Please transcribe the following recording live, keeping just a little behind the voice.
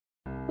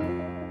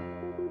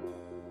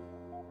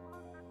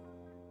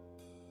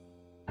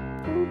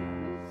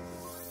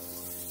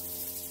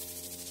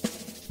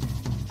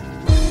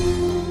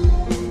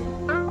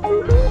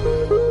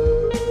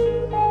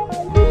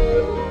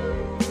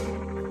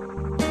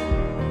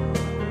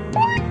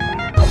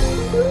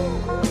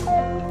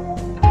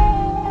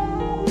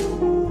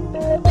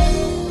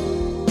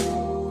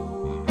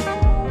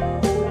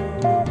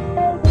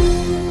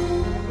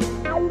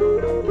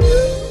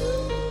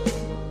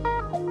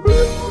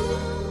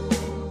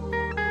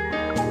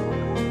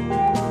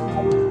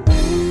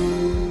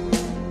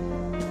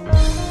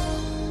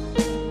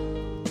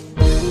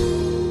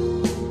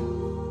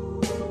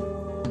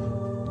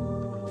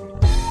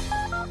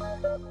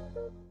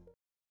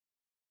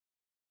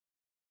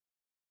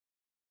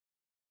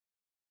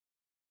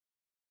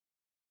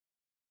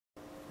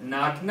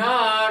Knock,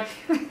 knock.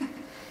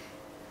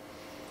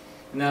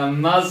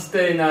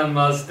 Namaste,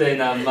 namaste,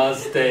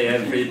 namaste,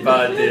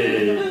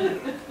 everybody.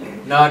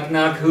 Knock,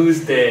 knock,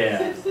 who's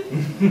there?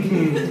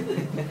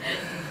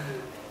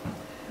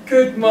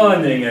 Good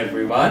morning,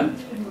 everyone.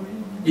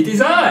 It is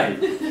I,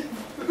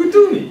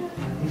 Kuthumi.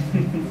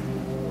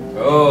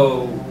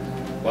 Oh,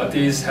 what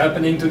is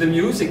happening to the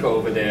music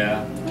over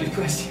there? Good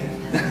question.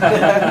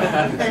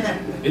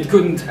 It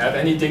couldn't have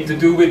anything to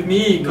do with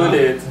me, could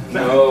it?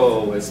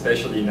 No,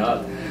 especially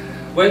not.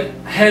 Well,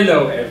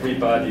 hello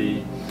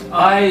everybody.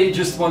 I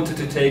just wanted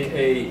to take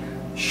a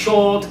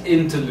short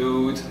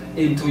interlude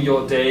into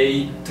your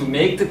day to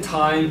make the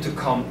time to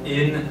come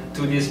in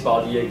to this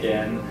body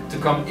again, to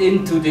come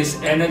into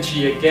this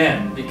energy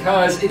again,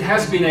 because it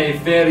has been a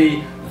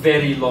very,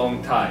 very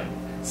long time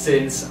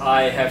since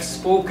I have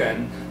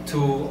spoken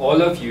to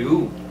all of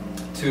you,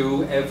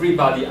 to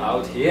everybody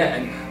out here,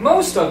 and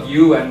most of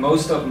you and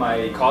most of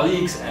my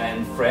colleagues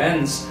and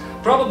friends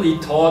probably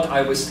thought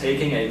I was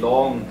taking a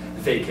long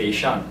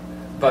vacation,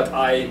 but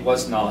I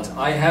was not.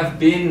 I have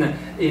been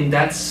in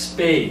that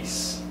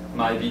space,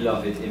 my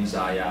beloved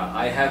Imzaia.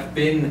 I have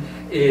been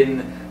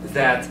in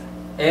that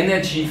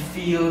energy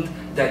field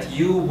that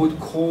you would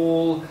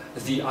call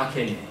the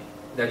akene,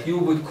 that you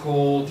would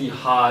call the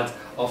heart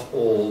of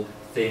all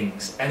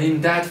things. And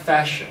in that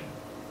fashion,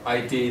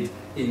 I did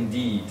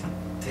indeed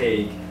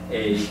take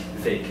a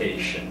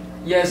vacation.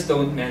 Yes,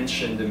 don't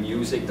mention the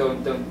music,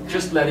 don't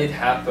just let it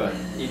happen.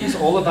 It is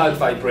all about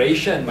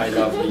vibration, my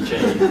lovely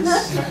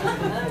James.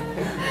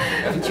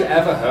 Haven't you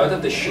ever heard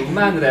of the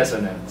Schumann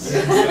resonance?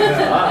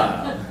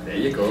 Ah, there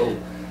you go.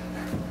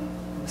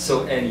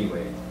 So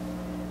anyway,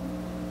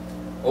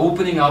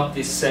 opening up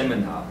this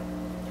seminar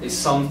is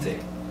something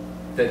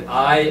that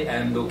I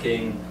am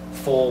looking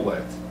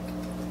forward.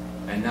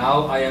 And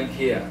now I am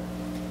here,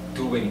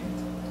 doing it.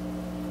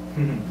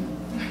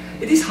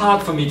 It is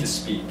hard for me to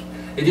speak.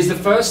 It is the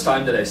first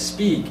time that I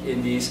speak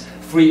in these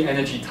free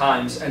energy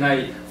times, and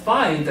I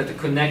find that the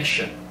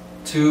connection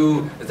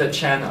to the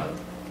channel,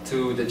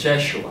 to the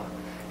Jeshua,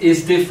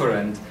 is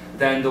different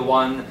than the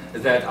one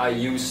that I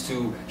used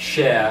to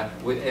share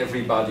with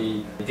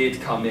everybody who did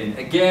come in.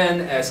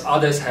 Again, as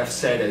others have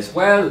said as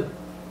well,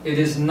 it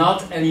is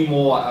not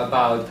anymore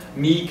about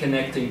me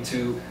connecting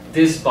to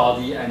this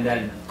body and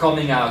then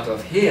coming out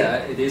of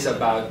here. It is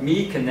about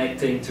me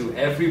connecting to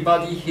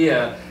everybody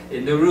here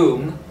in the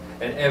room,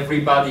 and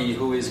everybody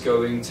who is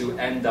going to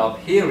end up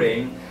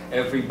hearing,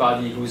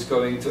 everybody who's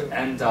going to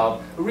end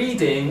up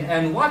reading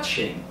and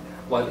watching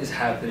what is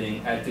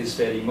happening at this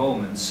very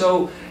moment.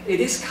 So it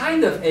is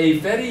kind of a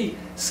very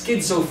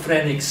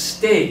schizophrenic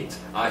state,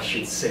 I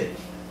should say,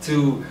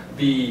 to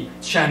be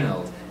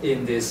channeled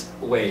in this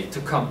way, to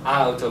come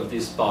out of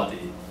this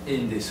body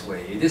in this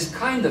way. It is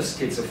kind of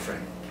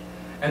schizophrenic.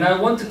 And I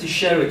wanted to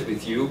share it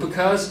with you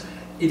because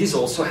it is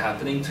also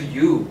happening to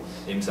you,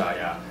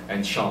 Imzaia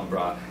and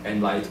Shambra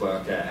and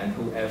Lightworker and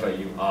whoever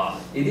you are.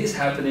 It is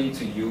happening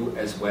to you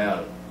as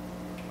well.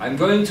 I'm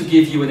going to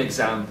give you an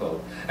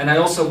example, and I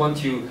also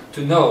want you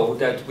to know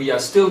that we are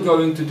still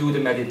going to do the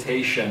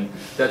meditation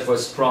that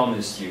was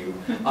promised you.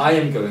 I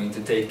am going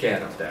to take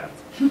care of that.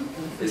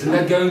 Isn't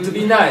that going to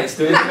be nice,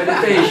 doing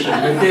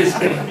meditation with this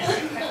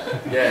place?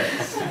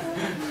 Yes.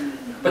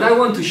 But I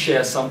want to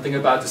share something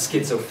about the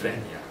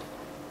schizophrenia.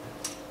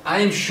 I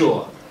am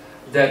sure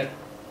that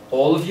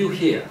all of you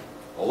here,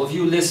 all of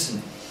you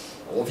listening,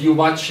 all of you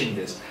watching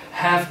this,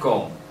 have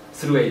gone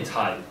through a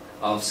type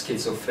of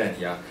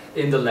schizophrenia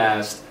in the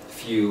last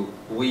few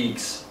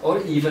weeks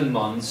or even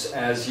months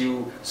as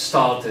you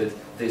started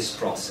this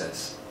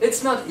process.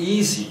 It's not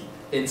easy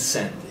in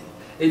sending.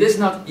 It is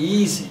not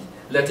easy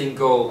letting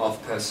go of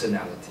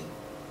personality.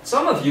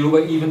 Some of you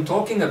were even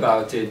talking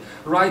about it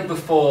right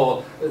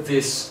before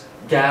this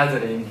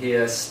gathering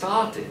here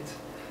started.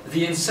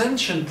 The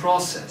inscension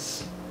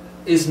process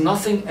is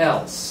nothing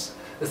else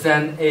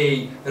than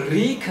a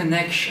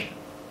reconnection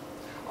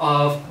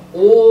of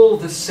all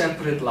the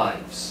separate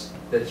lives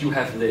that you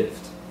have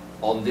lived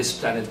on this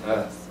planet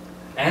Earth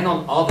and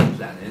on other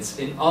planets,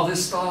 in other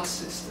star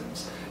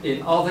systems,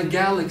 in other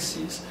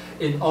galaxies,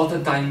 in other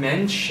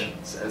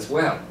dimensions as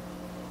well.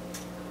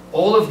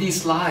 All of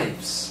these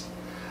lives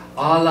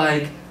are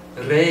like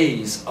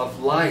rays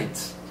of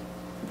light,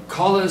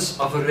 colors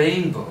of a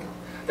rainbow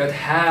that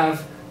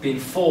have been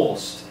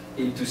forced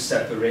into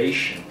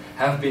separation,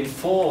 have been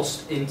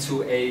forced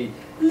into a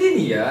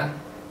linear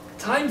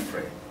time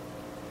frame.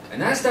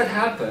 And as that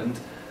happened,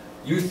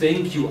 you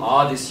think you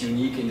are this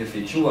unique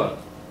individual.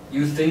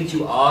 You think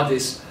you are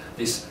this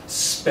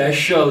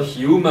special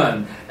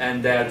human,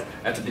 and that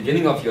at the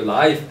beginning of your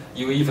life,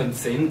 you even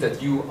think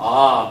that you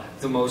are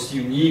the most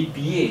unique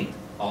being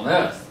on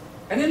Earth.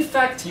 And in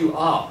fact, you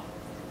are.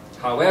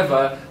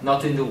 However,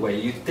 not in the way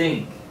you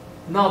think.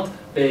 Not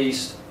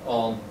based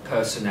on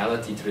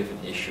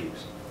personality-driven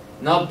issues.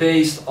 Not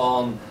based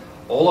on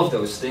all of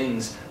those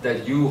things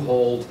that you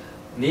hold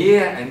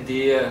near and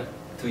dear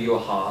to your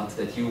heart,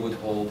 that you would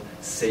hold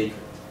sacred.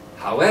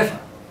 However,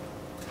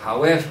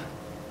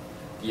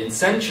 the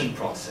inscension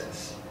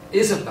process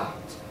is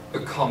about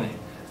becoming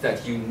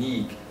that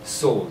unique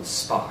soul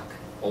spark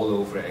all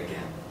over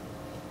again.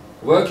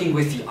 Working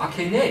with the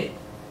Akene,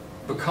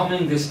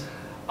 becoming this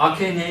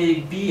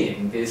Akene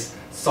being, this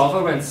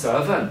sovereign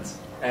servant,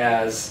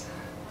 as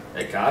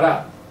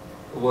Ekara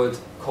would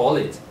call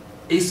it,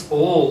 is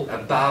all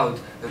about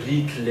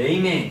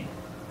reclaiming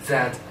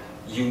that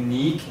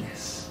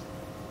uniqueness.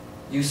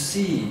 You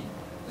see,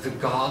 the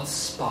God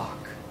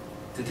spark,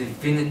 the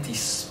divinity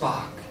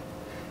spark,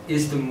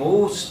 is the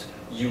most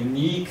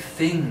unique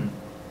thing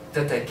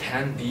that there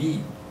can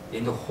be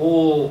in the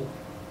whole,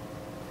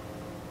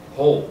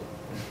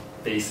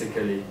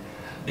 basically.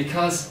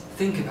 Because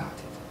think about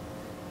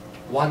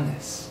it.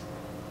 Oneness,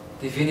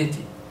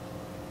 divinity.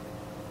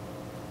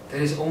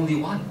 There is only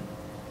one.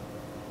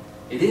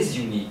 It is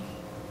unique.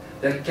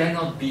 There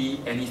cannot be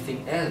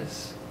anything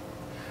else.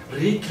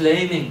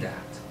 Reclaiming that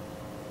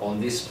on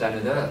this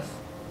planet Earth.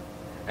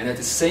 And at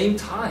the same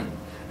time,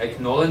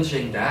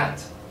 acknowledging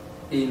that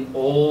in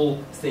all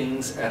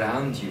things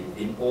around you,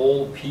 in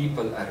all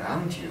people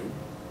around you,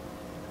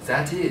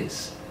 that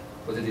is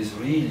what it is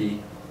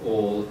really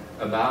all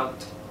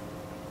about.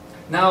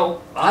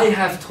 Now, I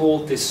have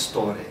told this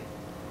story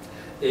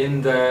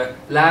in the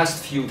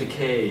last few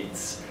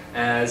decades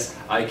as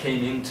I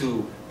came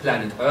into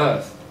planet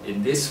Earth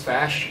in this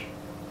fashion.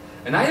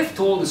 And I have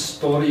told a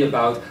story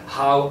about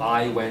how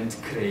I went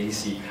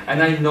crazy.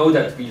 And I know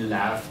that we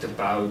laughed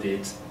about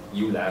it.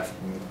 You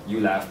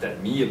laughed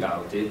at me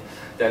about it,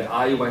 that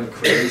I went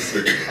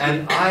crazy.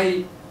 And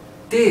I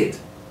did.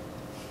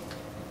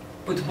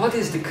 But what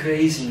is the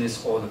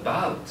craziness all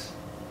about?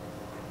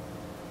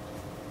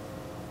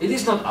 It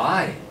is not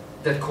I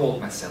that called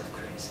myself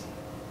crazy.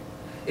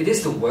 It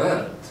is the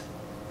world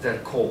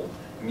that called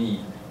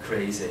me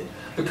crazy.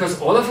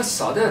 Because all of a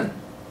sudden,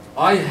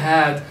 I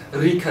had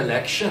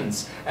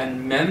recollections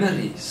and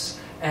memories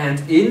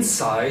and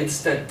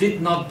insights that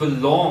did not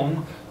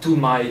belong to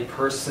my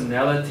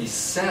personality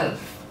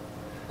self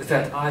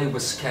that I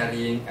was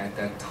carrying at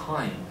that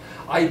time.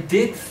 I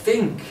did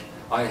think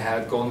I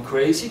had gone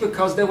crazy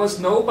because there was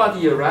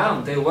nobody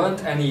around. There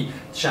weren't any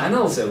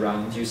channels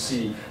around, you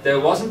see. There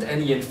wasn't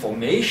any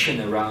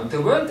information around.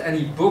 There weren't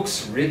any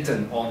books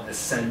written on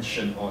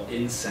ascension or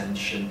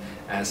inscension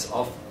as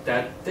of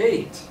that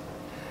date.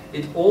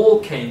 It all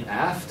came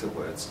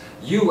afterwards.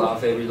 You are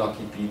very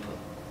lucky people.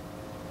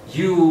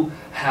 You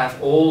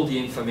have all the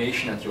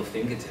information at your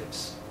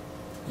fingertips.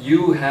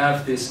 You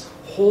have this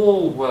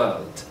whole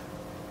world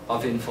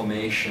of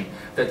information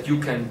that you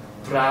can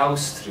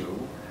browse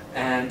through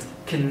and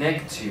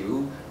connect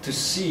to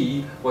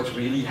see what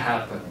really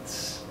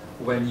happens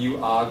when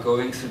you are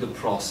going through the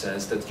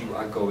process that you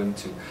are going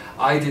to.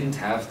 I didn't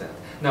have that.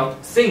 Now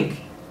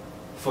think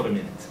for a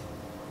minute.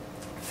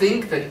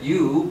 Think that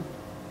you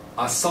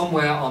are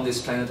somewhere on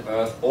this planet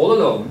Earth all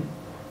alone,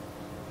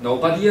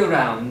 nobody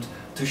around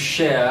to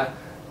share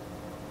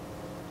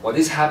what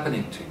is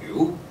happening to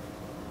you,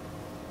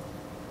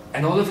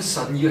 and all of a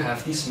sudden you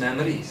have these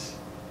memories.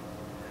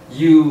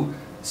 You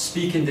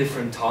speak in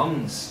different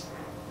tongues.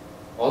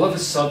 All of a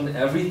sudden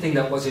everything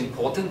that was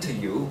important to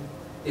you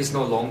is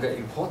no longer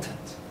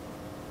important.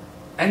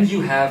 And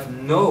you have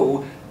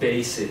no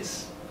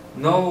basis,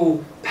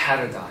 no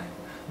paradigm,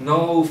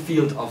 no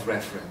field of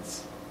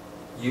reference.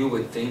 You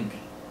would think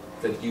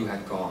that you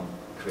had gone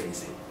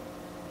crazy,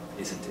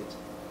 isn't it?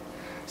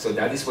 So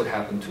that is what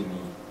happened to me.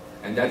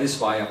 And that is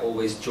why I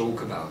always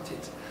joke about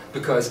it.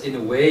 Because in a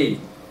way,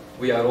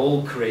 we are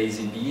all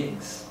crazy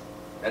beings.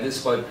 That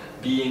is what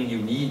being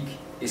unique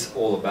is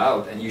all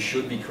about. And you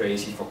should be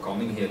crazy for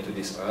coming here to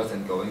this earth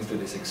and going through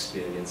this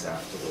experience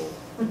after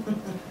all.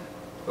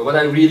 But what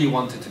I really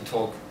wanted to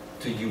talk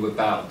to you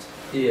about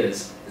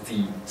is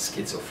the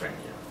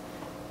schizophrenia.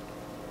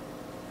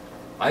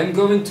 I'm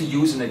going to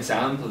use an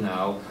example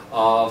now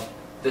of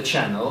the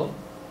channel,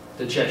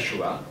 the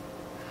Jeshua,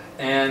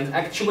 and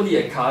actually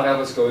Ekara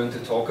was going to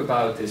talk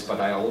about this, but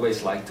I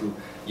always like to,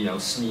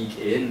 sneak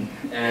in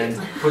and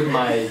put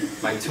my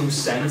 2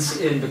 cents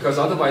in, because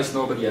otherwise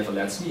nobody ever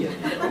lets me in,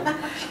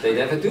 They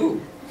never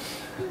do.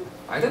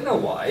 I don't know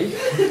why.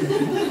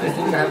 I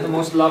think I have the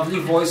most lovely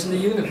voice in the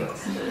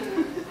universe.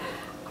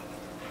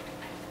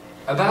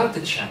 About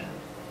the channel.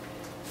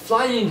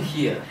 Flying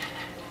here,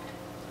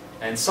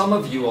 and some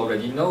of you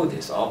already know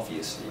this,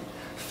 obviously.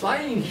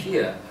 Flying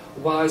here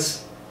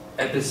was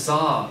a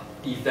bizarre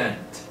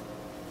event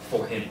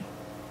for him.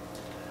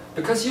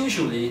 Because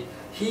usually,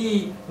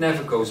 he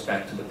never goes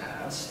back to the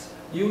past.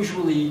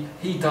 Usually,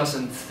 he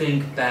doesn't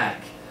think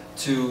back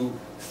to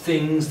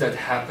things that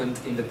happened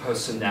in the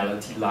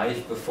personality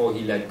life before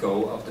he let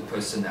go of the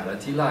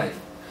personality life.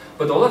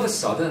 But all of a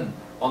sudden,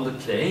 on the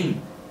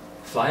plane,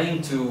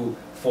 flying to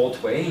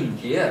Fort Wayne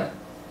here,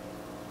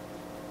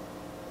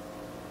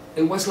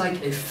 it was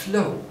like a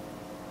flow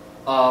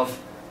of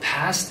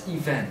past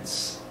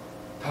events,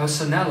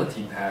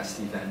 personality past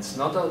events.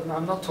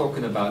 I'm not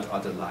talking about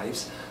other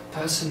lives,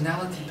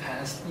 personality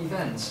past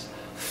events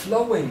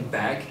flowing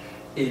back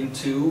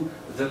into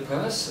the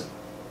person.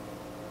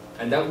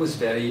 And that was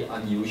very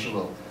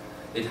unusual.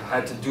 It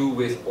had to do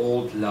with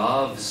old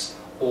loves,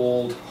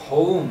 old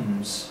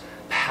homes,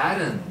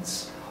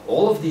 patterns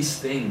all of these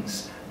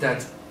things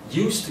that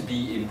used to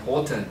be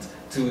important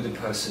to the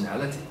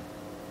personality,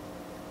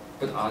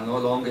 but are no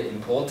longer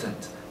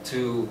important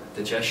to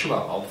the Jeshua,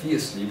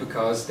 obviously,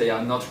 because they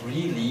are not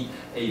really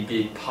a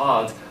big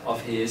part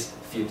of his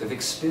field of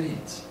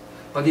experience.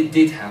 But it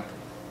did happen.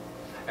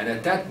 And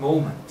at that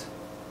moment,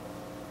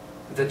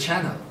 the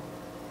channel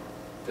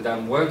that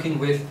I'm working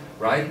with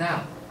right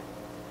now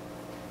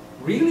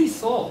really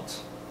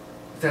thought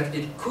that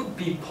it could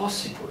be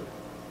possible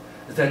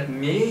that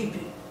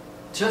maybe,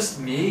 just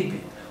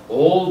maybe,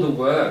 all the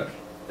work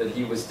that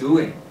he was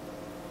doing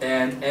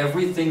and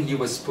everything he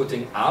was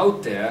putting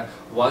out there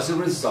was a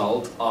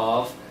result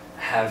of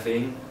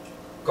having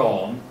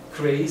gone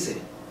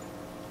crazy.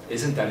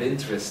 Isn't that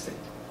interesting?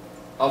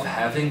 Of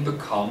having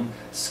become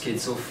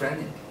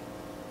schizophrenic.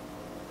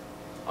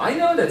 I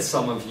know that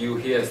some of you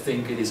here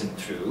think it isn't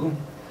true,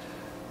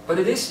 but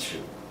it is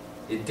true.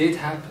 It did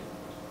happen.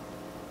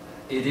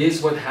 It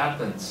is what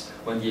happens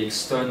when the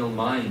external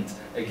mind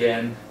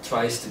again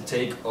tries to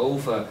take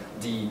over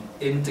the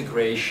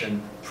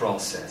integration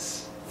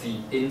process, the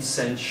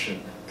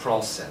inscension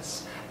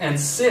process. And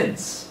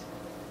since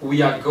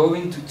we are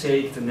going to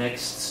take the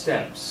next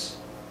steps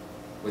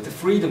with the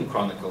Freedom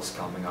Chronicles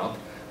coming up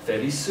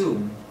very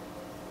soon,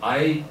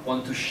 I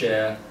want to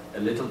share a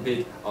little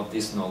bit of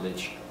this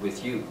knowledge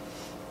with you.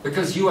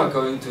 Because you are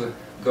going to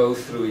go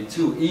through it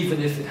too,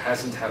 even if it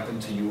hasn't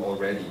happened to you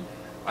already.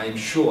 I am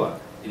sure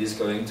it is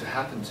going to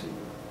happen to you.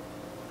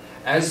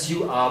 As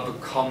you are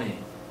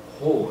becoming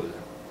whole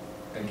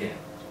again,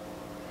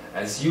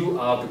 as you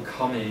are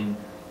becoming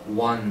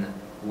one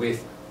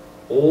with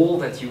all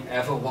that you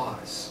ever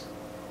was,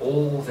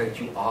 all that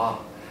you are,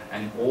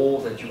 and all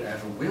that you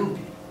ever will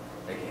be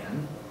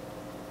again,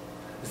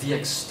 the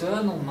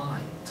external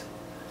mind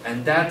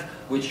and that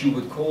which you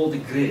would call the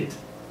grid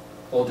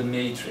or the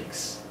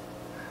matrix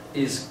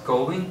is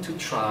going to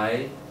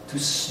try to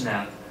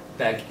snap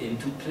back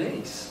into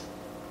place.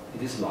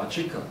 It is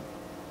logical.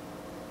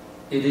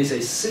 It is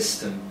a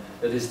system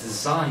that is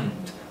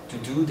designed to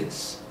do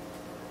this.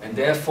 And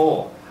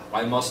therefore,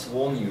 I must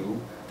warn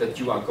you that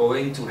you are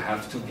going to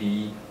have to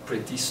be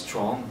pretty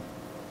strong.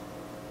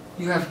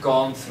 You have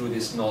gone through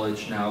this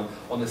knowledge now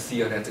on a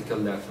theoretical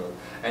level,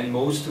 and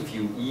most of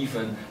you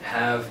even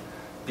have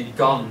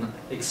begun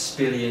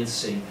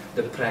experiencing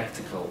the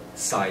practical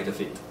side of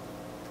it.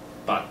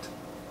 But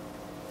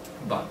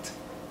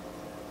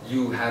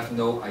you have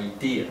no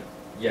idea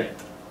yet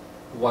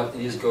what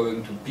it is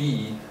going to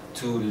be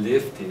to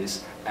live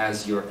this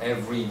as your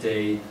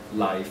everyday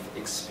life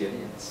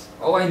experience.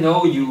 Oh, I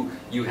know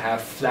you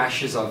have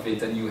flashes of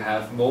it, and you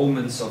have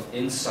moments of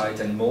insight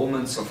and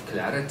moments of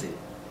clarity.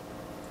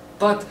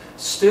 But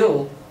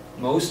still,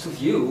 most of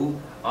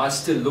you are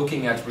still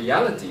looking at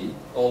reality,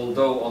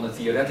 although on a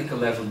theoretical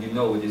level you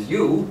know it is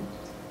you,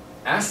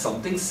 as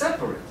something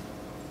separate.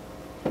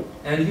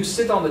 And you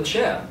sit on the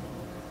chair,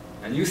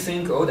 and you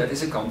think, oh, that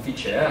is a comfy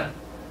chair.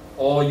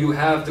 Or you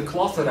have the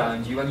cloth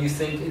around you, and you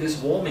think, it is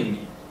warming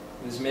me.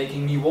 It is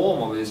making me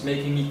warm, or it is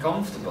making me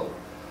comfortable.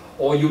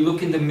 Or you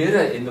look in the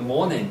mirror in the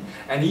morning,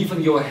 and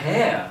even your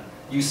hair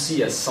you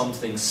see as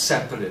something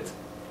separate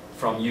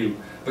from you,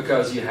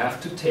 because you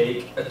have to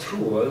take a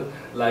tool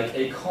like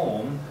a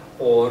comb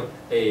or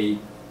a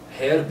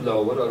hair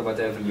blower or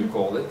whatever you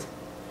call it.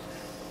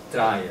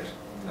 Dryer.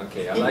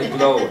 Okay, I like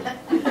blower.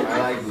 I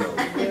like blower.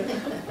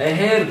 A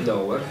hair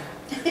blower.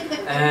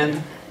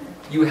 And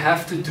you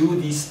have to do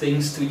these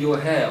things to your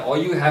hair, or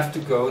you have to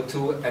go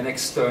to an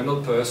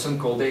external person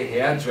called a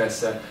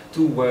hairdresser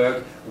to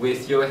work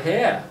with your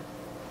hair.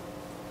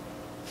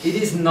 It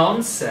is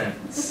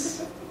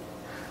nonsense.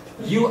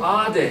 You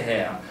are the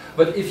hair.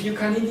 But if you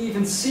can't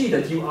even see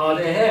that you are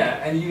the hair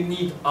and you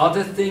need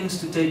other things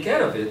to take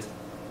care of it,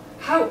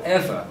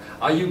 however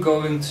are you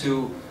going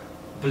to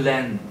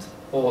blend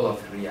all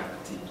of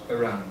reality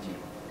around you?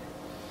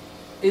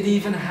 It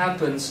even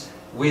happens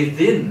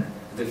within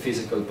the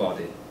physical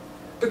body,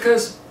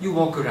 because you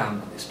walk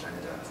around on this planet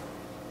Earth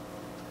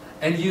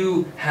and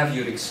you have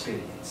your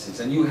experiences,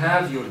 and you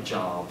have your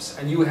jobs,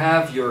 and you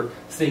have your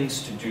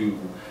things to do,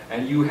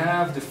 and you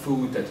have the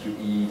food that you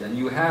eat, and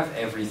you have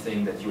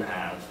everything that you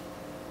have.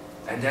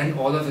 And then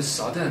all of a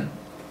sudden,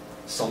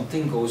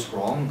 something goes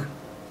wrong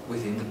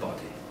within the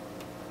body.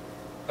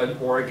 An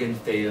organ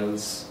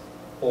fails,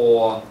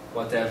 or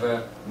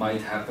whatever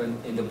might happen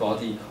in the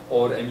body,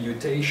 or a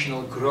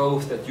mutational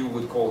growth that you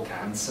would call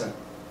cancer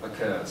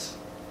occurs.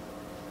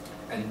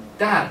 And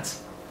that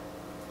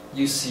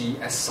you see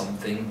as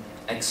something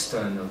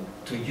external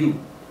to you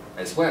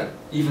as well,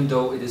 even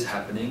though it is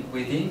happening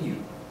within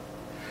you.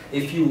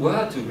 If you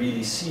were to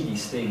really see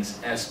these things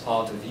as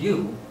part of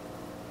you,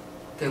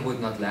 they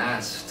would not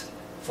last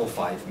for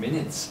 5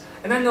 minutes.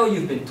 And I know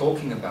you've been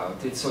talking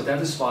about it, so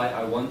that is why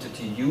I wanted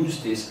to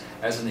use this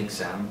as an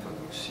example,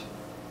 you see.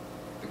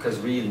 Because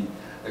really,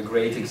 a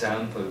great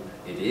example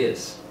it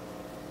is.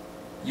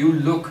 You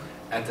look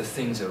at the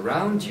things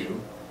around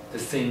you, the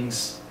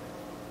things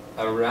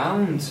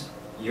around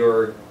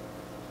your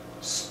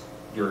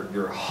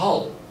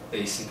hull,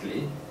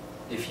 basically,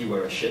 if you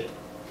were a ship.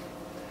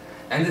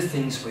 and the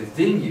things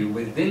within you,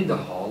 within the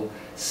whole,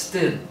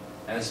 still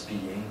as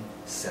being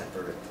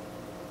separate.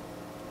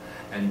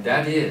 And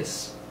that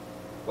is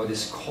what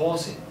is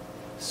causing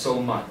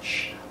so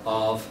much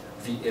of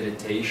the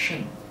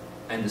irritation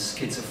and the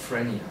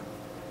schizophrenia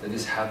that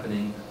is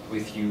happening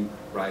with you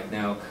right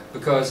now.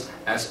 Because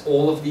as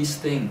all of these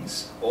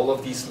things, all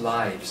of these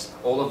lives,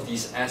 all of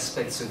these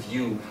aspects of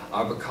you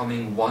are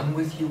becoming one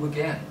with you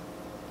again,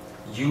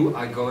 you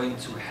are going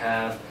to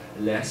have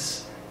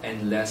less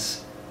and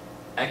less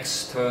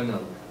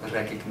external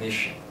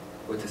recognition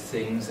with the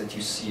things that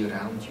you see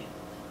around you.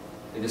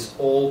 It is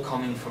all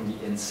coming from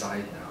the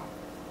inside now.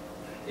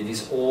 It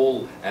is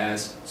all,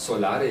 as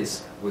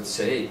Solaris would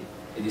say,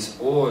 it is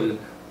all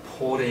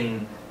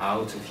pouring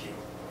out of you.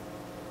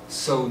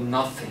 So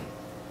nothing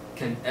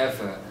can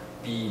ever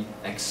be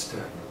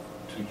external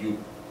to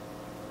you.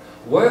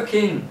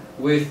 Working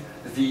with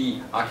the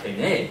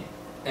Akene,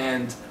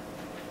 and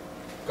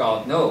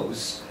God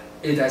knows,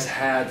 it has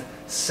had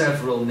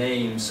several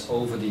names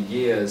over the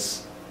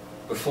years,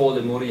 before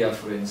Lemuria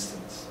for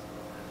instance.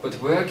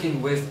 But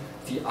working with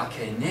the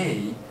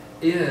Akene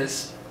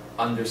is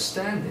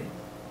understanding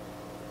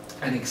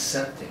and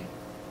accepting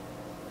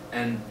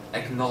and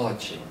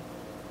acknowledging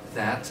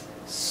that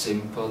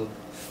simple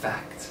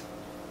fact.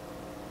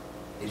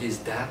 It is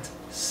that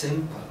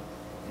simple,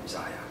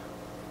 Imzaia.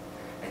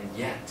 And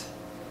yet,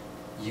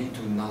 you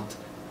do not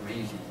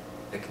really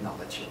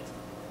acknowledge it.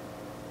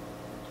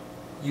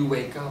 You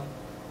wake up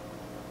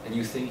and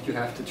you think you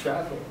have to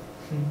travel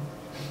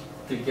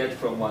to get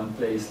from one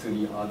place to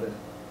the other.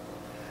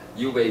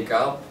 You wake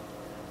up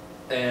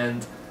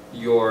and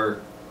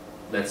your,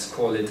 let's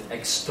call it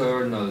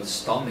external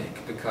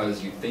stomach,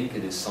 because you think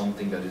it is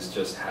something that is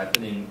just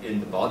happening in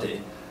the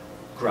body,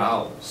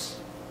 growls.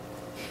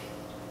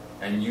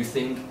 And you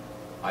think,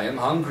 I am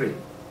hungry.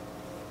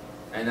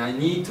 And I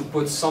need to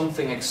put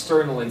something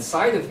external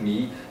inside of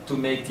me to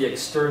make the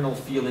external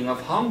feeling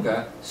of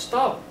hunger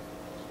stop.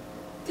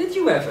 Did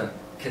you ever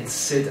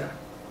consider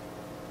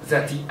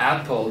that the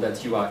apple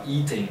that you are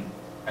eating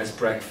as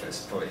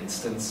breakfast, for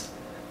instance,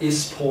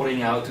 is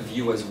pouring out of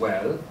you as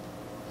well?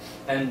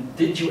 And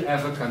did you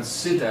ever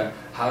consider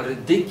how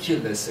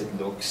ridiculous it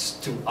looks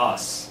to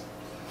us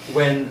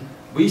when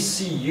we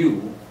see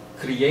you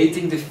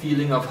creating the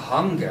feeling of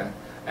hunger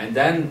and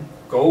then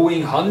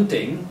going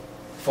hunting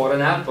for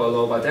an apple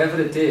or whatever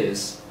it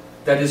is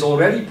that is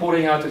already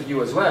pouring out of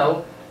you as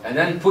well, and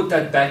then put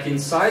that back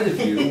inside of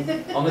you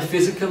on a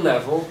physical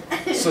level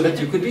so that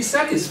you could be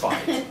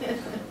satisfied?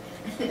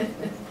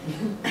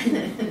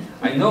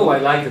 I know I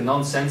like the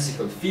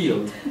nonsensical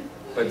field,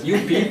 but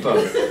you people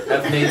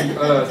have made the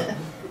earth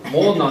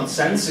more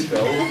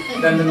nonsensical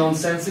than the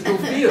nonsensical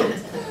field.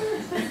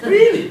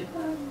 Really.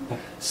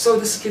 So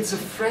the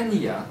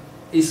schizophrenia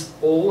is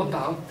all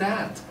about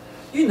that.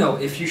 You know,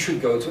 if you should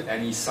go to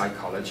any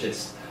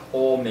psychologist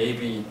or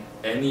maybe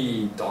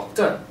any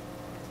doctor,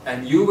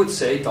 and you would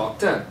say,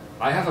 "Doctor,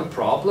 I have a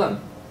problem.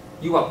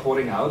 You are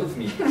pouring out of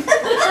me."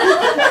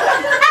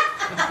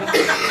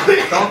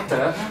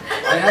 "Doctor,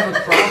 I have a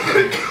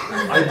problem.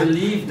 I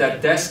believe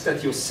that desk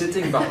that you're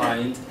sitting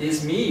behind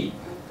is me."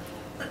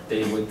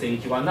 They would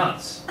think you are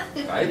nuts,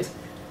 right?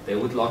 They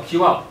would lock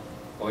you up,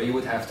 or you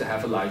would have to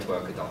have a light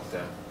worker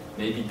doctor.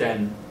 Maybe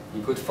then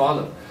you could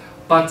follow.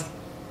 But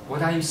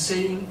what I'm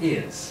saying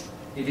is,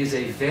 it is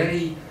a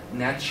very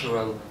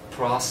natural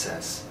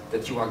process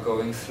that you are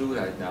going through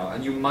right now,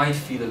 and you might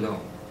feel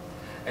alone.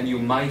 And you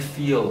might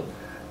feel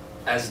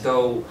as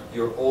though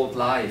your old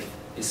life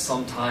is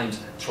sometimes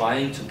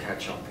trying to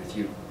catch up with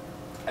you.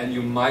 And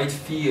you might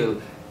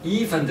feel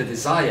even the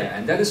desire,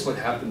 and that is what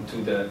happened to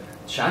the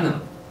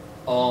channel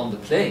on the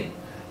plane.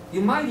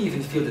 You might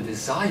even feel the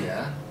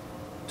desire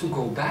to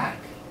go back.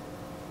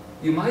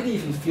 You might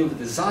even feel the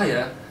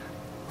desire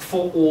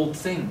for old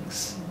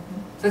things.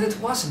 That it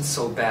wasn't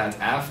so bad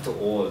after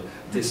all,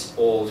 this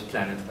old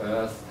planet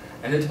Earth.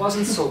 And it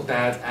wasn't so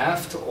bad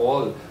after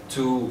all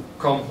to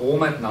come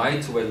home at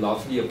night to a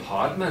lovely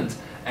apartment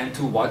and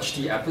to watch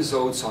the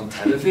episodes on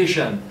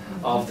television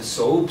of the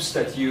soaps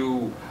that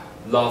you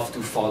love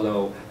to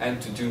follow,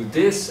 and to do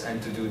this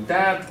and to do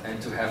that,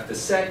 and to have the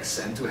sex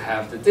and to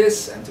have the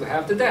this and to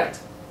have the that.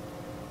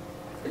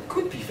 It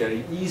could be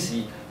very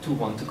easy to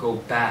want to go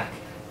back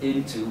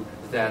into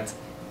that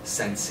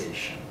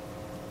sensation.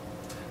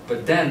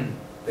 But then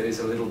there is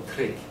a little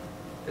trick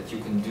that you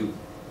can do,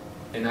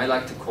 and I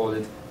like to call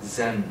it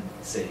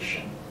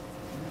Zen-sation.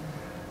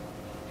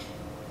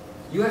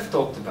 You have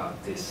talked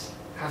about this,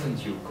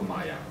 haven't you,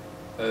 Kumaya,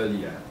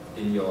 earlier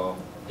in your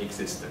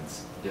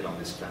existence here on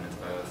this planet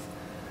Earth?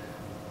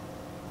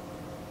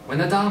 When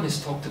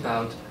Adamus talked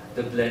about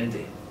the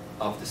blending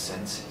of the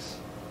senses,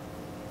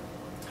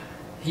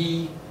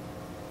 he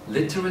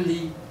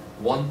literally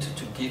wanted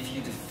to give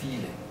you the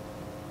feeling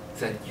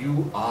that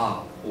you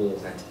are all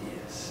that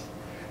is.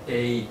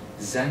 A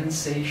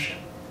sensation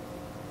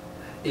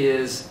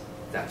is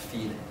that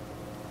feeling,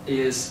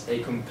 is a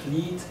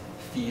complete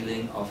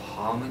feeling of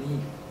harmony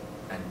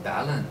and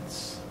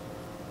balance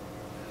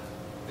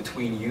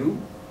between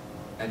you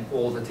and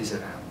all that is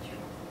around you.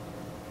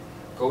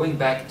 going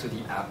back to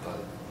the apple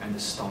and the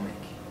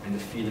stomach and the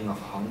feeling of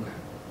hunger,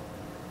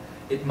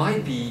 it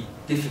might be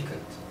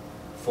difficult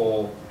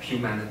for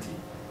humanity,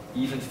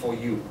 even for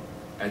you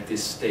at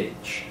this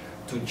stage,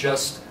 to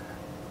just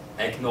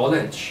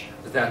acknowledge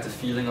that the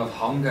feeling of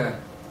hunger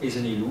is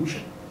an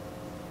illusion.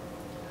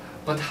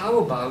 But how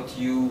about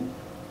you,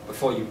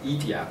 before you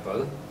eat the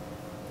apple,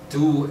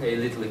 do a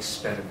little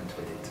experiment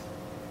with it?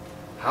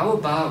 How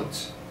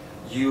about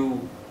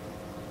you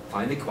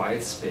find a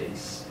quiet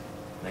space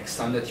next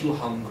time that you're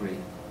hungry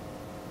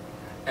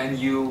and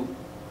you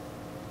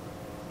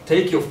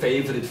take your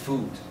favorite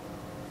food.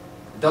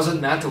 It doesn't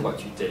matter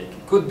what you take.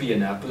 It could be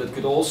an apple, it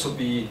could also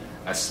be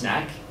a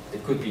snack,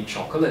 it could be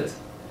chocolate.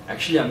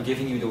 Actually, I'm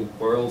giving you the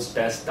world's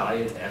best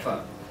diet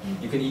ever.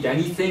 You can eat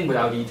anything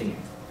without eating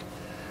it.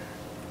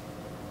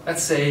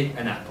 Let's say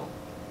an apple.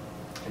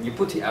 And you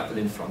put the apple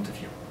in front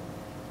of you.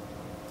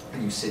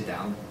 And you sit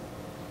down.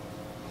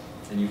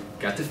 And you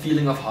get the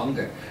feeling of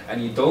hunger.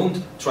 And you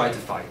don't try to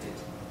fight it.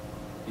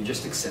 You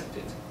just accept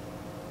it.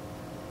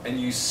 And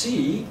you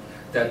see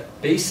that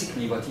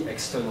basically what the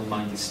external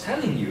mind is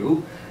telling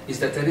you is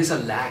that there is a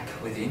lack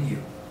within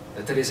you.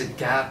 That there is a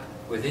gap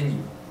within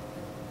you.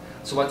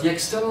 So what the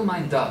external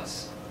mind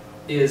does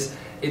is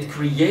it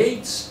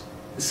creates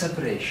the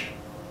separation,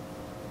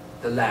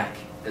 the lack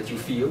that you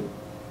feel,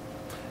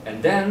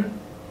 and then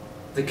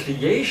the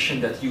creation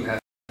that you have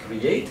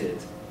created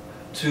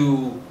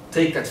to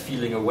take that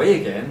feeling away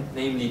again,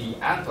 namely the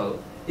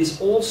apple, is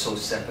also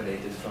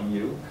separated from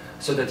you,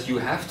 so that you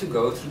have to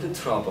go through the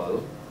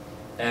trouble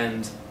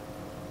and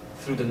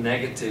through the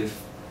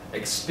negative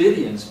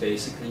experience,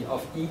 basically,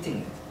 of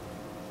eating it.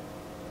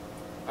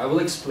 I will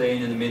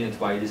explain in a minute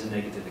why it is a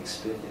negative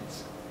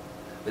experience.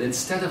 But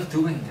instead of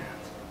doing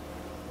that,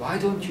 why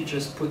don't you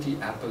just put the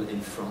apple in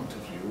front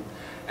of you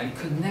and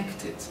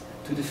connect it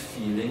to the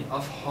feeling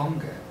of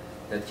hunger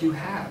that you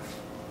have?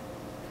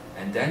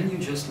 And then you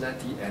just let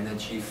the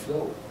energy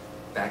flow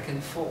back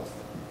and forth.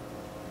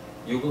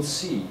 You will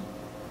see,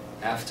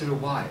 after a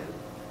while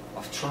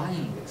of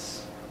trying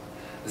this,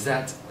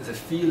 that the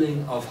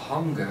feeling of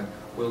hunger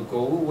will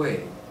go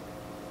away.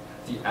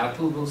 The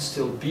apple will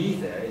still be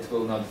there, it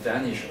will not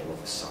vanish all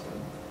of a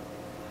sudden,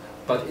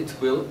 but it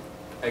will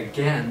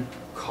again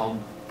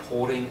come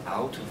pouring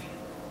out of you.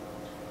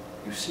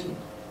 You see?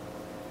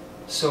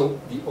 So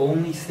the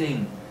only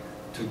thing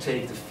to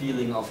take the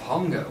feeling of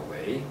hunger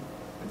away,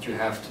 what you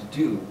have to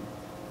do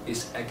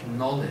is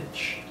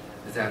acknowledge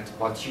that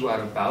what you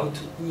are about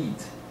to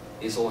eat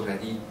is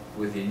already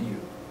within you.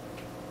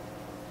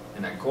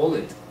 And I call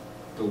it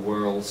the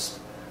world's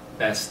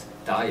best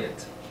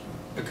diet,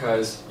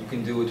 because you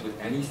can do it with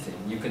anything.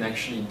 You can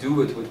actually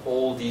do it with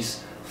all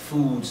these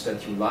foods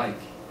that you like,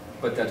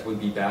 but that would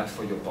be bad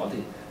for your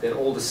body. They're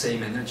all the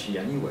same energy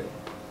anyway.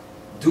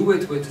 Do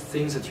it with the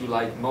things that you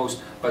like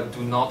most, but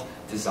do not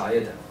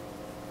desire them.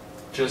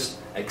 Just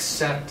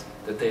accept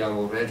that they are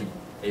already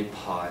a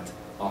part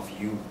of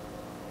you.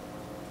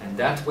 And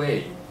that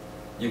way,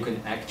 you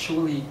can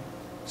actually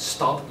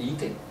stop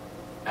eating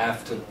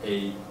after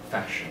a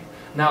fashion.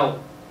 Now,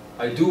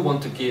 I do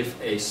want to give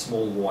a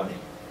small warning.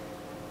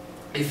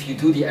 If you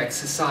do the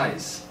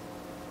exercise,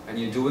 and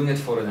you're doing it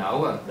for an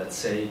hour, let's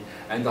say,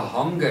 and the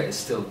hunger is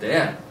still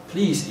there,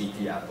 please eat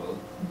the apple.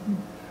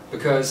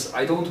 Because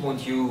I don't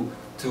want you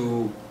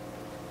to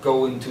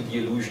go into the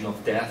illusion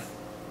of death,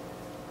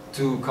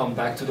 to come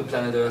back to the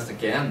planet Earth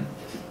again,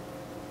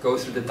 go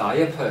through the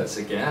diapers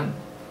again,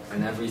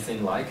 and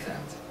everything like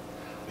that.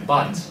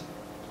 But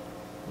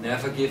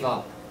never give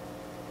up.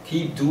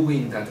 Keep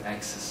doing that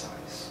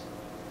exercise.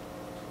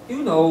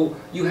 You know,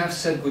 you have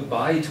said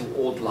goodbye to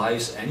old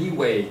lives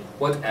anyway.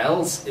 What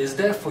else is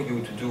there for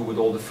you to do with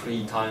all the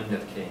free time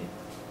that came?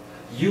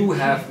 You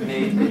have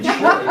made a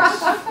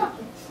choice.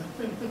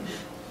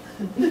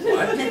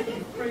 What?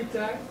 Free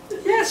time?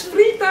 Yes,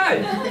 free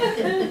time.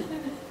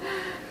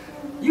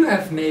 You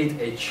have made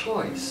a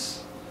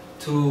choice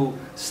to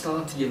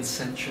start the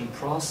inscension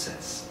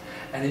process.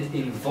 And it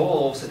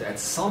involves that at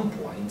some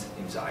point,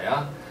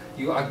 Imzaia,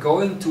 you are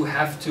going to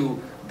have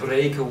to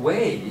break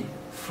away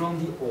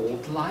from the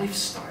old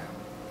lifestyle.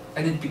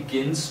 And it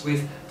begins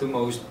with the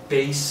most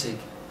basic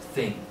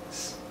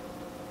things.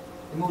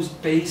 The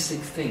most basic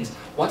things.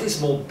 What is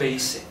more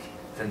basic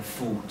than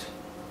food?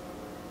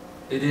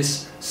 It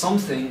is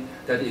something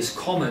that is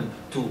common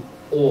to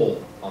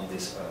all on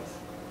this earth.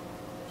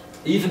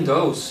 Even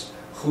those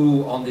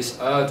who on this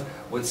earth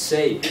would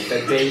say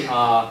that they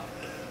are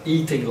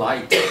eating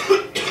light.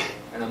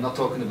 And I'm not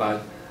talking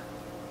about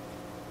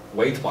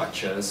Weight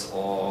Watchers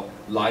or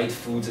light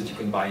foods that you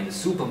can buy in the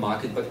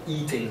supermarket, but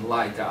eating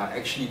light. There are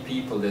actually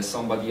people, there's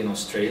somebody in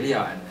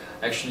Australia and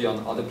actually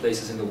on other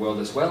places in the world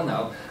as well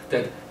now,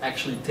 that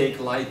actually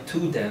take light to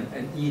them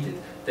and eat it.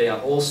 They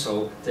are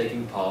also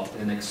taking part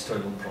in an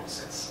external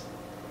process.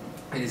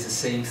 It is the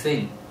same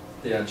thing.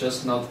 They are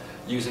just not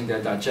using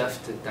their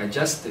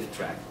digestive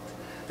tract.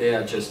 They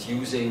are just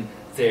using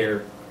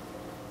their,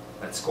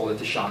 let's call it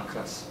the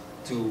chakras,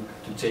 to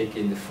take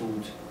in the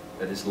food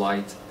that is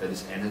light, that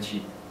is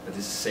energy. That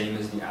is the same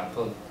as the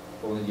apple,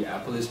 only the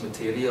apple is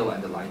material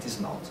and the light is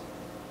not.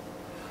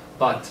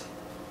 But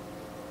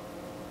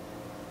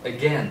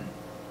again,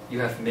 you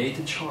have made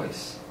the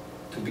choice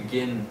to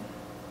begin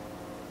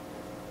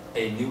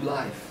a new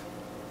life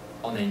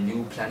on a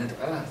new planet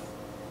Earth.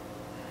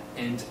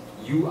 And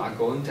you are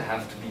going to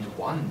have to be the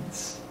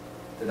ones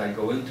that are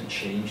going to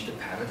change the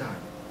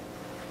paradigm.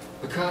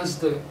 Because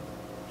the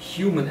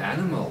human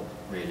animal,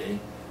 really,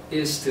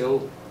 is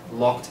still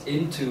locked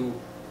into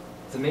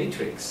the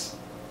matrix,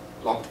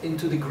 locked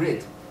into the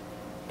grid.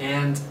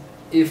 And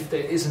if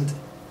there isn't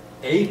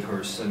a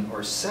person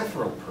or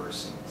several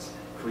persons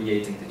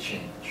creating the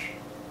change,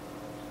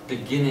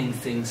 beginning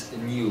things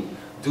anew,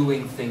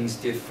 doing things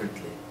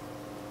differently,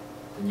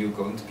 then you're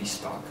going to be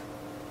stuck.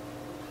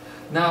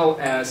 Now,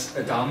 as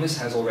Adamus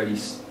has already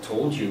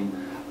told you,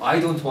 I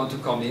don't want to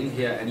come in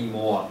here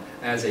anymore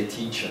as a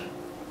teacher.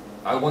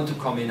 I want to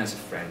come in as a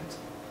friend.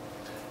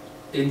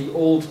 In the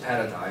old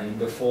paradigm,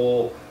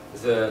 before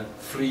the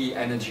free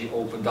energy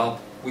opened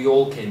up, we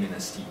all came in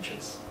as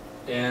teachers.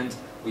 And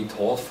we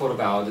taught for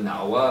about an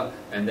hour,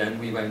 and then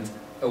we went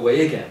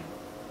away again.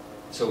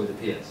 So it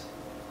appears.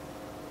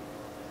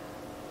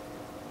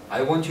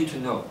 I want you to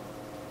know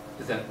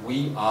that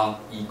we are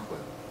equal,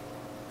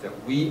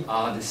 that we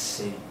are the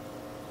same,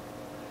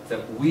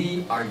 that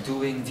we are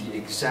doing the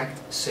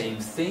exact same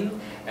thing,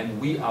 and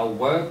we are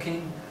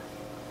working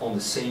on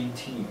the same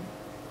team.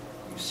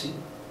 You see?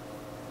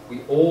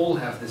 We all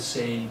have the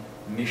same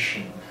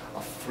mission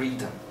of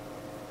freedom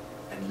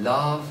and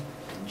love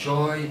and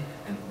joy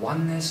and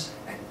oneness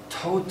and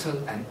total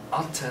and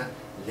utter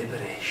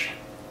liberation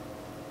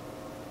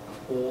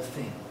of all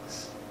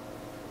things.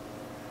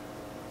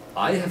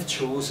 I have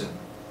chosen,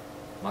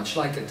 much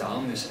like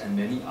Adamus and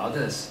many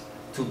others,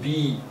 to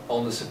be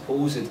on the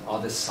supposed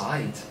other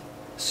side,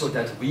 so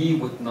that we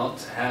would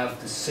not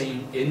have the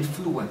same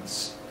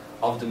influence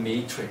of the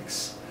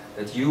matrix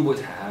that you would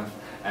have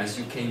as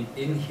you came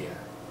in here,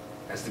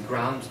 as the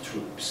ground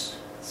troops,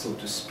 so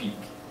to speak.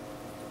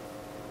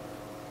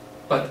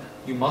 But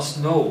you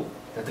must know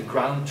that the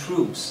ground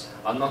troops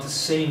are not the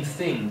same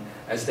thing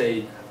as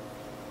they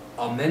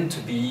are meant to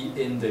be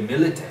in the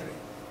military.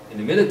 In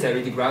the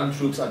military, the ground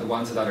troops are the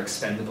ones that are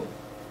expendable.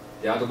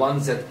 They are the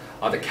ones that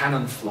are the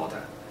cannon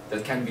fodder,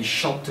 that can be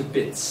shot to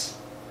bits.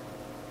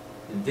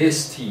 In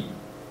this team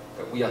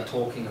that we are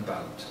talking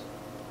about,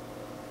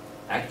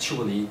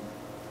 actually,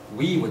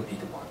 we would be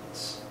the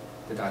ones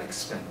that are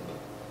expendable.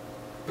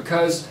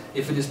 Because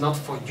if it is not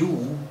for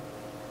you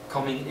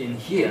coming in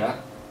here,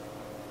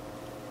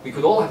 we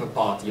could all have a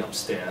party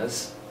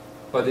upstairs,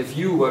 but if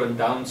you weren't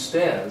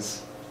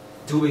downstairs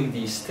doing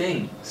these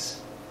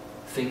things,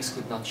 things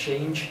could not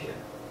change here.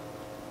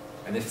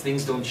 And if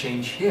things don't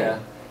change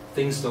here,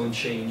 things don't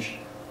change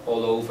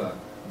all over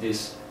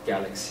this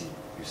galaxy,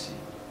 you see.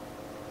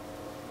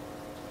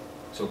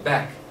 So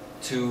back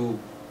to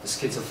the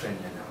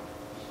schizophrenia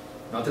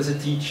now. Not as a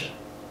teacher,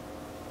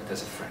 but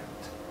as a friend.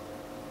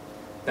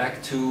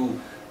 Back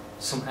to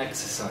some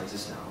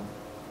exercises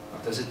now.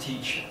 Not as a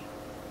teacher,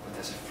 but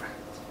as a friend.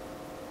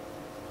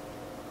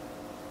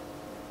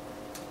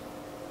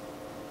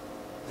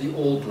 The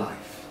old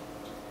life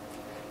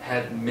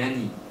had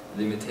many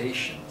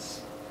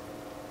limitations.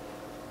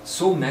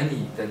 So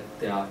many that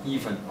they are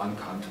even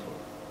uncountable.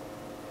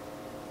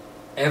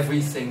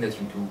 Everything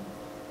that you do,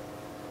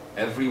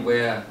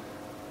 everywhere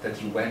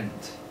that you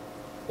went,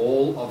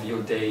 all of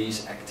your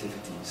day's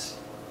activities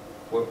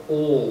were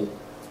all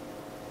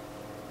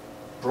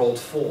brought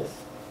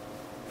forth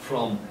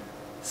from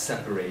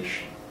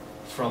separation,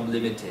 from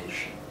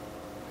limitation.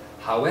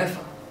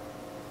 However,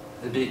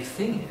 the big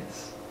thing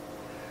is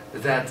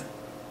that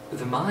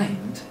the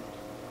mind,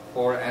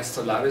 or as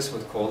Solaris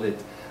would call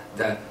it,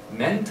 the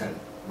mental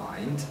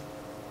mind,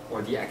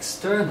 or the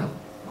external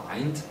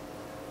mind,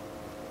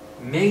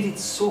 made it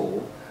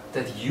so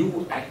that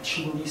you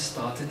actually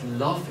started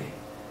loving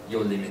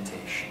your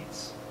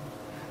limitations,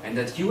 and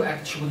that you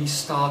actually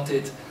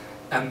started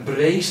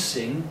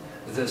embracing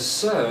the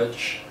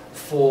search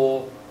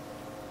for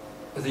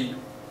the,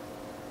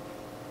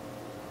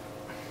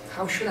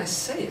 how should I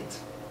say it?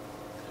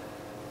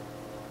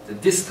 The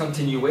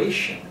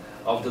discontinuation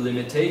of the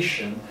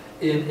limitation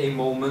in a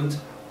moment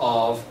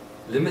of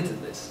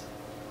limitedness.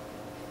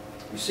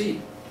 You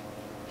see,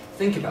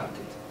 think about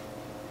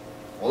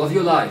it. All of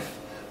your life,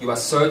 you are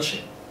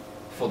searching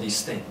for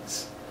these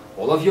things.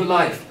 All of your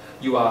life,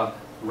 you are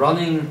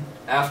running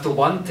after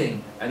one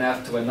thing and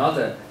after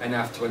another and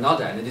after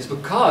another. And it is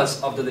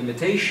because of the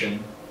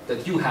limitation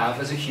that you have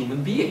as a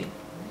human being.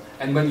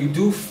 And when you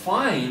do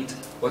find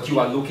what you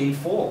are looking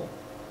for,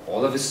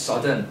 all of a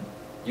sudden,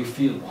 you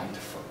feel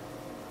wonderful.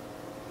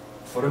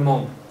 For a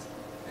moment.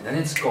 And then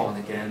it's gone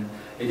again.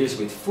 It is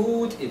with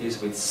food, it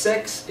is with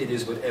sex, it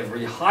is with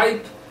every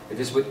hype, it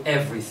is with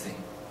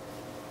everything.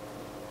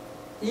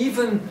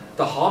 Even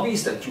the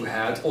hobbies that you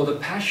had, or the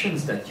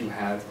passions that you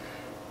had,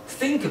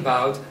 think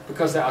about,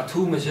 because there are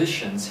two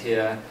musicians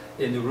here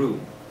in the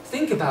room,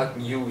 think about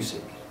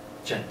music,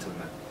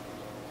 gentlemen.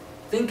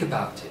 Think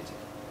about it.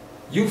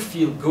 You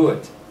feel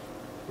good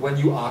when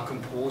you are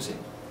composing.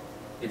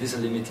 It is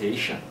a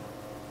limitation.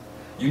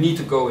 You need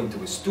to go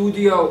into a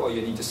studio, or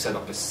you need to set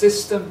up a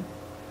system.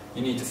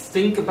 You need to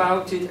think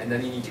about it, and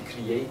then you need to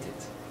create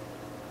it.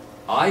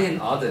 I and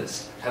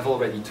others have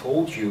already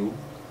told you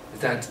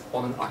that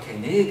on an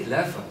arcaneic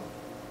level,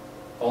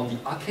 on the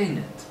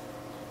arcanet,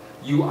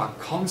 you are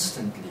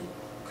constantly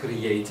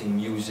creating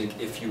music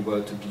if you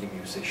were to be a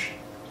musician.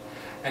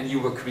 And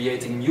you were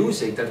creating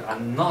music that are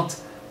not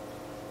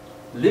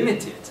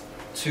limited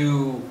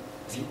to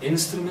the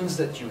instruments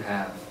that you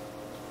have.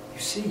 You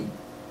see,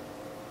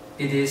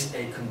 it is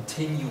a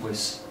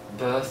continuous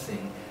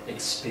birthing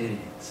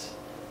experience.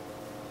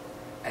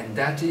 And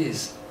that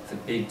is the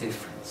big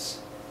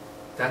difference.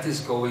 That is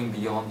going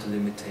beyond the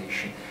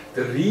limitation.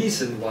 The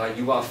reason why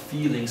you are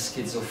feeling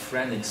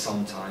schizophrenic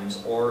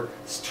sometimes, or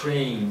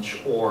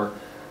strange, or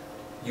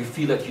you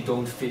feel that you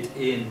don't fit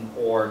in,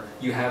 or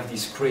you have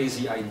these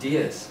crazy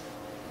ideas,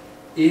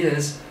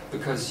 is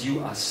because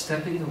you are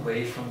stepping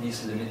away from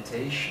these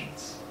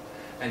limitations.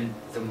 And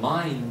the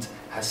mind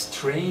has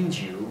trained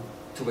you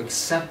to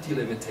accept the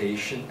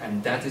limitation,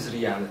 and that is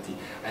reality,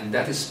 and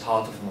that is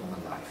part of normal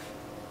life.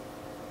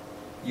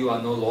 You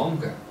are no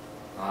longer,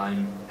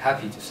 I'm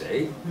happy to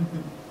say,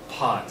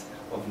 part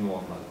of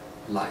normal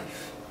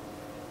life.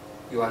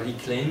 You are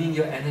reclaiming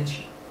your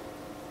energy,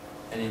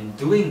 and in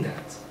doing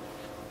that,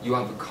 you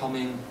are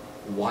becoming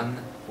one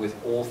with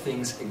all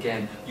things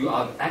again. You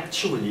are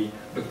actually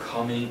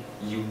becoming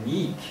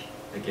unique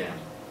again.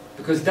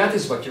 Because that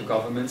is what your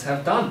governments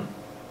have done.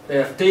 They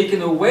have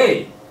taken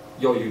away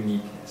your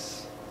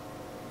uniqueness.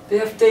 They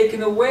have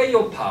taken away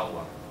your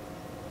power.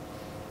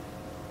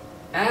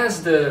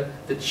 As the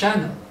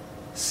channel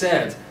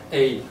said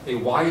a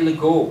while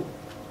ago,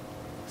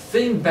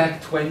 think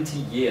back 20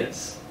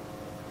 years.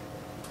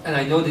 And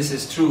I know this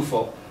is true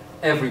for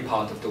every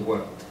part of the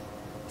world.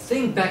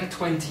 Think back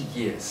 20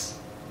 years.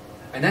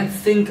 And then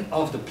think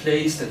of the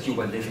place that you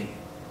were living in.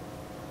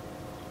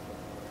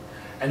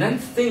 And then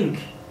think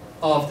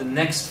of the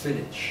next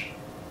village,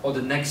 or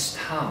the next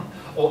town,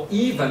 or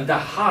even the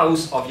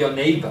house of your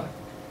neighbor,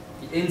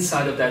 the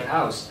inside of that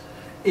house.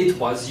 It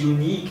was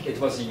unique. It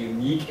was a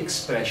unique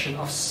expression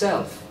of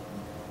self.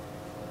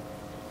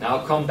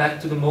 Now come back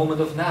to the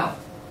moment of now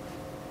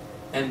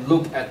and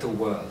look at the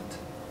world.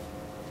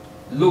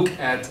 Look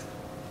at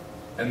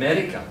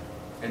America,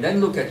 and then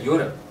look at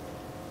Europe.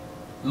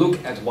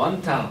 Look at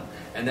one town,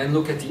 and then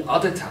look at the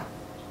other town.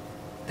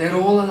 They're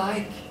all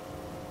alike.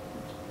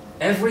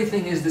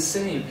 Everything is the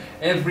same.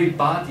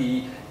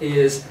 Everybody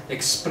is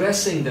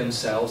expressing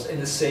themselves in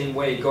the same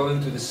way,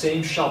 going to the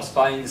same shops,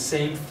 buying the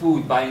same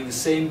food, buying the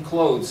same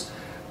clothes,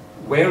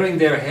 wearing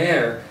their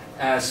hair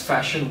as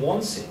fashion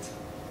wants it.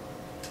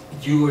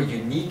 Your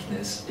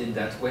uniqueness in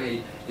that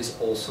way is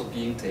also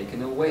being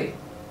taken away.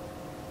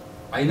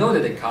 I know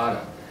that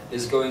Ekara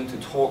is going to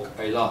talk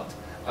a lot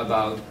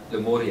about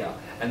Lemuria,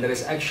 and there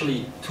is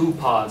actually two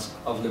parts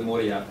of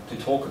Lemuria to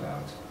talk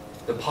about.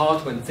 The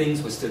part when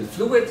things were still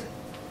fluid,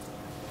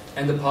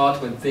 and the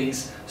part when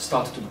things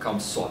started to become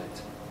solid.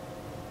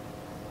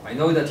 I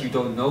know that you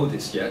don't know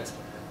this yet,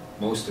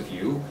 most of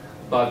you,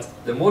 but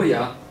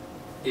Lemuria,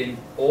 in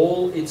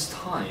all its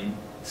time,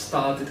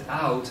 started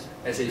out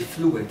as a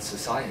fluid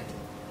society.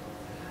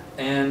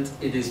 And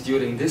it is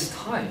during this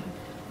time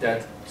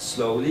that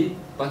slowly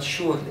but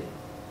surely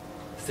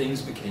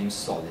things became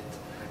solid,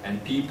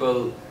 and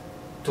people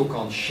took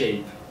on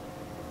shape.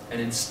 And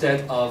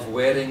instead of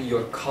wearing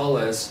your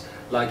colors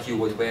like you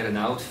would wear an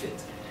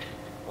outfit,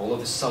 all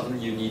of a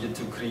sudden you needed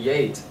to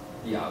create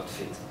the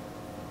outfit.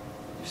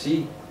 You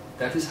see,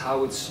 that is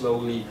how it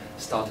slowly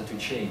started to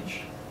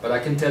change. But I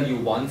can tell you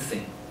one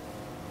thing.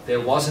 There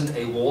wasn't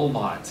a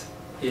Walmart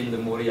in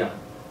Lemuria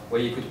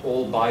where you could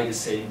all buy the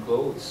same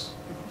clothes.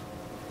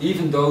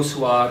 Even those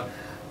who are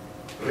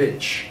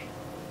rich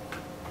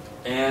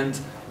and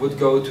would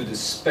go to the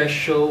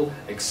special,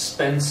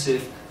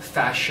 expensive,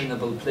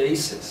 fashionable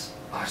places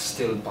are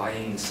still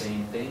buying the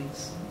same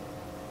things.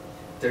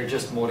 They're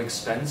just more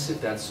expensive,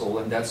 that's all,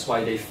 and that's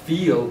why they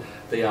feel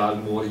they are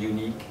more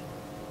unique.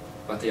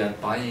 But they are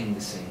buying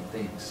the same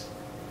things.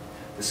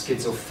 The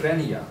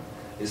schizophrenia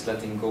is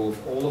letting go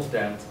of all of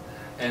that,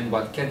 and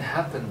what can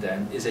happen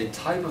then is a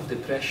type of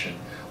depression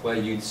where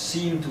you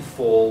seem to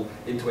fall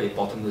into a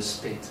bottomless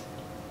pit.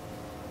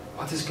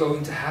 What is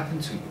going to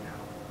happen to you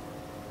now?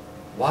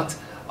 What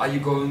are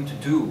you going to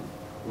do?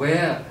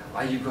 Where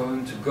are you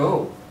going to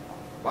go?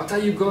 What are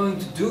you going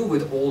to do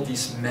with all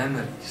these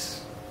memories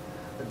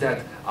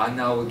that are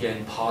now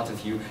again part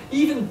of you?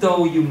 Even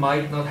though you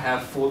might not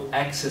have full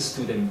access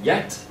to them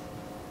yet,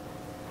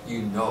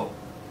 you know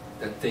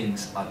that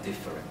things are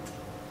different.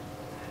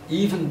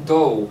 Even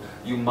though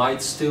you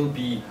might still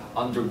be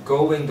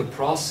undergoing the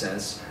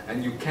process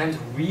and you can't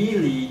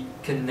really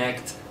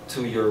connect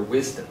to your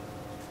wisdom,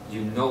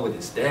 you know it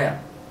is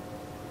there.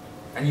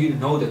 And you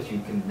know that you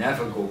can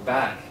never go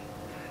back.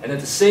 And at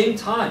the same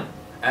time,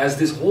 as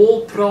this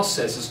whole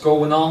process is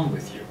going on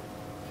with you,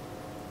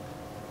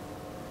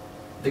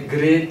 the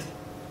grid,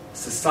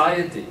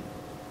 society,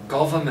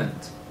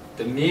 government,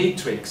 the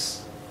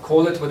matrix,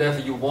 call it whatever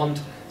you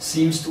want,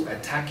 seems to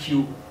attack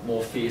you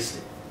more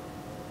fiercely.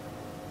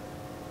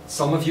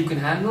 Some of you can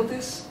handle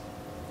this,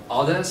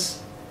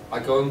 others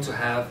are going to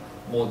have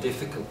more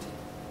difficulty.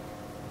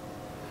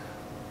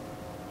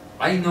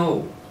 I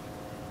know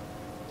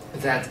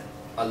that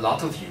a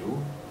lot of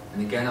you,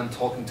 and again I'm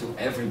talking to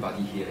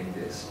everybody hearing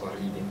this or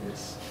reading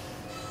this.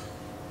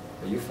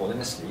 Are you falling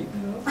asleep?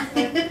 No.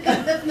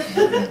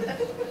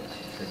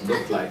 It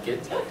looked like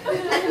it.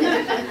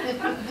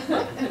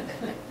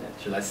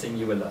 Shall I sing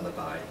you a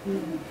lullaby?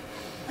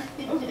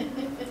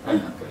 I'm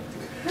not going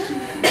to.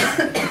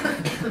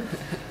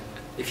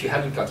 If you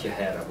hadn't cut your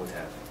hair, I would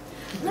have.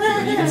 But you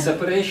believe in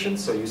separation,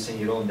 so you sing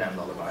your own damn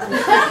lullaby.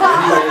 Anyway,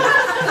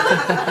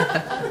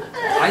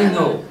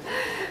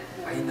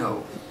 I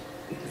know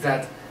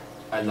that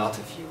a lot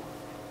of you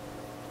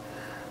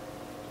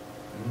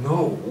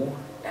know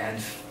and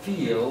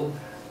feel,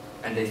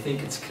 and they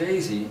think it's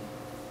crazy,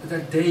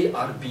 that they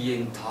are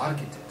being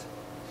targeted.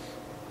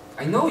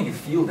 I know you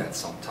feel that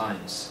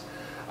sometimes.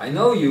 I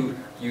know you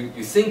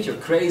think you're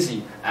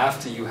crazy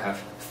after you have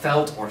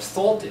felt or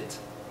thought it.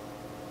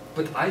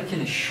 But I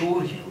can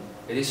assure you,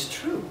 it is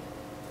true.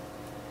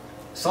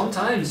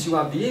 Sometimes you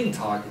are being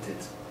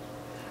targeted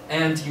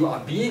and you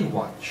are being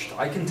watched.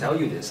 I can tell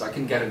you this, I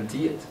can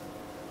guarantee it.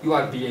 You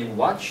are being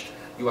watched,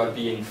 you are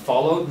being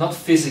followed, not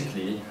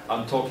physically,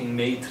 I'm talking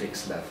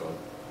matrix level.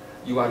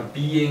 You are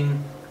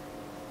being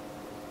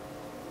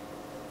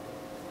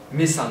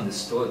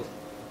misunderstood.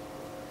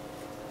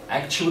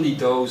 Actually,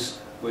 those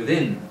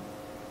within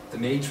the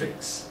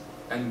matrix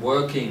and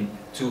working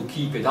to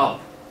keep it up,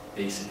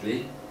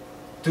 basically,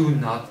 do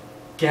not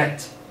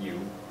get you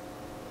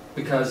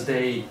because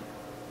they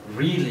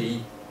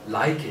really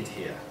like it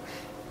here.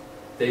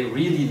 They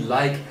really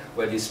like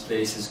where this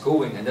place is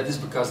going, and that is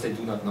because they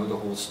do not know the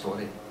whole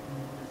story.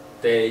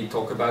 They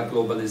talk about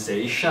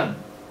globalization,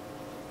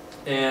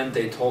 and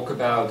they talk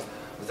about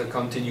the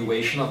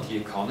continuation of the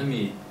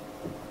economy,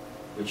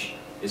 which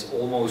is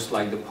almost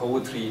like the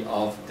poetry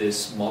of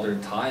this modern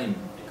time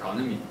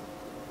economy.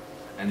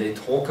 And they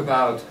talk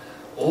about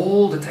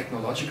all the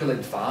technological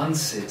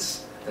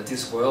advances that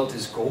this world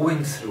is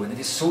going through, and it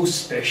is so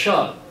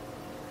special.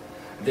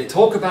 They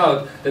talk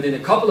about that in a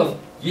couple of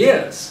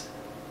years,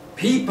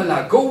 people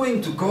are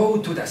going to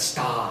go to the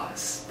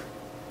stars.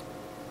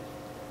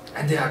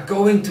 And they are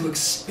going to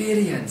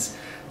experience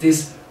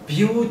this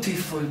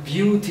beautiful,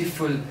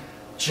 beautiful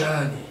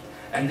journey.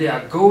 And they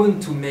are going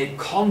to make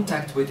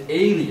contact with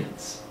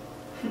aliens.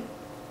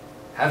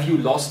 Have you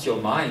lost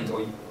your mind?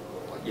 Or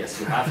yes,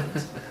 you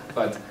haven't.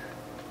 But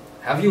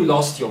have you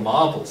lost your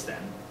marbles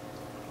then?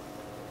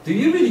 Do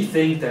you really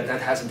think that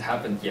that hasn't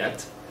happened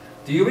yet?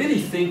 Do you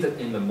really think that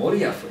in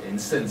Memoria, for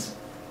instance,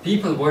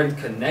 people weren't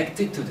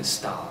connected to the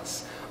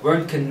stars,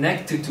 weren't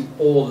connected to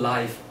all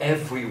life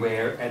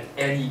everywhere at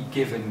any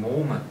given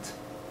moment?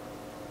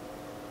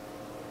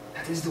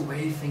 That is the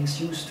way things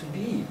used to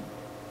be.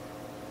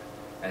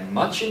 And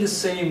much in the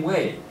same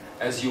way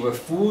as you were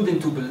fooled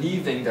into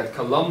believing that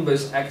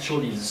Columbus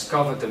actually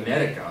discovered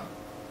America,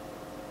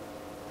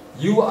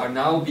 you are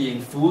now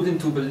being fooled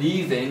into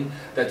believing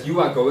that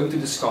you are going to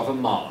discover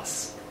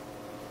Mars,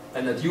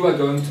 and that you are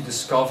going to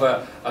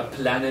discover a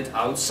planet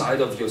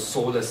outside of your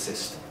solar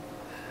system,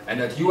 and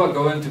that you are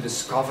going to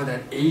discover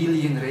that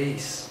alien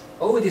race.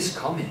 Oh, it is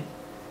coming.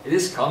 It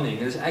is coming.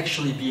 It is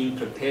actually being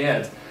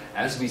prepared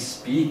as we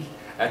speak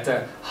at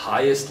the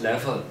highest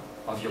level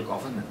of your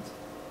government.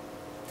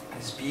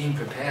 It is being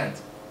prepared.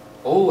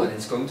 Oh, and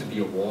it's going to be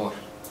a war.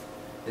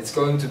 It's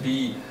going to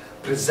be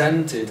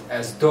presented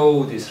as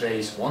though this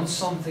race wants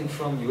something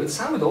from you. It's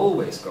how it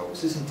always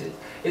goes, isn't it?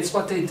 It's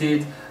what they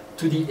did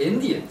to the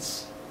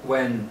Indians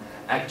when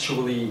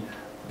actually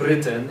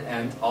Britain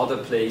and other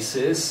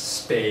places,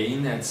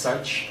 Spain and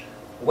such,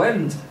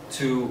 went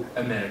to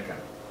America.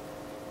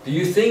 Do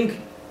you think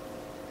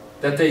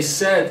that they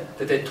said,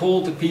 that they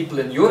told the people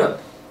in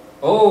Europe,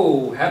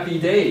 oh, happy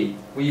day,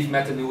 we've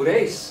met a new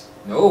race?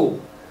 No,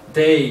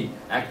 they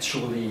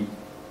actually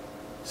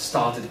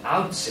started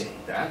out saying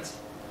that,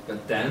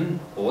 but then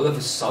all of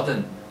a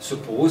sudden,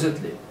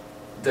 supposedly,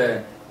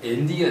 the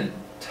Indian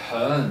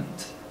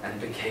turned and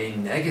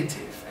became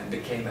negative and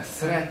became a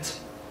threat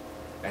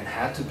and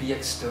had to be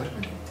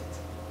exterminated.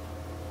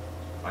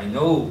 I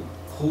know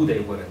who they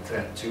were a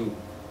threat to,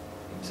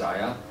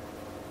 Imzaia.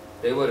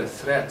 They were a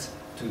threat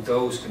to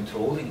those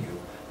controlling you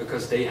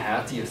because they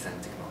had the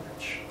authentic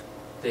knowledge.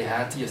 They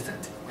had the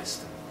authentic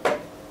wisdom.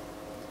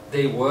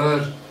 They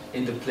were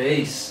in the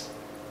place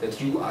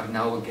that you are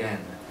now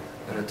again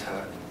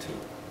returning to,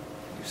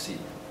 you see.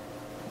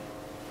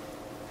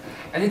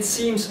 And it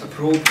seems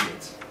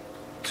appropriate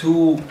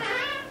to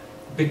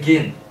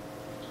begin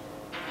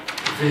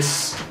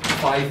this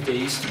 5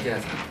 days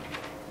together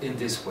in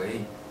this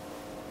way.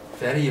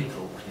 Very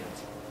appropriate.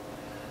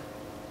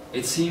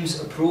 It seems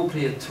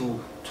appropriate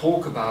to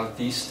talk about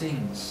these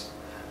things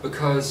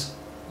because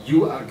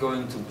you are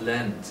going to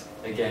blend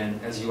again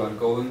as you are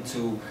going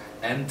to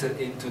enter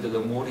into the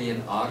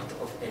Lemurian art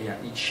of Eya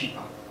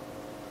Ichipa.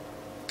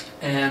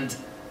 And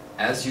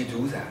as you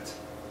do that,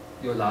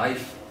 your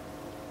life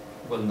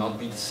will not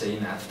be the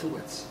same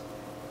afterwards,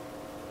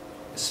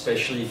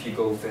 especially if you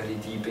go very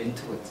deep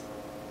into it.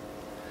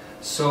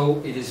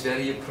 So it is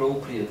very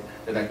appropriate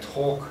that I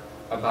talk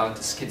about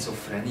the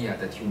schizophrenia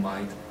that you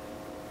might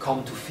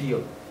come to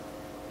feel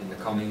in the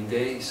coming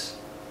days.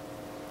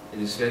 It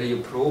is very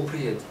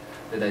appropriate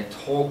that I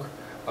talk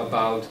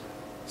about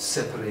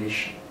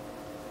separation,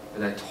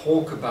 that I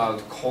talk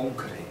about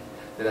conquering,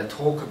 that I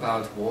talk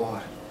about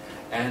war,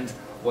 and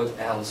what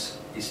else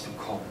is to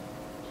come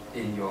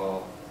in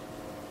your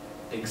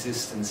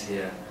existence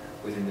here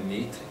within the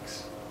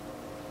matrix.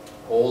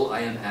 All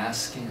I am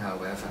asking,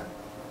 however,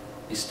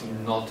 is to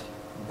not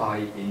buy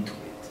into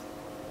it.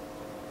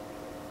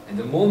 And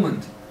the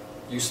moment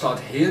you start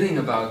hearing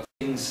about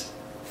things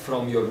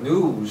from your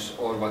news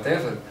or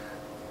whatever,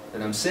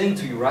 then I'm saying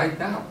to you right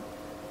now,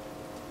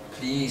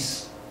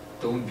 please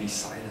don't be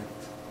silent.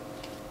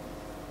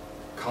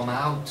 Come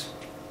out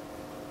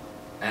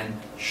and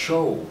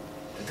show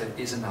that there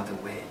is another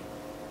way.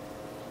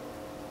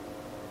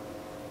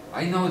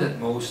 I know that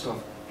most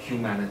of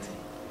humanity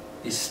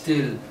is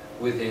still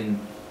within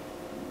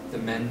the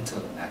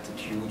mental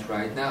attitude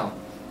right now,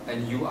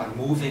 and you are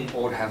moving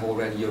or have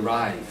already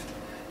arrived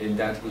in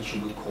that which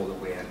you would call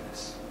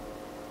awareness.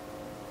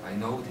 I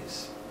know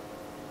this,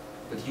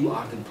 but you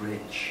are the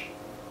bridge,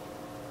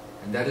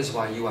 and that is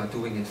why you are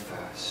doing it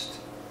first.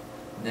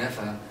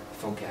 Never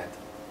forget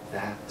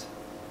that.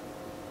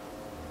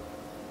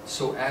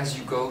 So as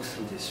you go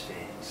through this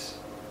phase,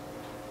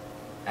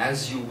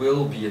 as you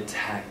will be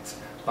attacked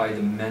by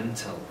the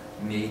mental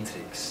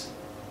matrix,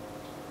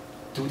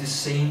 do the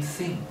same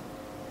thing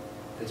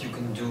that you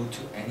can do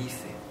to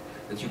anything,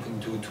 that you can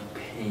do to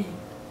pain.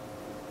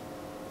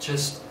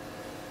 Just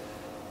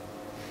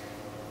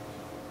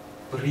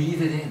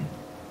breathe it in.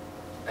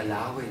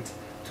 Allow it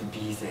to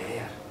be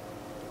there.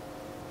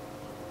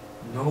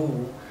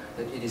 Know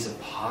that it is a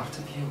part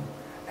of you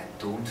and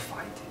don't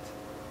fight it.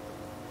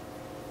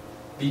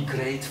 Be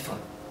grateful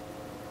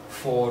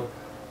for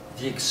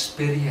the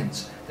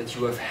experience that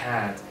you have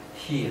had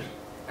here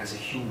as a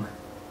human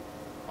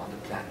on the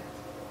planet.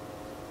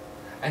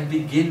 And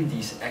begin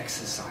these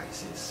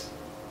exercises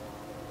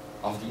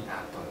of the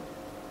apple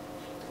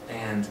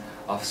and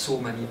of so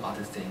many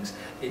other things.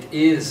 It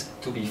is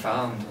to be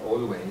found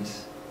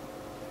always,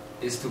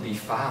 is to be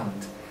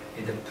found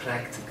in the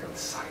practical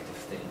side of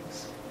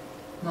things,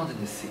 not in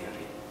the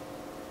theory,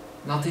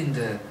 not in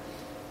the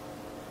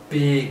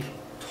big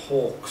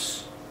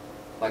talks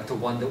like the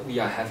one that we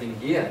are having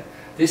here.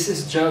 This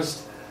is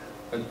just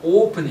an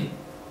opening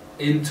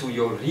into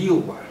your real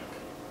work.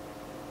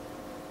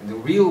 And the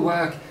real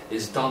work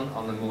is done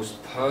on the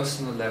most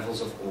personal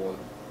levels of all.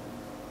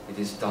 It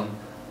is done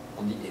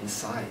on the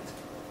inside.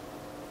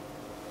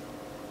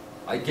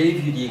 I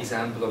gave you the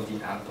example of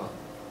the apple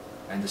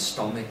and the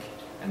stomach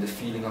and the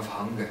feeling of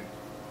hunger.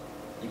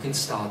 You can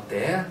start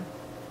there,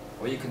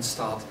 or you can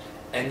start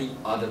any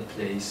other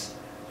place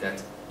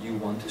that you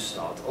want to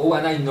start. Oh,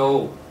 and I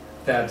know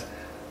that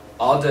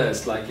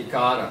others like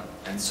Ikara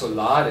and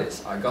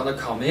Solaris are going to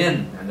come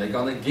in and they're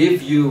going to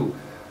give you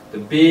the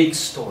big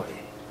story.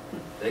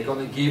 They're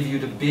going to give you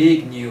the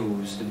big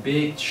news, the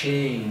big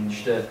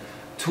change, the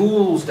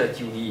tools that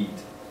you need.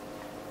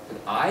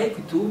 But I,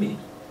 Kuthumi,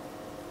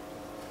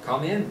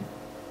 come in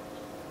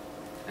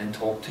and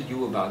talk to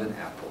you about an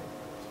apple.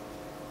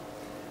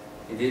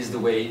 It is the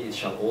way it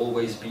shall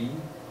always be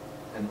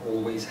and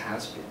always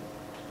has been.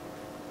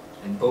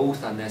 And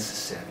both are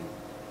necessary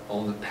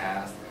on the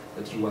path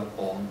that you are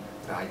on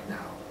right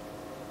now.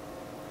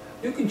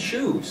 You can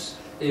choose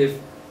if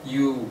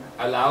you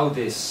allow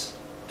this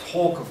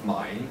talk of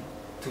mine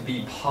to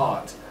be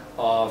part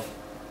of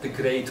the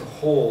greater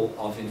whole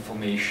of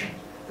information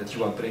that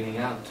you are bringing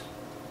out.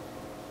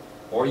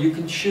 Or you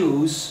can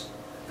choose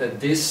that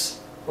this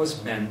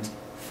was meant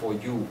for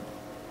you.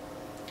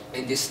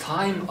 In this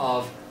time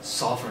of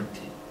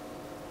sovereignty,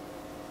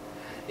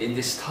 in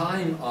this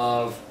time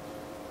of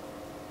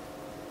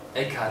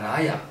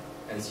ekaraya,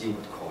 as you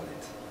would call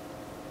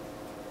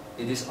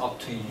it, it is up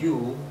to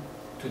you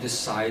to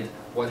decide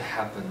what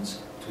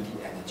happens to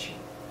the energy.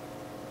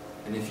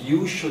 And if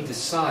you should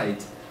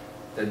decide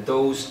that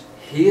those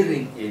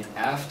hearing it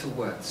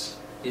afterwards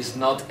is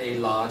not a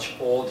large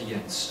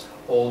audience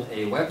on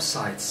a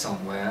website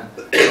somewhere,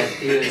 but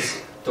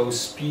is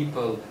those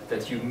people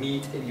that you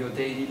meet in your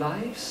daily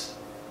lives,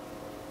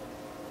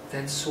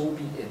 then so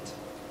be it.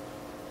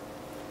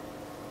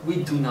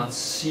 We do not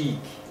seek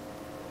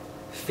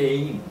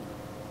fame.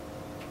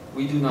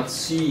 We do not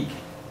seek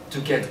to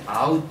get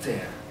out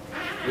there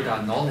with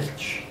our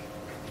knowledge.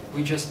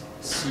 We just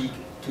seek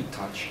to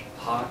touch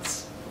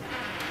hearts.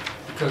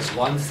 Because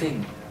one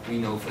thing we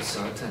know for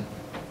certain,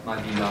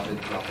 my beloved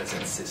brothers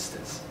and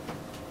sisters,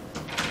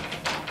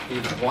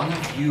 if one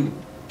of you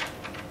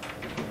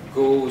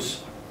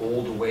goes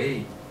all the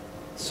way,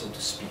 so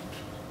to speak,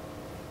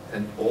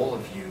 then all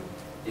of you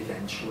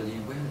eventually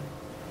will.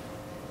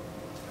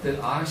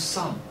 There are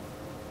some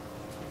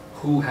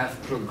who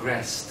have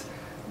progressed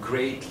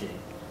greatly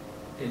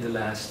in the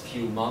last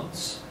few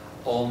months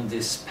on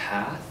this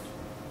path,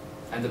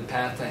 and the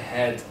path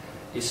ahead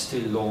is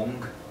still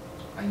long.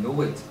 I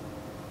know it.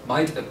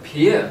 Might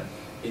appear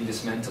in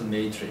this mental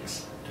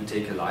matrix to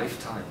take a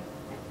lifetime.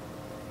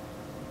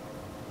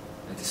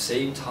 At the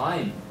same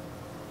time,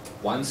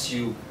 once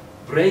you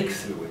break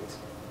through it,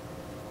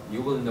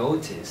 you will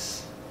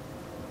notice,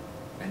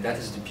 and that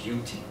is the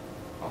beauty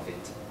of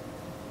it,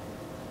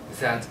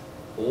 that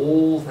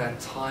all that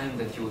time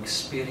that you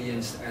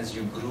experienced as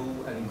you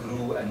grew and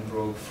grew and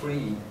broke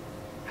free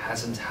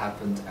hasn't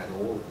happened at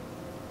all.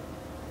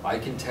 I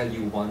can tell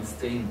you one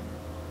thing.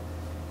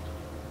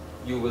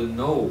 You will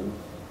know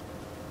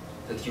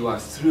that you are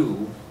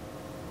through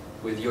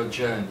with your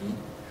journey,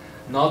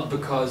 not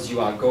because you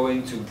are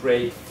going to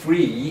break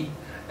free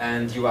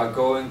and you are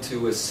going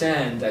to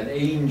ascend and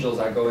angels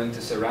are going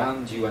to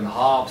surround you and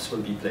harps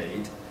will be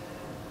played.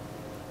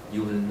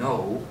 You will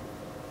know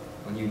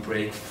when you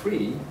break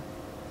free,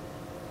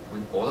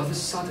 when all of a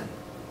sudden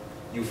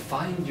you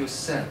find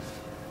yourself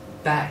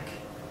back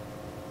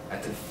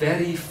at the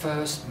very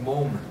first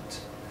moment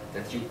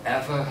that you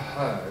ever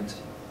heard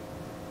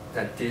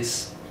that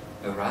this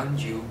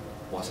around you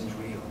wasn't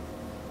real.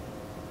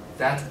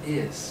 That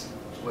is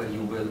where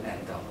you will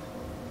end up.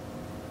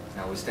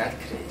 Now, is that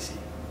crazy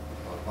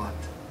or what?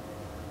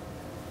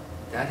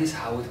 That is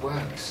how it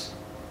works.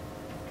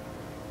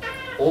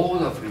 All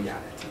of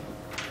reality,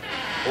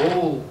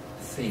 all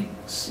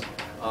things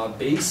are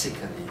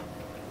basically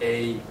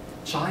a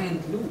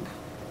giant loop.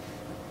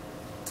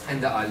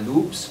 And there are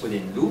loops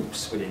within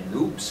loops within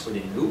loops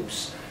within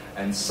loops,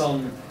 and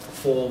some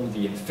form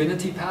the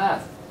infinity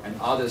path, and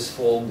others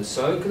form the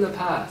circular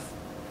path,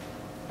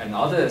 and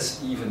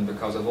others, even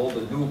because of all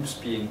the loops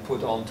being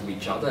put onto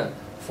each other,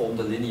 form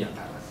the linear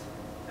path.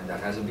 And that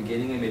has a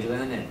beginning, a middle,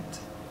 and an end.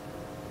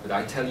 But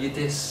I tell you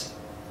this,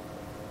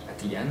 at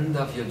the end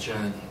of your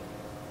journey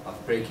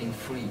of breaking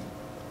free,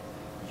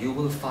 you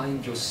will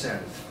find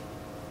yourself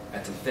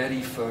at the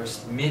very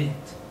first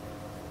minute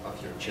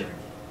of your journey.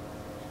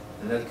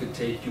 And that could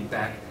take you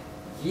back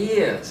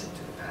years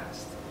into the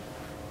past.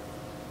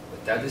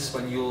 But that is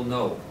when you'll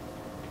know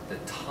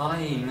that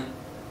time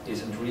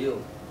isn't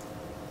real.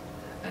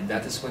 And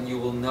that is when you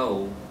will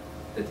know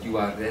that you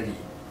are ready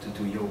to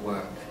do your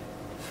work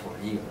for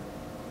real.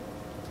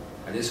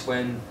 That is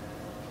when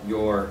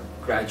your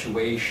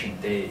graduation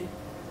day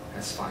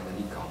has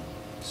finally come,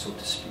 so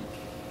to speak.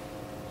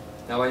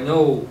 Now, I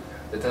know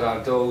that there are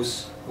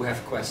those who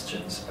have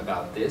questions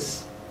about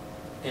this,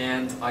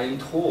 and I am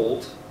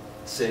told,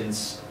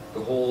 since the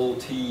whole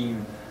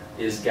team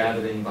is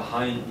gathering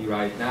behind me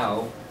right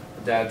now,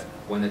 that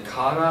when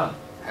Akara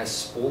has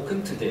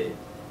spoken today,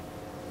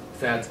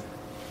 that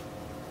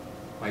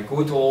my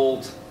good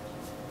old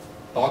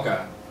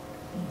dogger,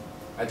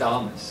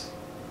 Adamus,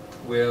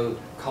 will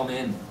come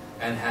in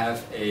and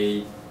have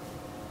a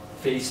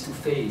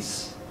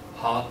face-to-face,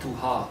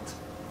 heart-to-heart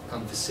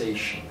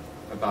conversation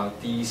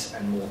about these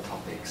and more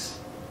topics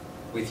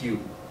with you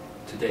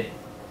today.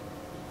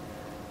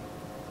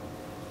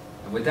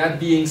 And with that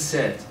being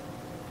said,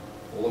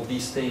 all of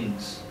these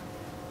things,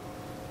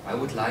 I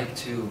would like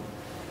to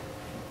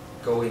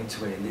go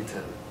into a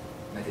little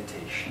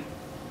meditation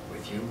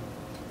with you.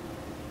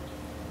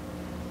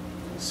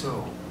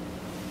 So,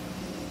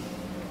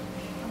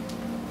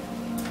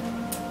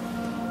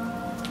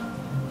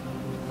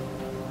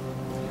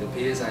 it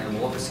appears I am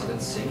all of a sudden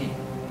singing.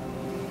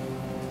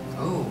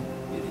 Oh,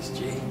 it is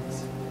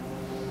James.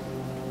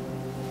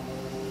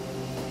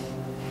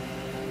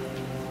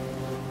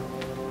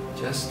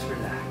 Just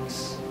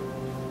relax.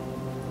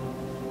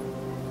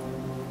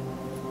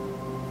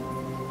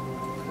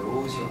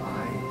 Close your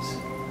eyes.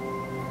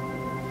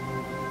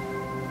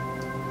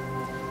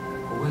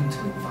 I'm going to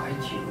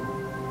invite you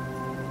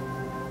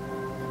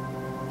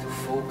to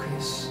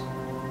focus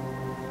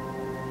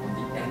on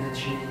the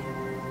energy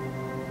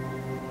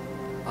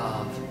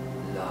of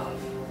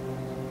love.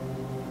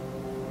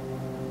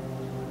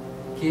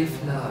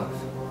 Give love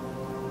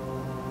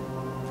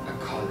a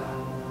color,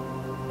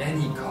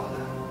 any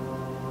color,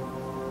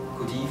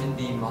 could even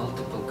be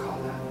multiple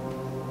color.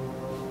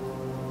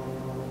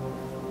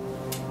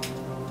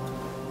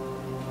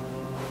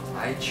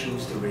 I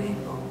choose the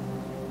rainbow.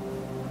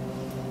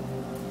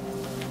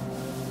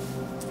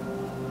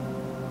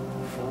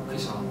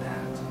 Focus on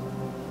that.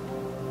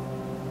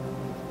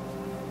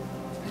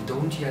 And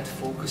don't yet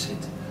focus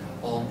it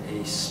on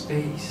a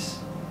space.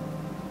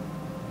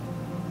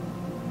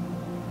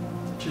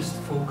 Just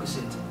focus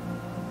it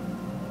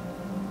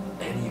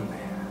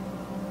anywhere.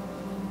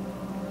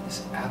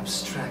 This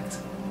abstract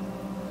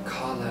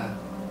color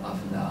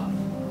of love.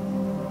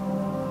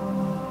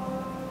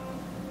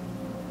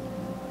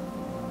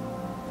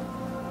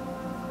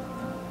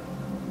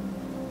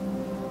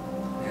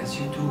 As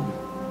you do,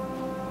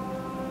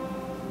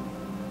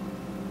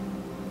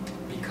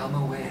 become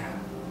aware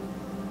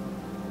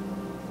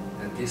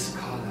that this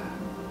color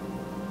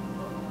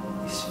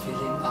is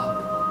filling up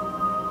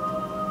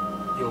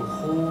your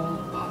whole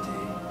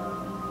body.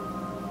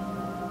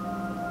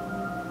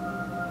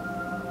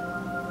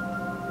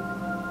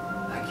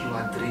 Like you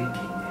are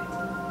drinking it,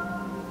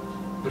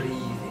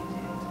 breathing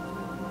it.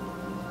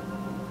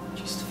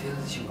 Just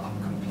fills you up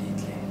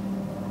completely.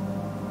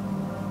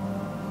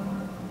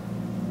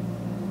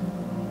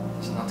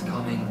 It's not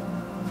coming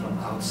from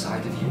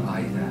outside of you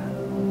either.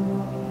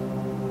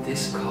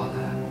 this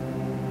color,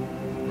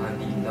 my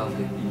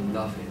beloved,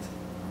 beloved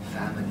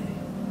family,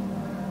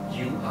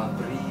 you are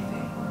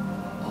breathing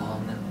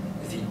on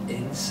the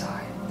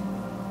inside.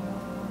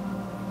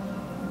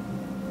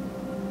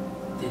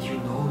 Did you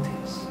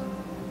notice?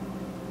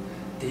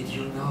 Did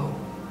you know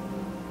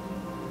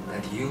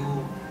that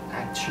you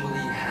actually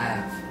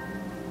have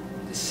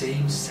the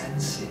same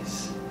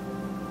senses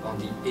on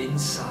the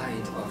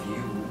inside of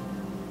you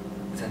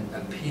that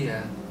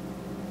appear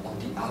on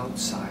the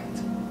outside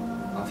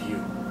of you,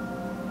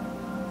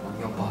 on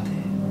your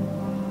body,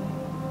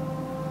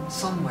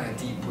 somewhere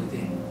deep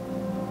within?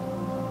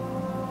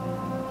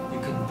 You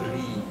can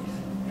breathe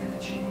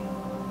energy,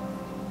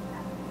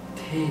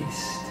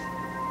 taste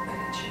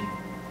energy,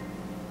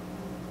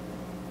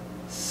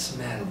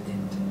 smell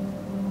it,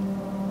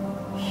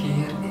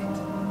 hear it,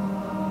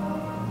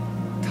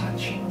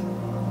 touch it.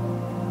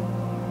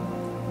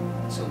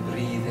 So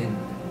breathe in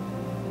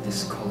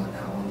this color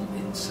now on the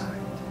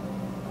inside.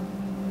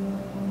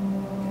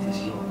 It is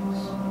yours.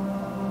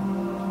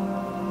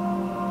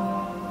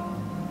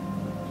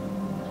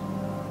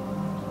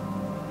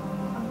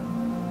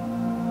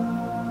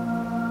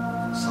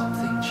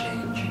 Something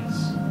changes.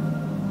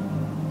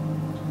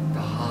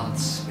 The heart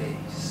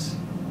space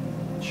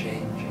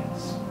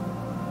changes.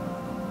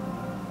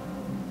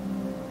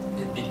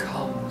 It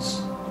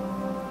becomes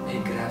a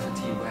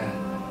gravity well.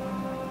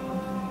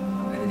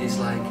 And it is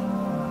like a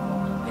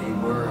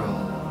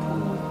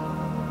whirlpool,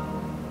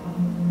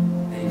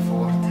 a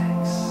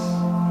vortex.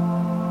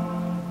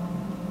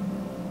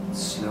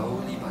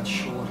 Slowly but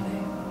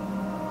surely,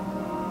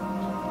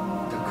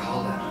 the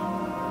color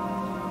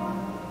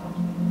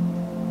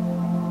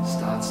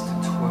starts to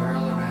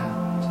twirl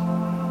around,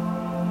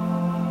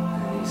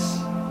 and it is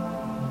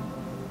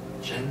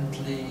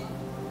gently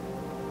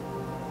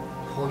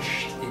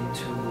pushed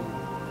into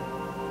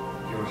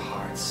your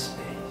heart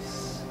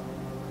space,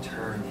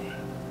 turning,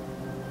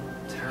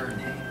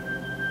 turning,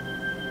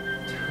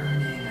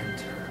 turning and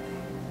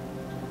turning,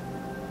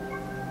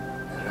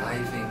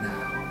 arriving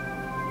now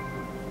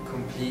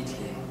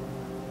completely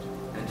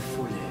and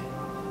fully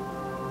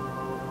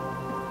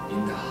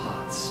in the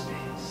heart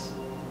space.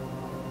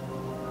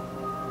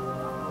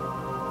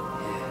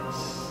 Yes,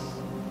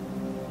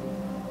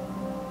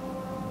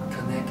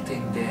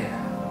 connecting there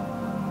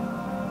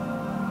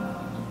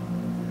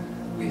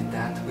with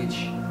that which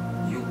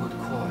you would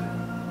call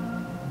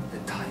the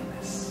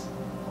timeless.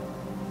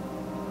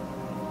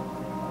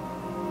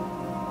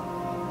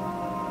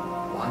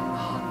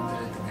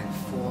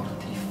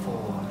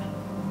 144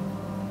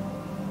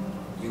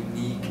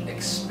 unique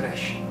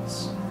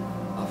expressions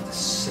of the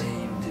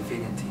same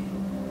divinity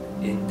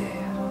in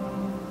there.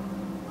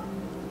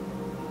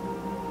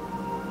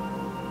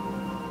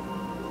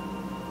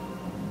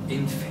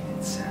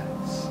 Infinite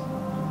selves,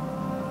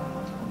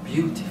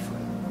 beautiful,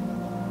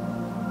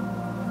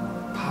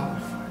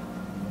 powerful,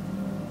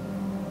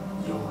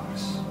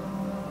 yours,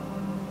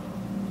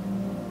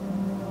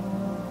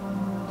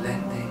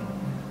 blending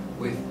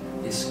with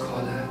this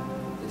color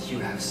that you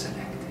have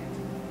selected.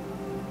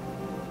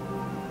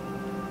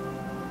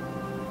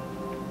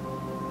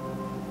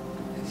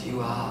 And you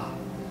are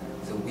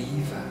the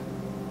weaver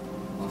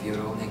of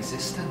your own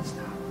existence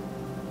now.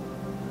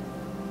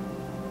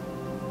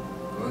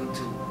 I'm going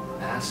to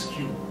ask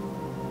you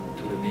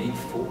to remain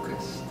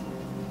focused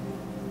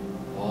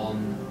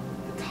on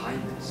the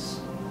timeless,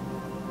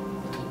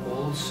 but to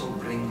also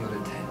bring your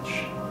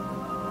attention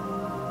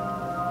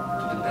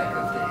to the back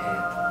of the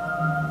head.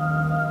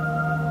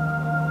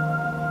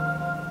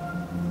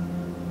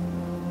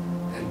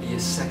 There'll be a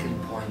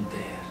second point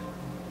there.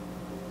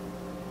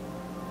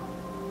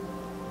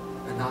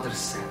 Another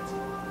set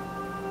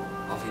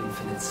of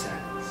infinite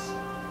cells.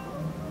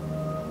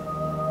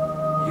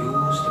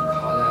 Use the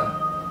color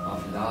of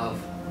love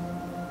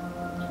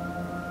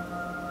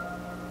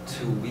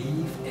to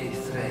weave a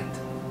thread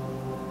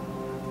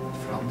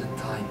from the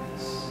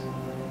timeless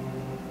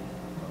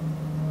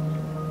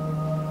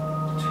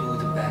to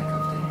the back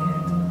of the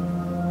head.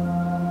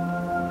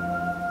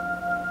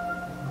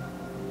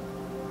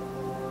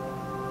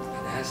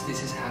 And as this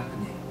is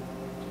happening,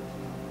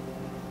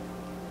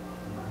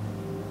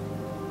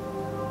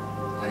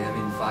 I am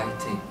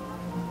inviting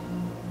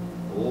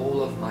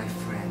all of my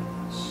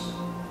friends,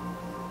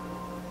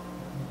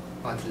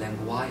 but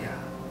Imzaia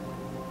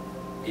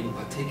in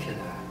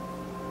particular,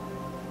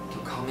 to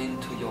come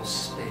into your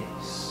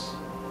space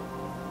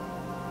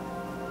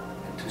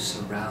and to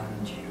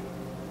surround you,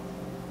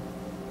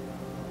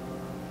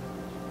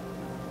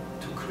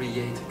 to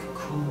create a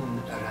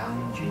cocoon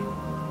around you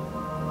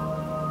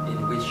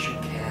in which you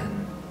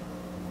can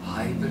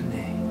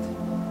hibernate,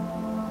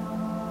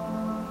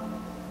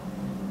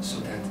 so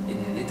that in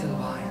a little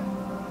while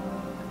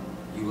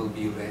you will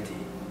be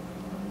ready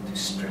to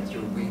spread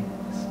your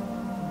wings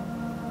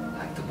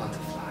like the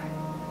butterfly.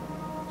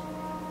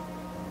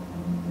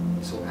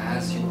 So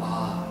as you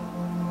are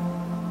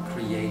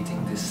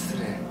creating this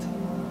thread,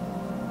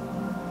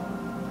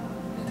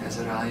 it has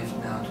arrived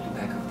now to the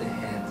back of the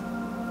head.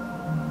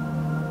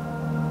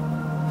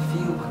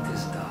 Feel what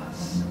this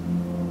does.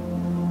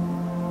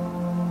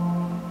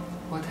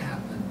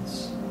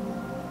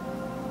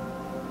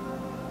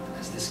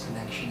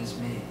 connection is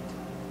made,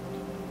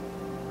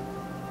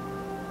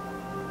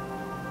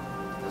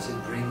 does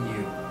it bring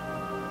you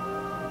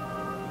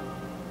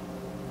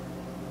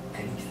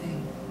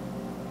anything?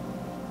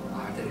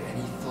 Are there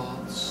any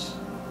thoughts?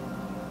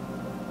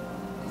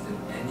 Is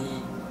there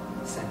any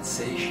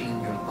sensation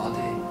in your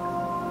body?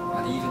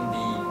 Might even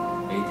be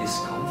a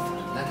discomfort.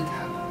 Let it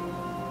happen.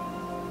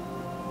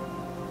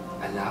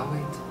 Allow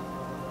it.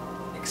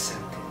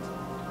 Accept it.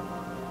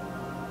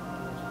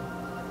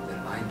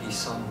 There might be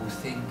some who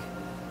think,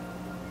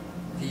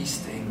 these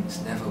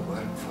things never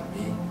work for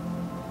me.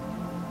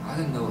 I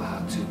don't know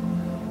how to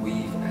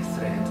weave a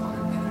thread on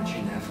an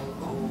energy level.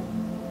 Oh,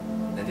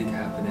 let it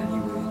happen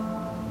anyway.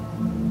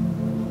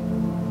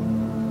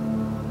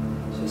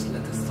 Just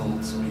let the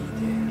thoughts be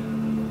there.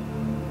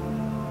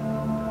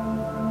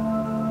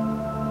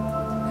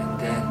 And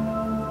then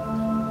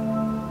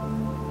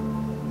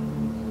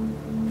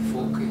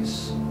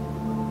focus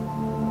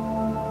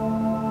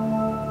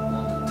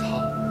on the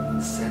top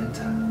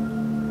center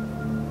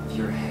of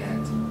your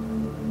head,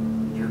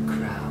 your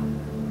crown.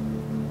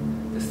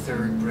 The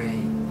third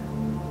brain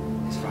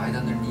is right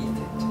underneath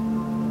it.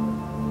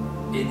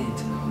 In it,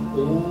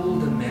 all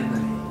the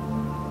memory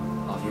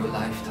of your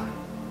lifetime.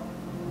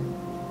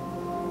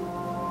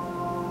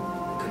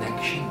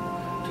 Connection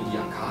to the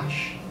Akash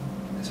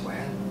as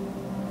well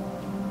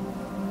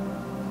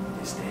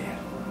is there.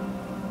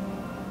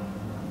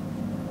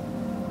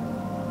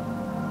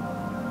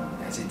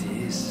 As it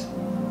is,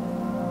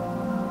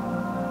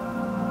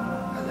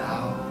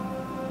 allow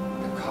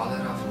the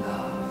color of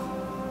love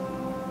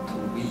to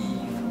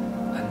weave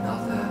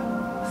another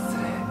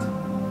thread.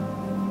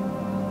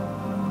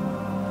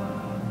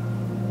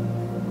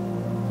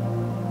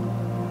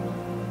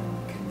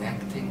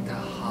 Connecting the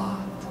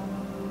heart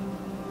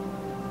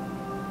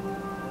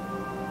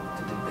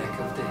to the back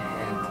of the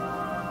head,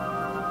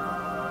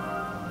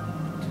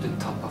 to the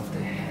top of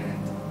the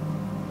head,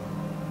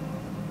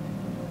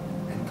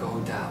 and go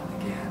down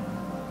again.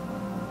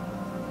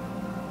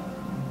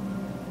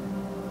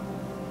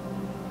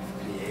 We've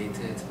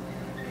created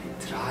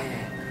a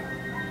triangle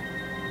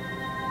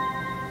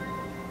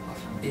of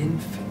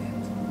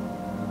infinite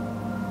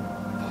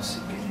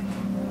possibility.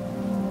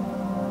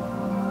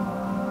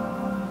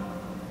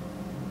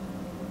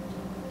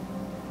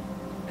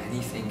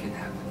 Anything can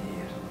happen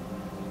here.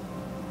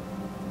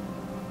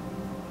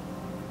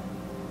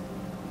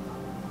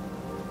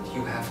 What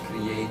you have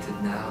created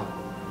now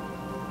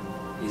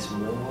is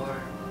more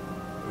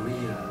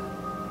real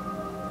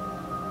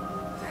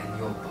than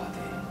your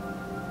body.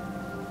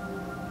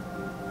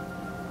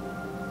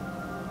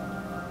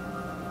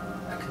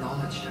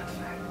 Acknowledge that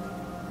fact.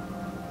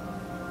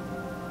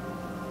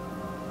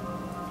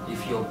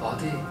 If your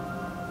body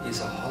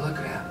is a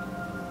hologram,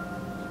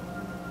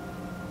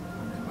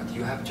 then what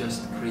you have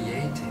just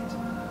created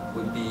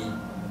would be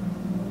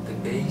the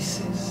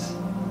basis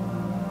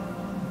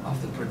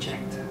of the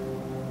projector.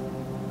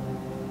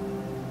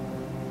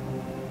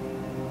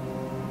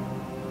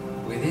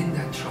 Within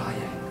that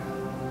triangle,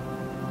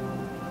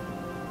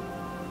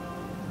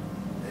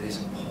 there is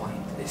a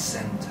point, a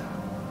center.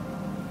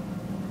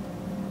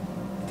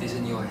 It is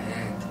in your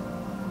head.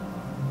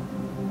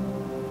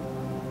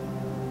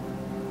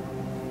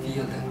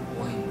 Feel that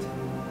point.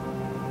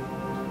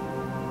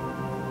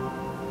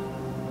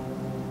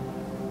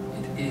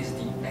 It is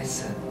the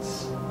essence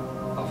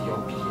of your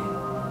being.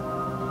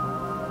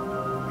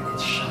 And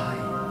it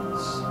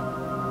shines.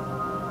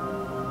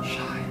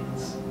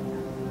 Shines.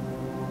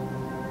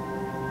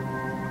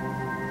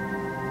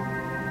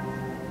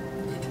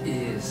 It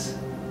is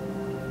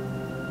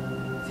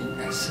the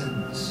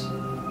essence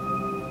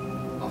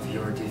of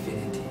your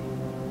divinity.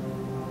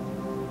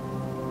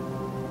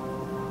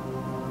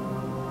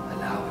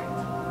 Allow it.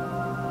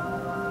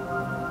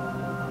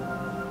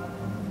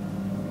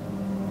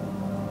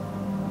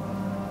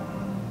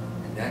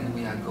 And then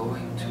we are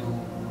going to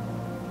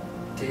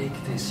take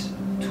this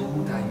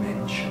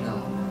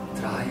two-dimensional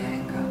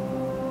triangle.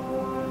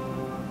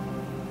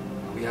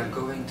 We are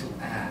going to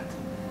add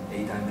a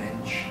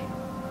dimension.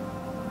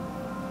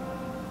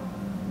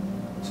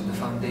 So the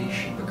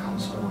foundation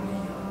becomes more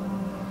real.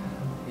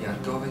 We are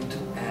going to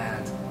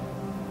add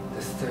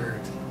the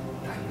third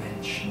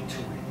dimension to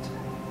it.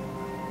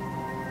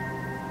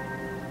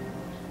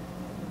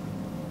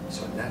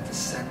 So let the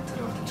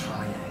center of the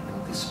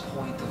triangle, this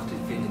point of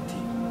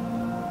divinity,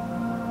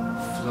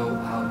 flow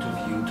out of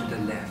you to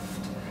the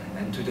left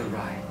and to the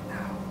right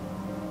now.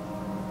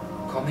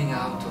 Coming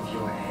out of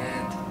your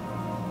head.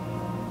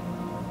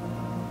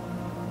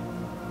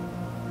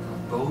 On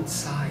both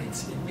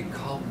sides it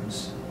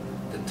becomes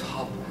the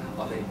top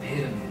of a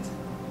pyramid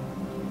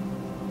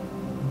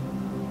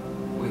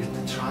with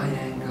the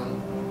triangle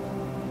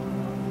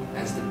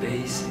as the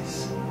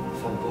basis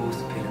for both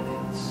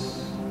pyramids.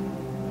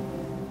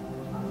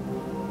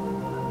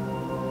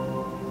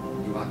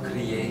 You are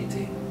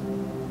creating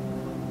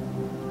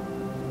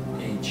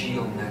a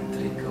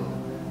geometrical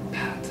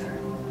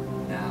pattern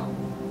now.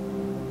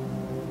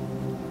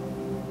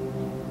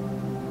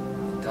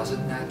 It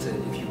doesn't matter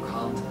if you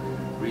can't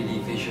really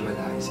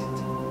visualize it.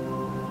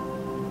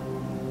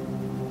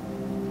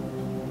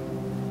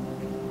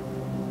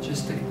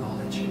 Just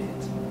acknowledge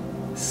it.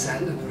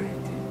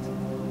 Celebrate it.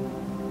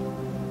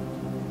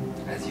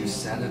 As you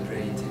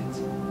celebrate it,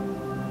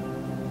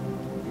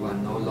 you are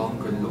no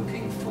longer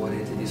looking for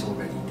it, it is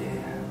already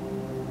there.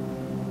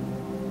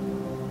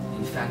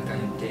 In fact, I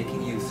am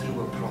taking you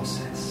through a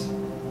process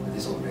that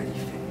is already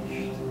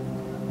finished.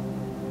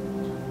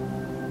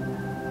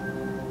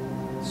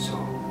 So,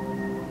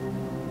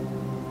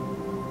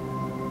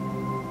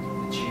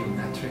 the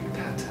geometric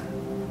pattern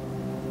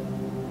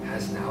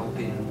has now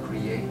been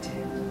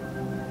created.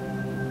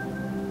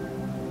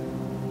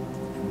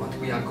 And what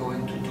we are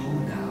going to do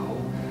now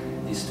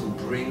is to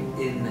bring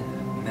in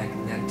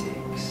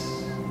magnetics.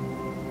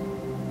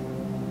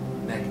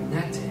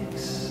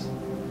 Magnetics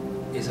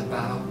is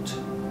about 2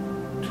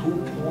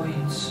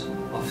 points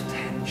of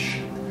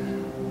tension.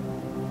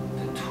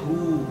 The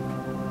 2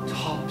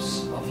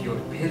 tops of your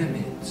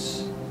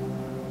pyramids.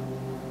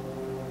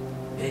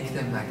 Make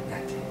them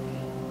magnetic.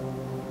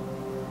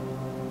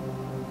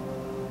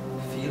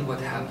 Feel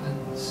what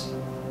happens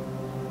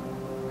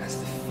as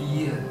the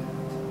field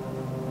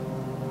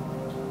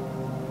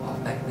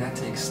of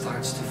magnetics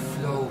starts to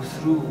flow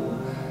through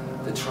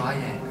the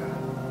triangle,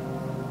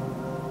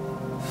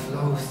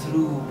 flow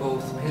through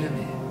both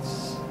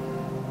pyramids.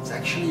 It's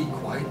actually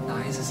quite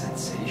nice, a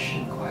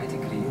sensation, quite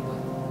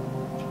agreeable.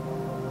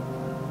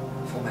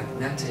 For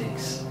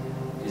magnetics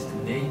is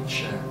the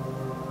nature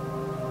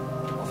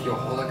of your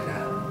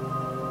hologram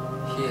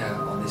here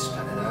on this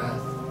planet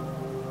Earth.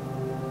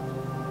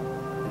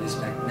 It is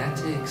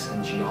magnetics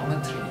and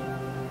geometry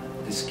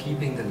that is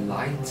keeping the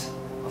light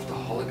of the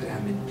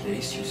hologram in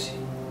place, you see.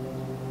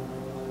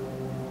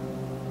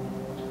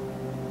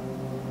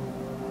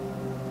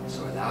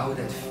 So allow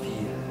that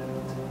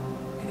field.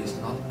 It is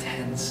not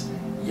tense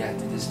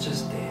yet, it is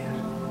just there.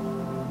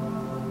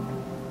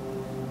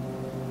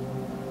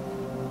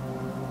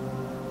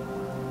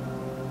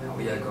 Now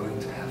we are going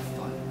to have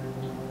fun.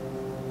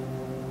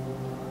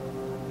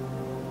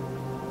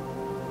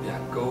 We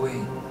are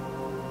going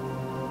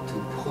to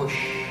push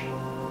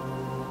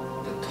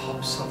the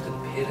tops of the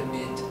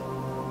pyramid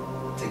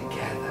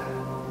together,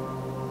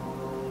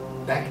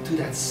 back to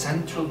that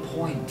central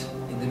point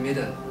in the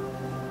middle.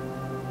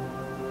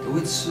 Do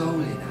it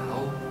slowly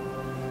now.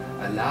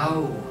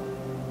 Allow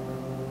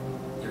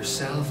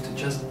yourself to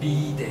just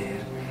be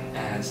there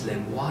as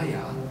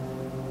Imzaia,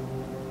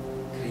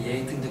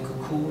 creating the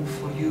cocoon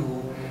for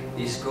you,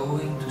 is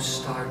going to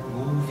start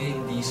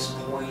moving these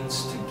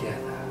points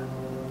together,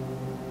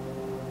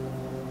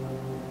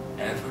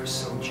 ever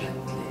so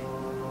gently,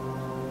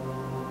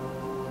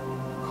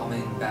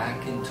 coming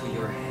back into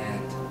your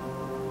head,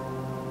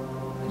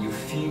 and you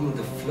feel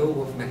the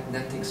flow of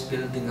magnetics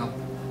building up,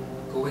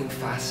 going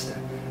faster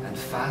and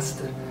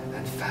faster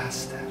and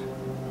faster.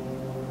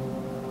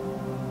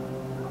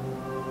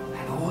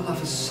 And all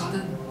of a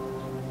sudden,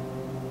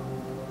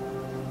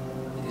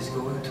 it is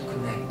going to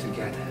connect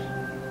together.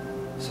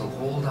 So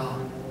hold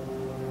on.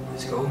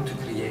 It's going to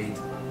create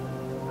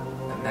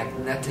a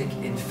magnetic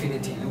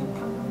infinity loop.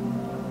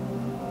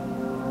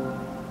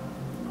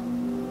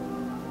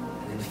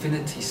 An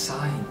infinity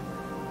sign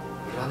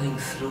running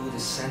through the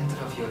center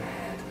of your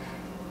head.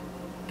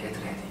 Get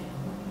ready.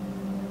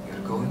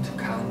 You're going to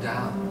count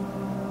down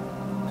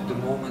to the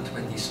moment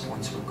when these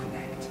points will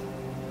connect.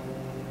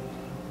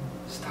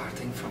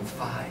 Starting from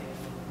 5,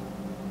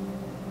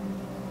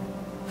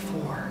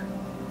 4,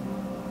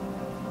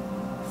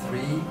 3,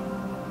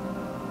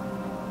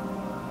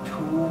 2,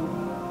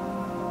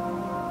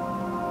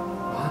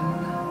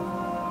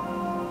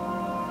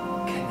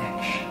 1,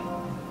 connection.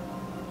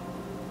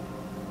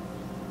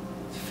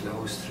 It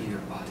flows through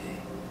your body.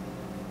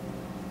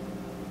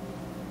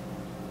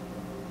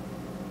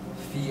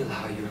 Feel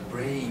how your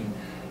brain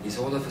is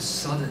all of a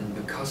sudden,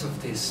 because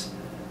of this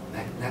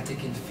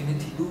magnetic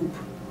infinity loop,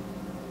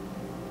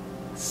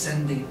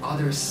 sending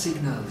other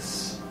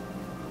signals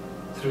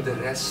through the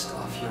rest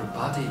of your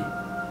body.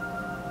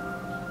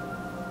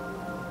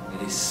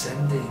 It is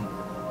sending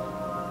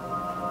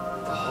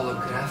the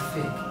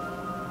holographic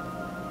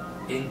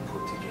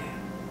input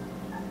again,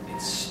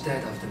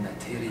 instead of the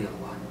material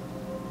one.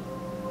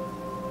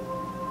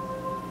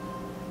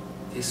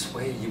 This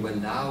way you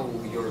allow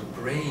your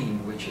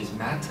brain, which is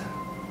matter,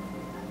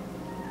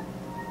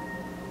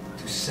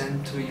 to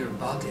send to your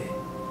body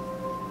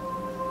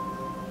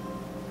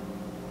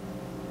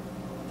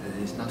that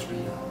it is not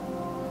real.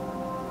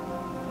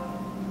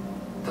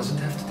 It doesn't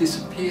have to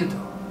disappear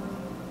though,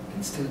 it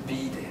can still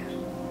be there.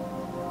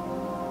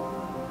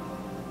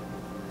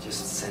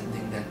 Just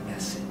sending that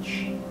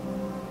message.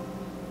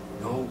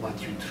 Know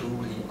what you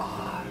truly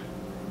are,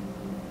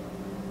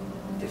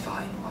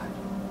 Divine One.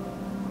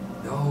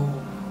 Know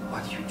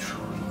what you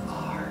truly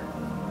are.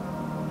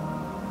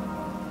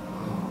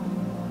 Oh.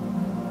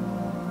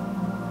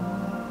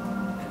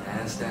 And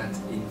as that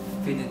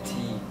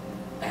infinity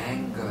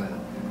angle,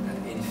 that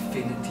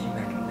infinity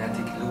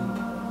magnetic loop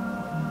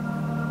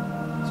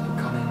is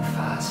becoming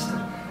faster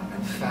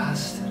and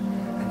faster,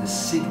 and the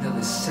signal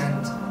is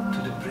sent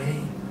to the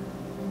brain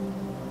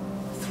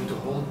through the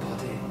whole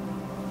body,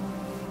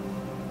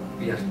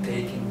 we are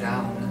taking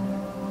down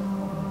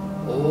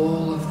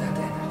all of that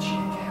energy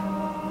again.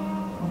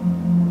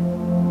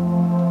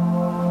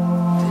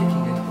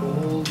 Taking it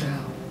all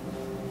down.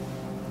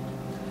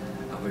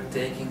 And we're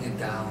taking it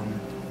down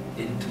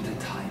into the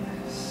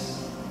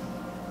timeless.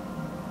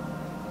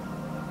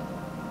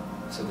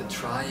 So the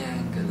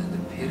triangle and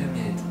the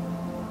pyramid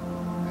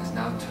has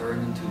now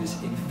turned into this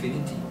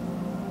infinity.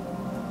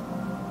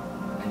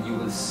 And you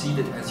will see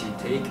that as you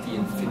take the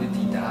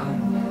infinity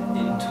down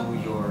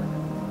into your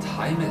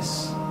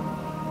timeless,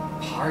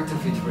 part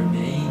of it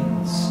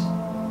remains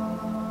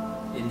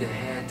in the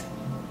head.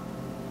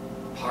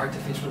 Part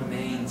of it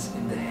remains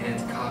in the head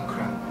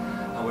chakra.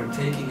 And we're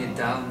taking it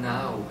down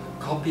now,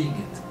 copying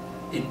it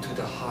into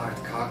the heart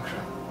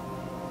chakra.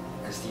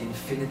 As the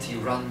infinity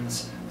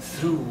runs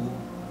through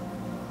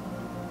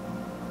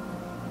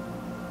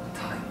the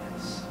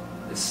timeless,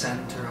 the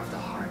center of the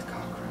heart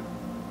chakra.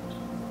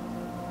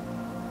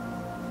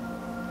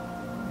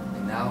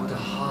 And now the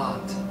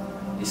heart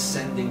is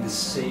sending the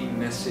same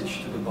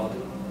message to the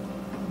body,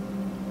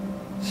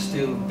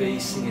 still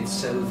basing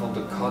itself on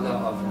the color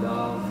of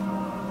love,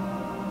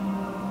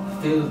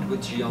 filled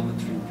with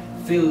geometry,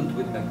 filled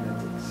with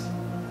magnetics.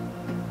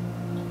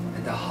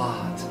 And the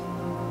heart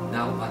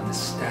now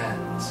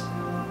understands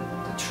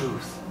the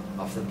truth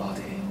of the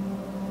body,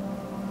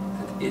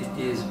 that it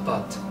is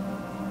but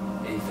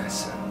a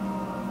vessel,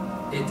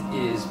 it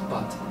is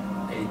but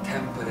a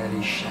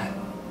temporary shell.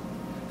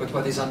 But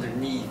what is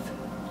underneath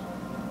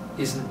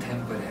isn't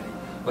temporary.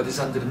 What is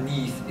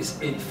underneath is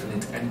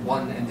infinite and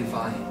one and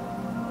divine.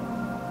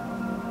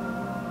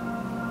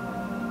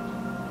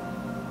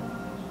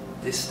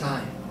 This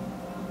time,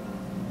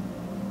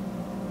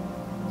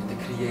 in the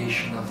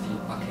creation of the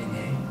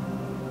Akene,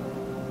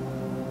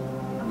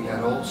 we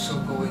are also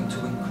going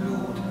to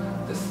include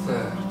the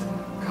third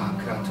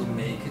chakra to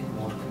make it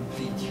more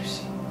complete, you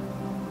see.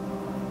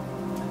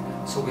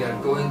 So we are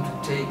going to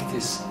take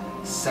this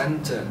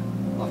center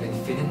of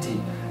infinity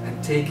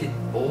and take it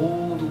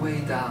all the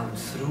way down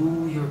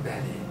through your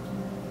belly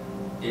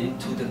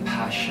into the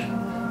passion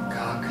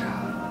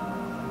chakra.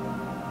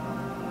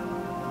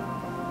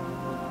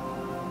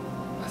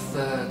 A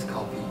third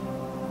copy.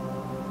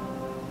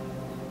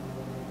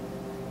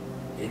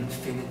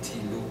 Infinity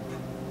loop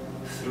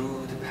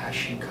through the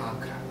passion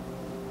chakra.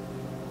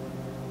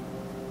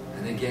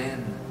 And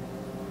again,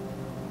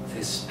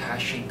 this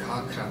passion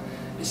chakra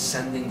is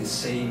sending the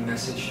same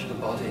message to the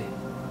body.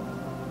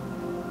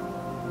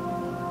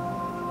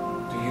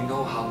 Do you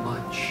know how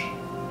much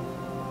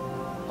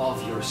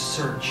of your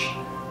search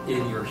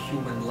in your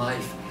human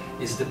life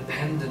is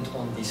dependent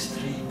on these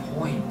 3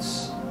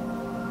 points?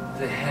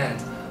 The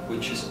head,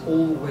 which is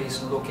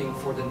always looking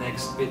for the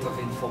next bit of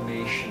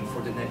information,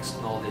 for the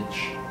next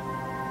knowledge,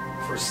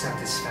 for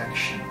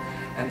satisfaction.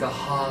 And the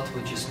heart,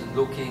 which is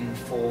looking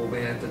for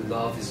where the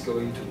love is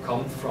going to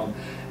come from.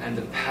 And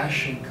the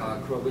passion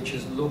chakra, which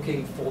is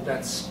looking for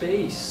that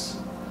space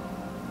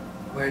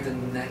where the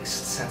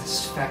next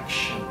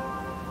satisfaction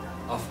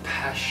of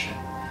passion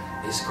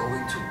is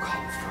going to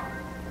come from.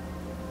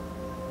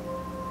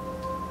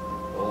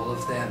 All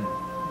of them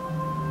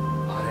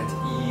are at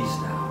ease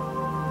now.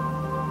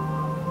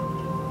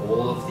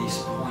 All of these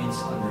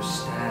points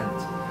understand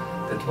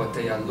that what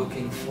they are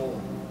looking for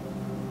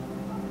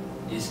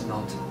is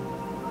not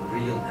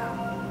real now.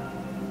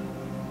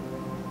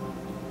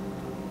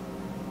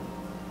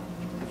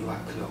 You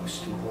are close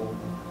to home.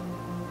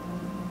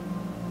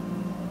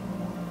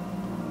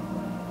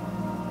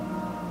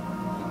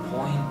 The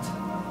point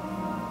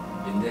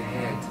in the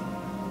head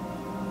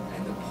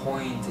and the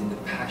point in the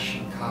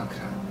passion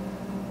chakra,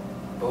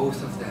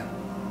 both of them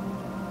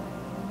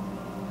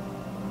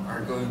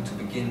are going to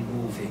begin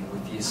moving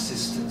with the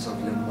assistance of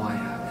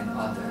Imzaia and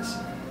others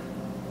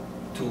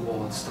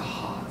towards the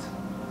heart.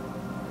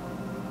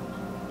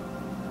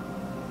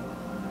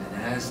 And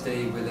as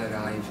they will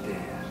arrive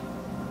there,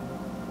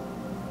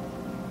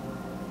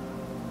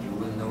 you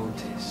will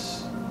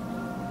notice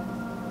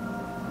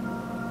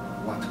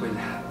what will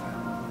happen.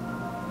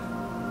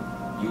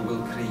 You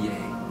will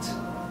create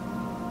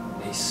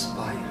a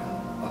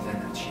spiral of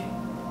energy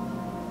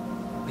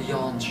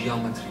beyond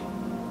geometry,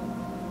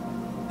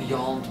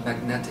 beyond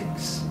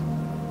magnetics,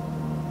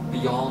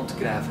 beyond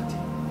gravity.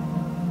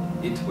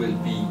 It will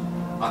be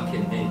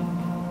Akene.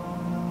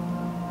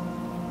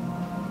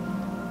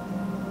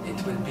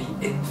 It will be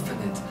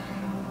infinite.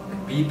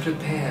 And be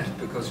prepared,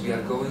 because we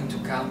are going to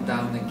count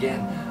down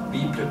again.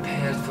 Be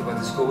prepared for what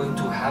is going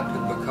to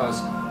happen,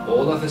 because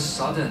all of a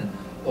sudden,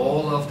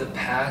 all of the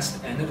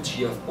past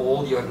energy of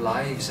all your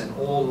lives and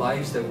all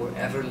lives that were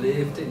ever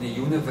lived in the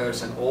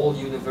universe and all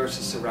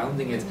universes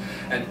surrounding it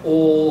and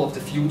all of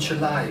the future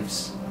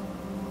lives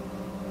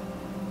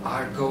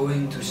are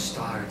going to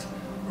start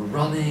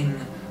running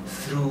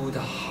through the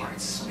heart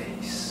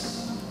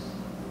space.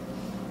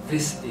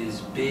 This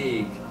is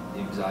big,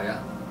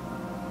 Imzaia.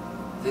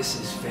 This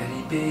is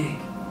very big.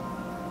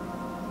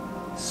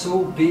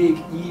 So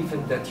big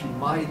even that you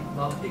might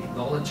not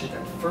acknowledge it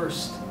at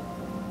first.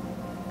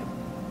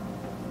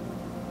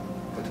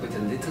 But with a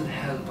little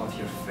help of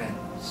your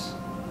friends,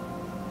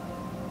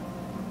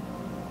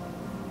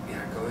 we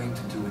are going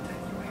to do it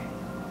anyway.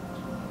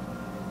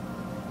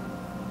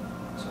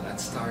 So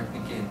let's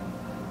begin.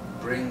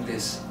 Bring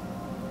this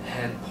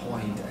head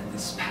point and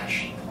this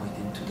passion point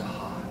into the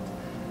heart.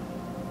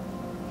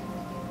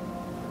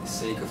 For the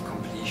sake of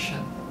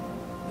completion,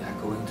 we are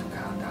going to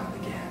count down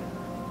again.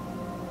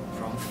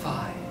 From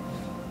 5,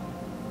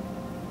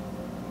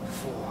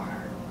 4,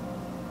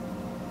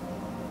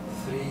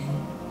 3,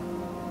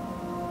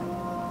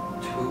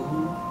 2,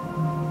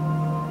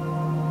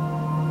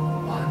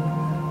 1.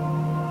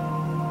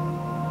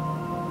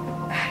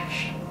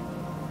 Action.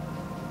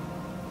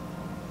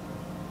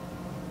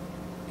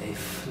 A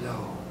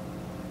flow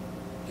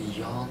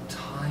beyond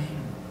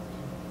time,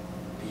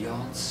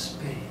 beyond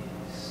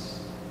space,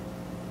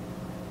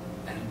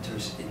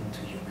 enters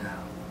into you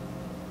now.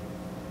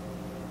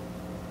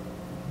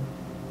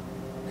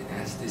 And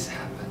as this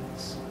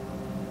happens,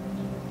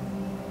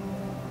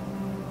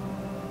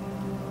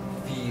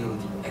 feel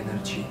the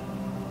energy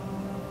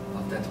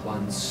of that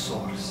one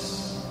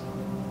source.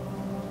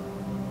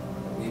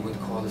 We would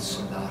call it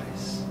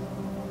Solaris.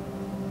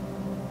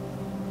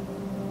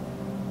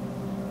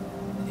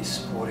 It is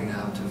pouring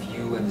out of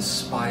you and the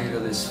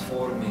spiral is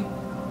forming.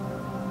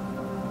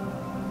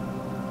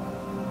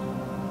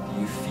 Do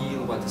you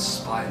feel what the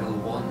spiral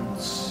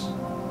wants?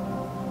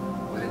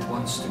 Where it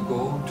wants to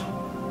go to?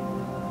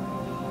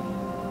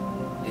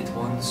 It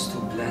wants to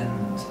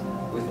blend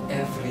with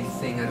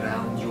everything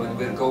around you, and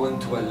we're going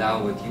to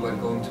allow it. You are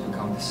going to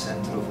become the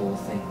center of all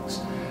things.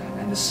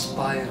 And the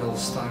spiral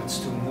starts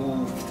to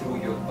move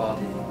through your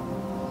body,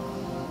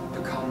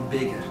 become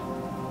bigger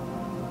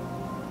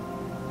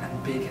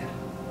and bigger,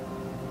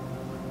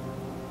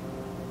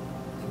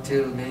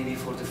 until maybe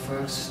for the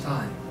first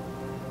time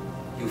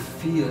you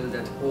feel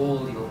that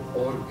all your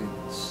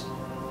organs,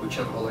 which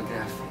are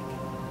holographic,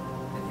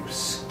 and your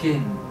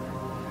skin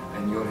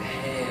and your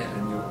hair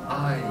and your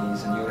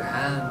eyes and your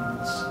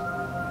hands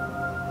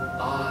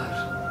are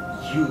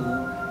you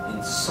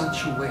in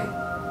such a way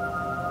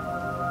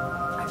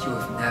that you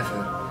have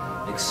never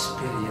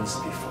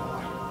experienced before.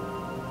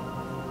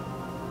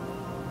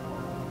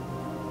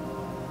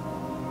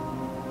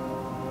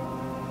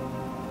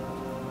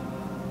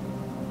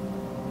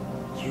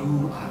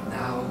 You are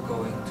now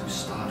going to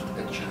start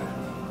a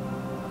journey.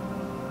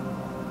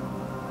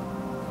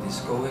 It is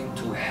going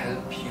to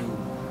help you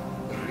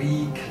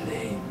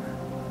reclaim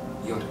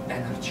your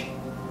energy,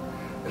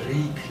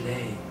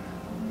 reclaim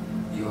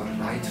your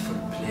rightful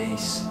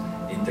place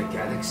in the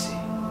galaxy.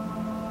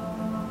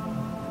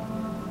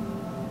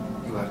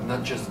 You are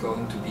not just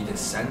going to be the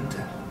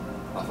center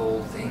of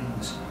all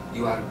things,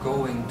 you are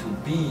going to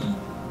be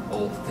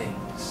all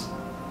things.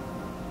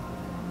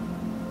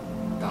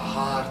 The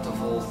heart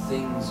of all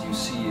things, you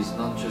see, is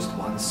not just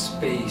one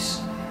space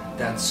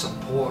that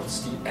supports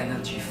the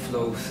energy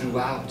flow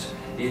throughout.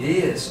 It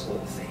is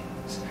all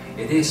things.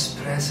 It is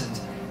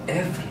present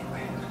everywhere.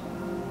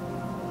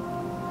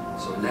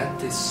 So let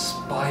this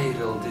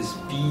spiral, this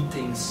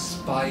beating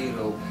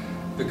spiral,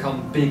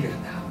 become bigger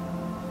now.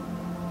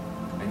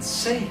 And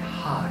say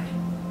hi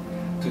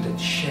to the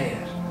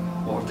chair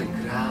or the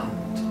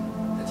ground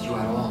that you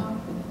are on.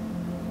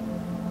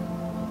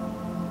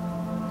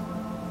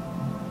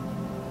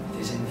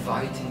 It is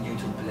inviting you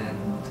to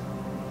blend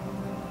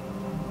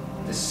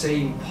the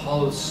same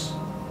pulse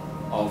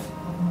of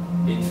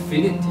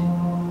infinity,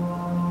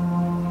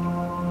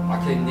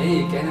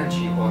 Akenaic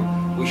energy, or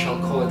we shall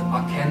call it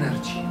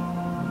Akenergy,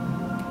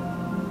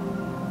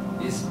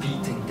 is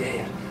beating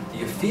there. Do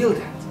you feel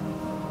that?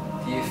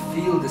 Do you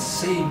feel the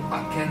same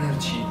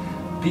Akenergy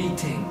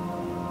beating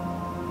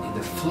in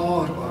the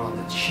floor or on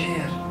the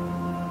chair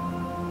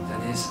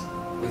that is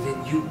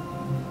within you?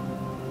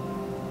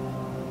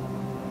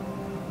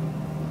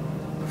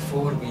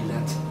 Before we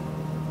let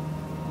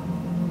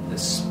the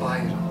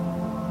spiral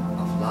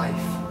of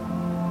life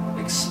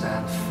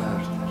expand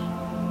further,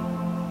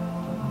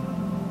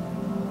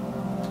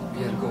 we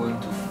are going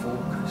to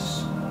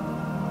focus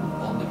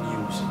on the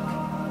music.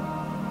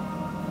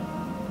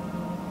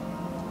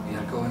 We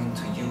are going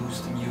to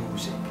use the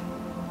music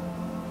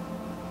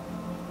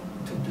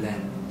to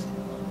blend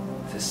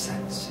the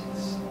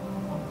senses.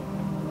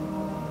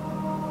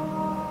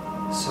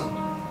 So,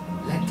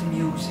 let the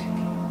music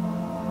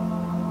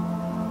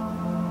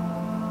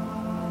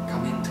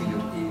come into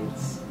your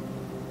ears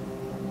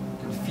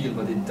and feel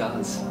what it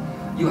does.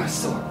 You are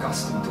so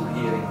accustomed to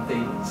hearing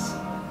things,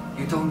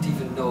 you don't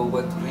even know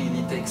what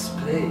really takes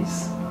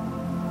place.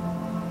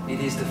 It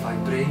is the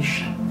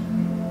vibration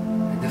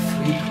and the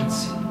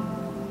frequency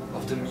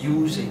of the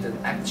music that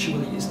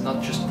actually is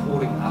not just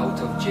pouring out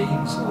of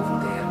James over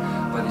there,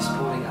 but is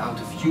pouring out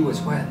of you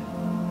as well.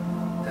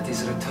 That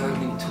is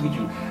returning to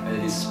you, and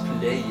it is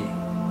playing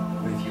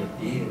with your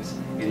ears.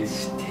 It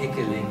is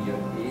tickling your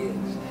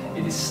ears.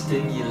 It is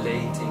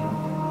stimulating.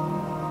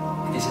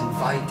 It is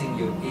inviting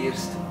your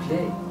ears to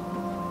play.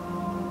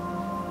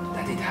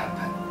 Let it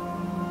happen.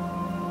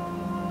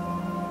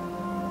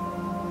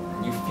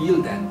 And you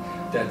feel then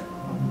that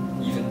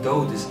even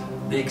though this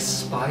big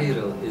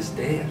spiral is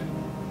there,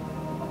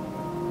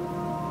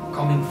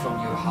 coming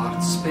from your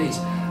heart space,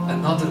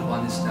 another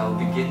one is now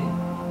beginning.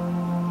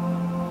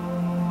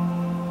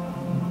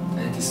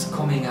 is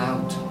coming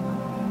out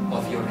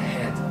of your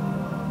head.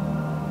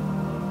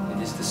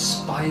 It is the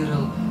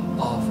spiral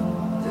of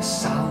the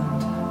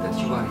sound that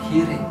you are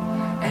hearing,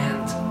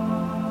 and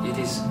it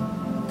is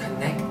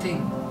connecting,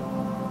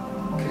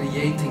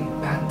 creating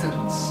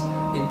patterns,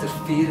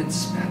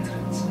 interference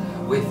patterns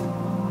with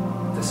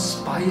the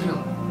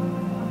spiral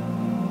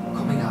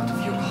coming out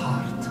of your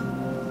heart.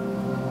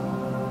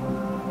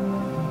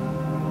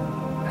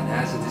 And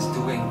as it is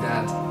doing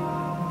that,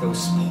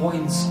 those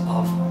points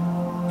of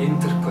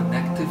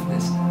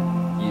interconnectiveness,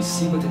 you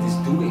see what it is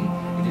doing?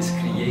 It is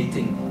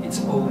creating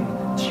its own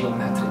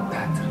geometric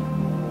pattern.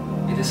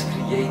 It is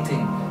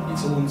creating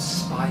its own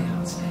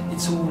spirals,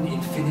 its own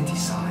infinity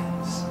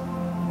signs.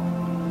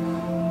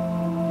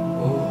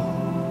 Oh,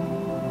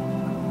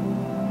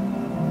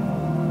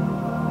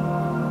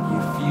 you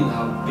feel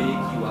how big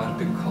you are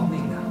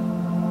becoming now.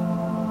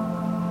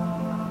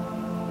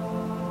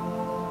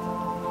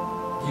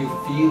 You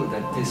feel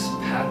that this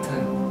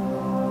pattern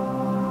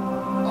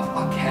of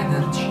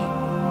energy,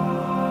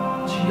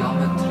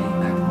 geometry,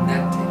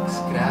 magnetics,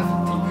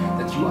 gravity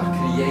that you are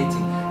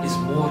creating is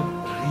more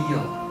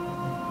real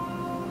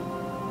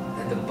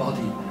than the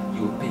body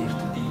you appear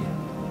to be in.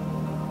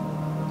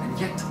 And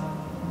yet,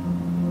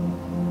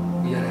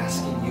 we are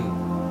asking you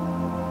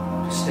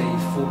to stay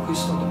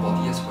focused on the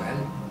body as well,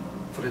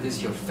 for it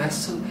is your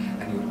vessel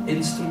and your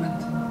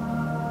instrument,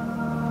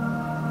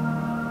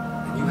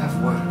 and you have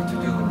work to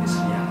do in this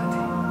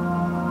reality.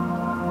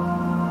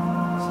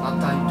 It's not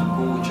time to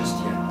go just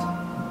yet.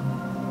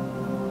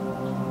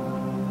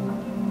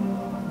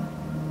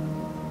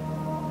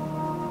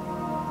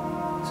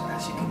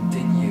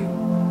 Continue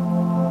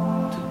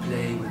to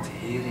play with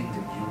hearing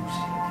the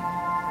music.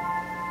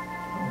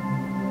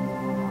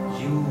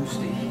 Use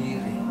the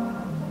hearing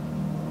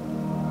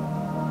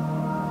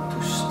to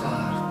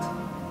start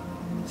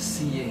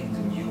seeing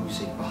the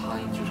music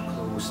behind your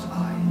closed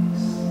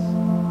eyes.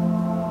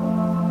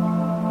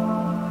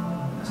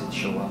 Does it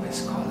show up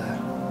as color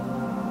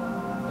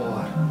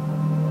or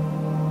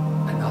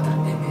another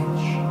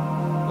image?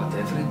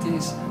 Whatever it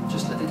is,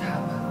 just let it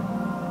happen.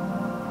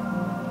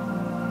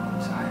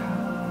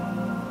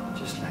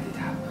 Just let it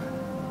happen.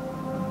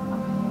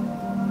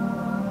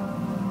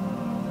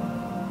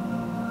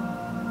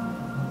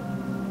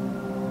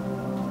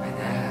 And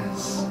as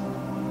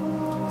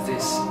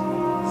this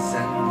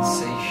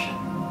sensation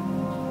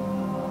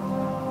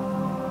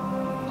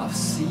of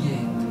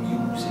seeing the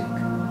music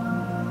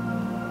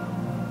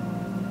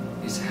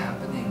is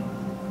happening,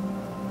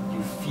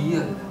 you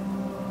feel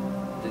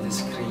that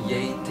it's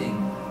creating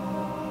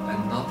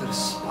another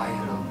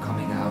spiral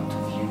coming out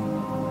of you,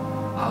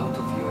 out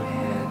of your head.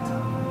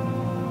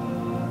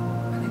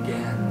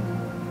 Again,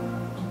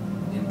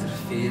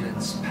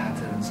 interference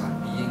patterns are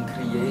being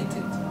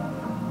created,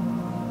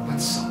 but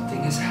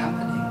something is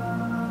happening.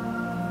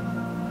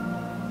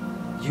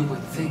 You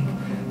would think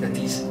that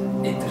these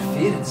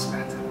interference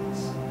patterns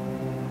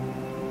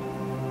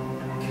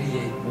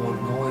create more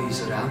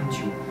noise around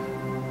you,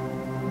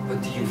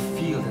 but do you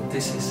feel that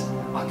this is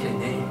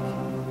ageneic?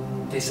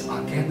 This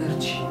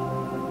energy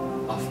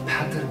of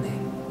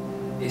patterning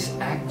is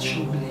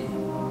actually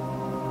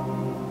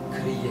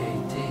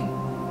creating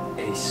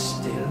a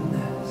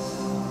stillness,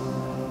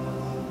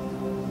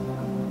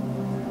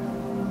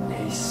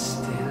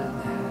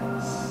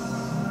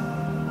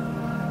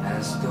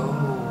 as though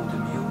the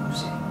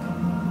music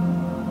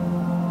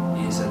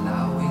is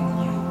allowing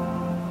you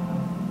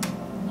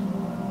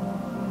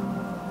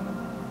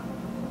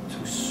to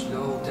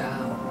slow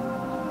down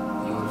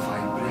your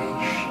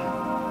vibration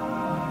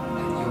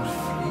and your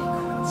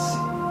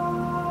frequency,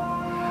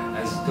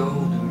 as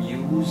though the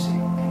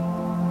music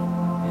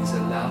is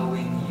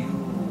allowing you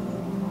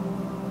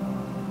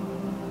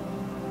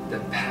the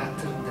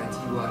pattern that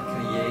you are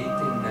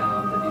creating now,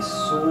 that is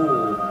so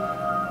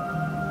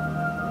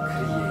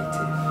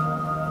creative,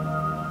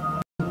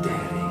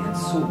 daring and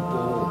so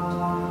bold,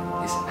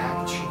 is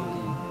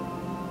actually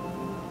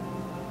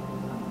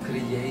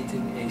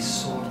creating a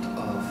sort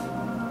of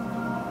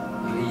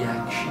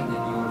reaction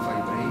in your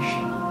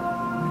vibration,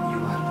 and you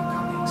are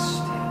becoming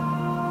still.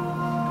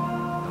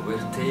 And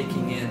we're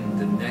taking in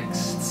the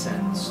next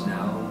sense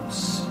now,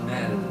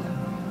 smell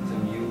the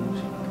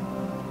music.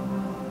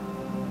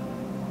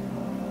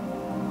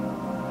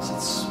 Does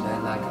it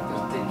smell like a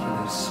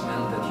particular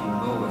smell that you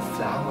know, a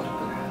flower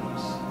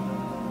perhaps?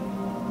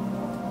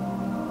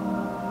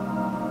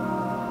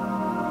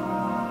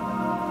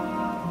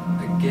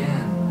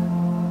 Again,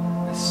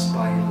 a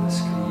spiral is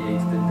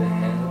created in the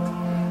head,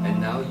 and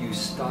now you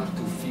start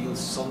to feel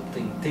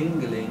something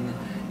tingling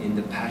in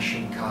the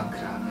passion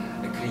chakra.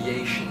 A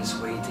creation is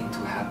waiting to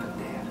happen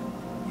there.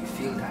 You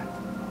feel that?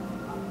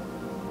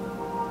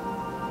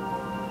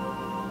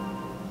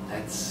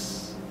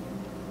 Let's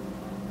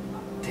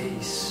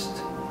taste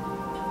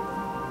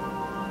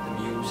the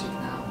music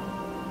now.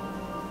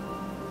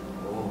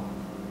 Oh,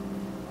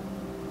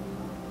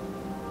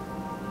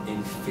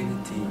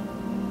 infinity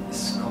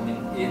is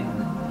coming in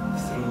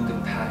through the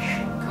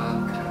passion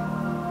chakra.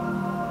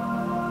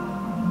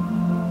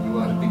 You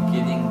are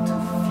beginning to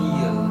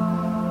feel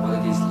what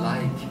it is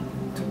like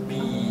to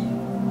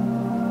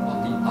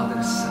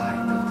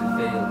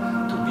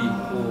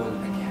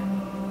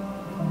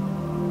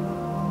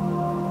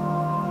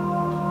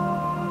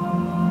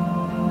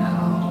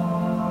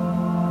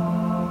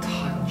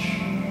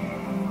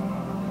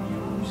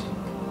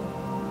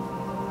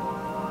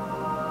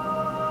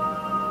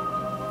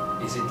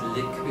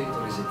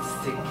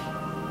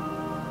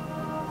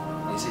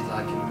Is it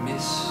like a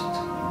mist?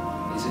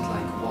 Is it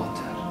like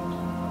water?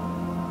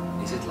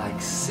 Is it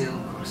like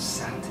silk or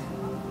satin?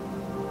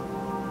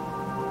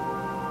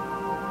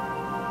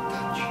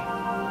 Touch.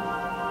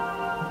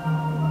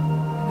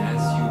 And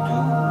as you do,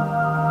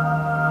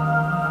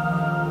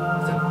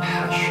 the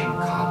passion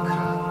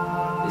chakra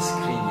is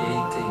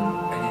creating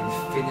an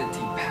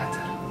infinity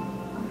pattern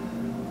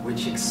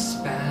which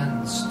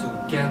expands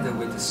together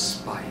with the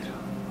spiral.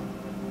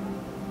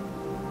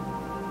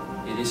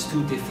 It is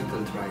too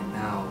difficult right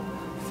now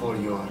for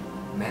your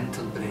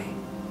mental brain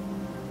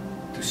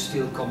to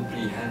still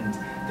comprehend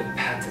the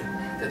pattern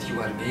that you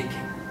are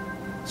making.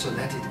 So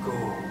let it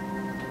go.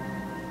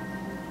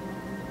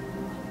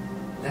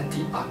 Let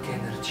the Ak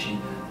energy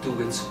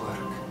do its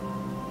work.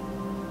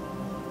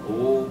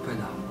 Open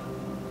up.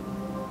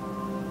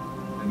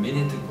 A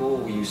minute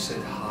ago you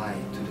said hi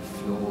to the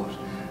floor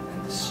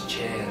and this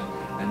chair,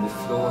 and the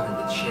floor and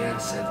the chair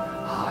said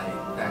hi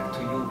back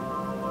to you.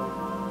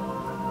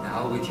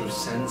 Now with your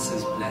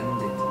senses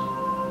blended,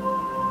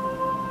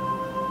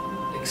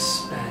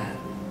 expand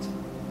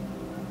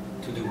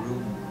to the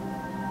room.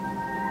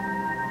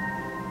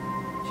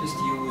 Just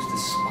use the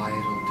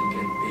spiral to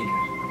get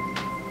bigger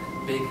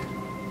and bigger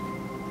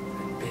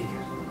and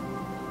bigger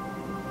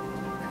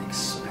and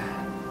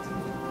expand to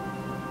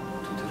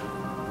the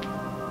room.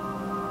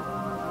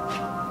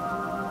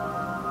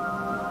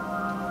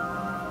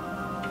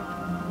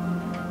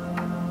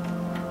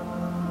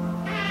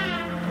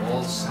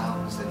 All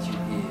sounds that you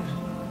hear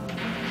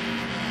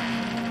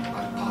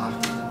are part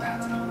of the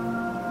pattern.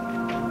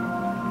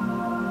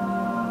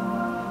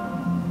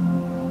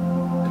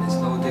 There is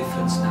no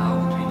difference now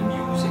between the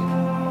music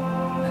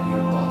and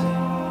your body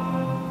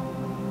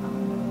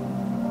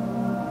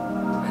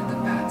and the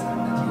pattern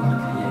that you are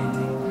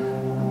creating.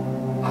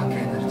 Ak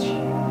energy.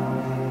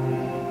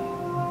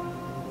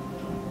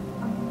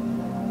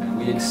 And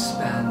we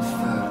expand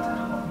further.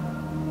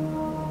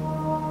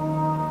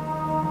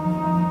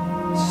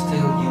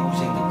 Still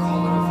using the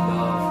color of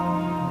love.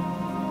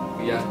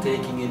 We are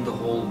taking in the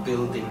whole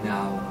building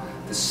now.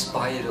 The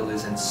spiral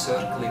is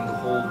encircling the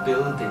whole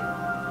building.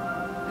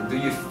 And do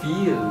you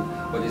feel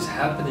what is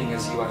happening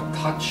as you are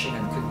touching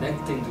and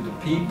connecting to the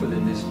people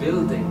in this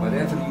building,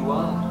 wherever you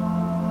are?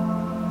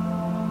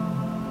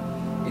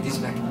 It is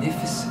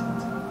magnificent.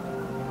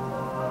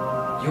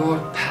 Your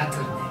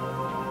patterning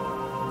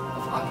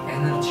of Ak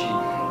energy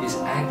is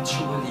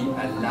actually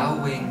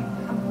allowing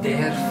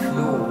their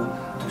flow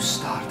to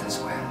start as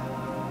well.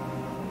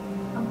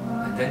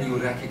 And then you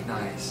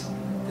recognize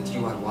that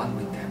you are one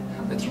with them,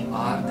 that you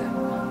are them,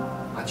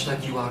 much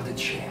like you are the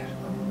chair.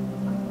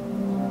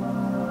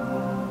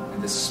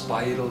 And the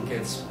spiral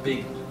gets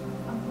bigger,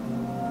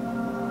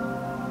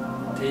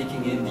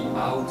 taking in the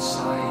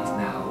outside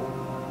now.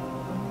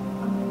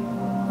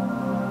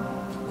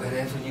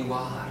 Wherever you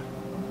are,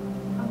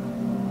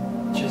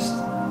 just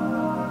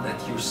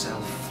let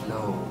yourself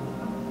flow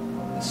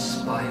the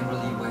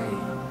spirally way.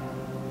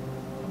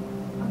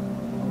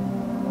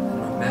 And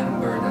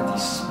remember that the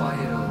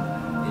spiral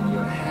in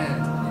your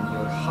head, in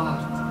your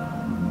heart,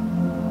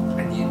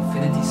 and the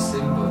infinity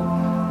symbol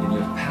in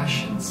your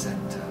passion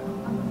center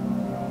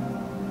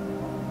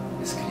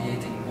is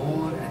creating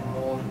more and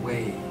more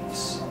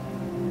waves,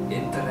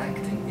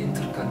 interacting,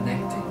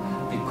 interconnecting,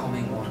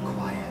 becoming more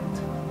quiet,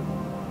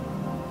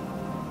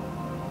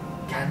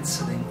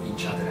 cancelling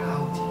each other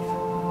out even.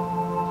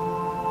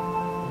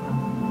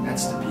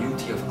 That's the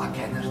beauty of Ak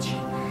energy.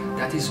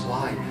 That is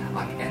why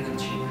Ak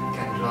energy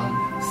can run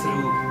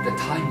through the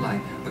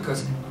timeline,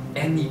 because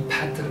any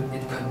pattern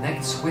it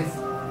connects with,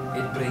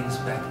 it brings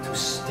back to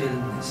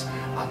stillness.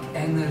 Ak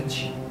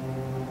energy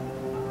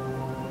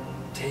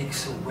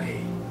takes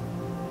away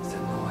the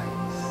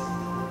noise.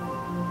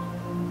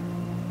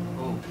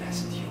 Oh,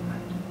 blessed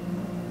human,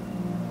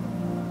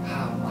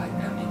 how I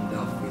am in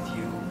love with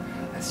you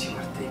as you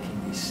are taking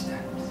these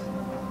steps.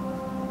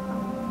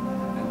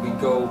 And we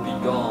go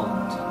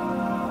beyond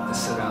the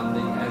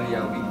surrounding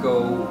area, we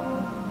go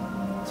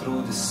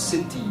through the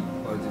city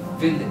or the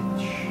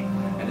village,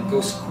 and it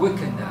goes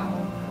quicker now,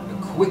 the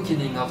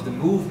quickening of the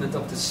movement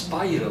of the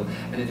spiral,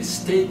 and it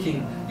is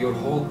taking your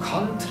whole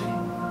country.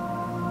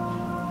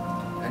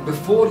 And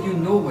before you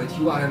know it,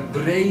 you are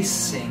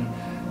embracing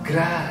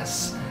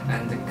grass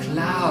and the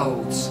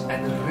clouds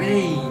and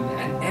rain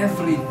and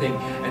everything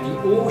and the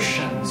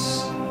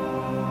oceans.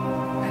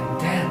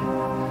 And then,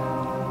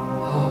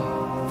 oh,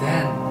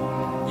 then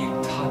you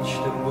touch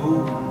the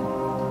moon.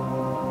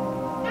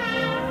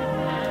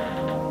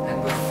 And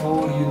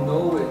before you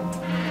know it,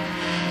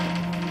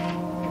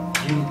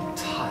 you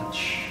touch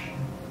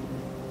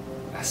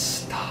a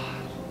star.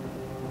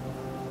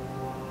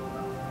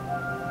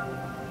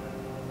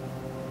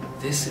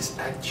 This is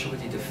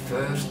actually the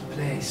first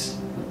place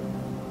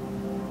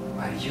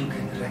where you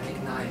can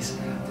recognize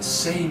the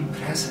same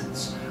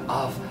presence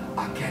of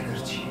Ak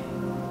energy.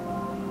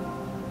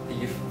 Do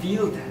you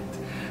feel that?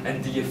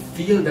 And do you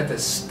feel that the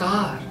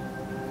star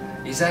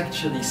is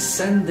actually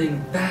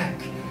sending back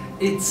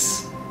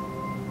its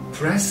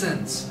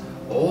presence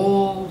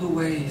all the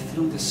way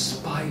through the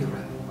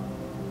spiral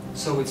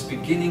So it's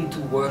beginning to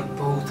work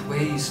both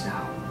ways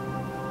now.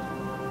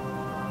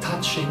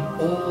 Touching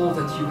all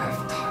that you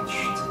have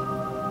touched.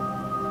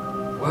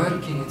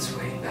 Working its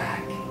way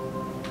back.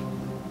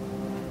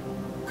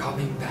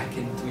 Coming back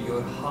into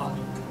your heart.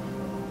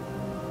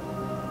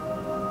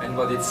 And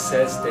what it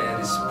says there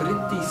is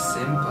pretty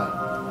simple.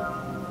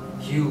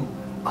 You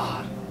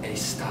are a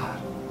star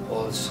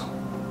also.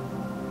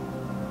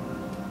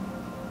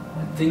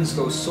 And things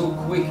go so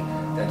quick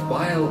that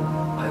while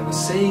I was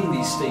saying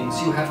these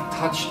things, you have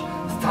touched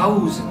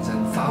thousands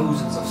and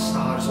thousands of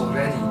stars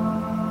already.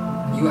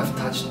 You have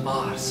touched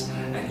Mars,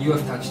 and you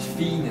have touched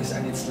Venus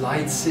and its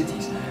light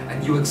cities,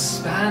 and you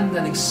expand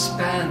and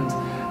expand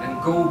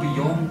and go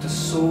beyond the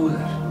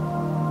solar.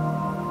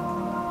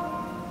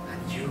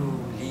 And you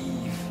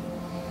leave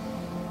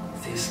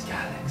this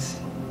galaxy.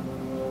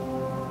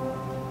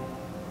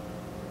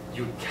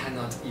 You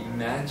cannot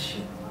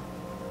imagine,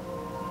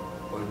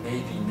 or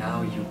maybe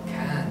now you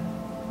can,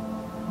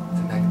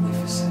 the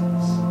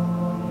magnificence.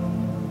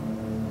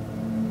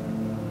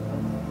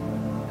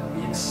 And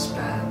we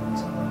expand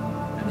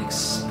and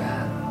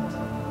expand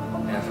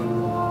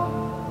evermore.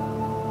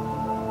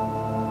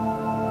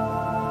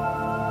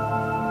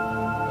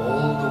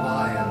 All the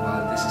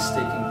while this is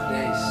taking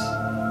place,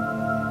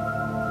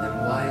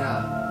 Imzaia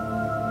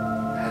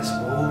has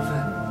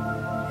woven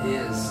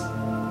his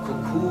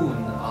cocoon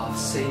of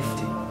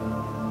safety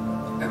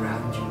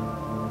around you.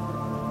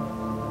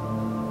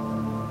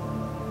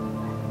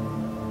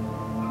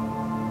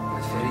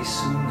 But very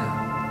soon now,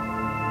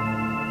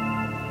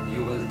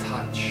 you will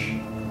touch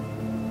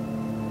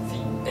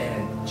the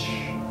edge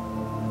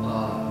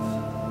of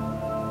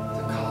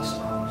the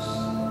cosmos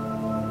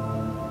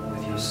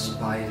with your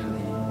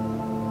spirally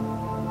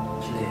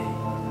clay.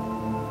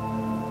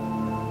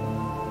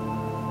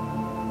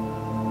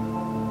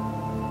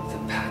 The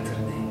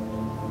patterning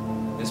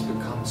has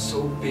become so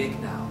big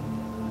now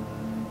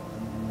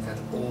that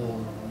all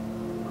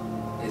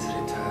is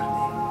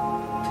returning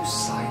to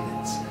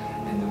silence.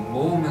 And the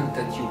moment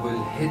that you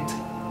will hit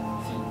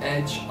the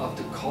edge of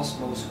the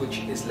cosmos, which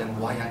is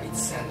Imzaia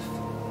itself,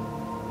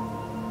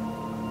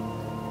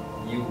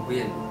 you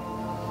will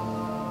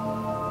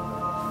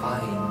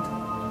find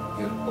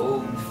your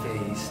own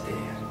face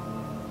there,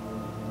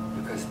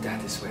 because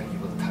that is where you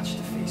will touch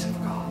the face of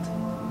God.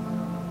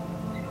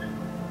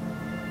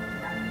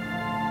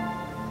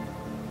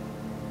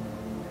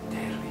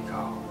 There we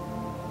go.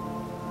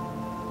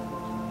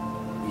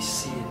 We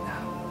see it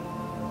now.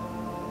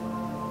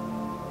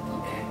 The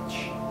edge.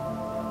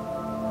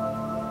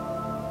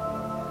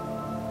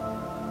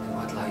 And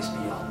what lies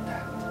beyond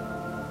that.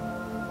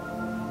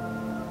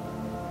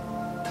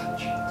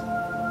 Touch it.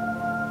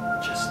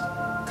 Just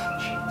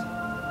touch it.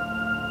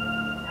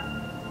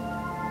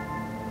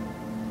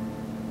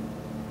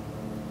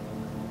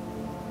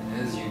 And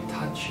as you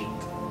touch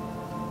it,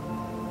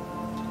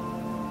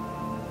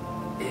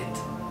 it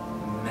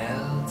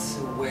melts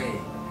away.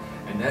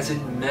 And as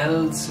it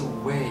melts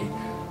away,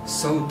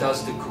 so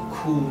does the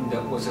cocoon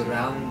that was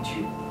around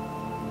you.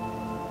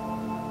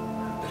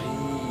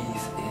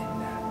 Breathe in.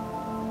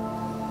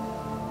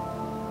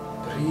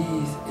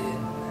 Breathe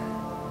in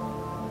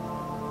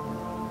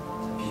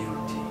the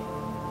beauty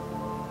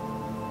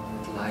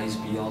that lies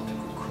beyond the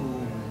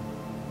cocoon,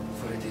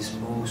 for it is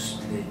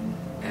mostly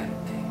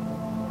empty.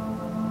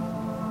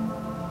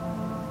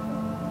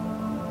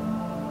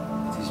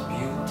 It is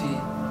beauty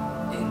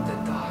in the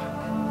dark,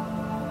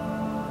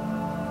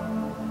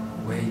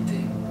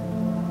 waiting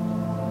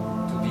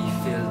to be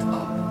filled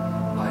up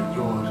by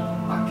your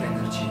Arc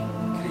Energy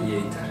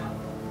Creator.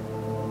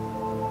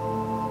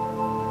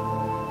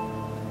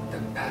 The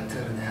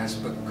pattern has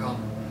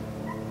become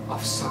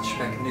of such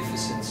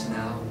magnificence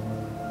now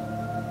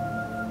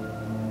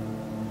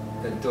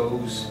that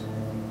those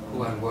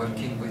who are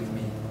working with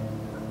me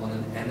on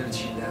an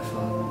energy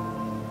level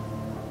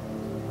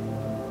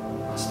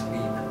must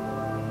weep,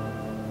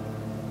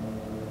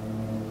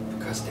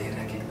 because they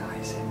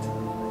recognize it.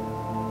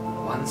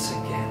 Once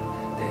again,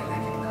 they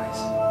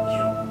recognize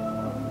you.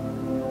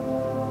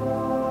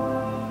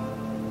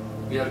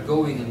 We are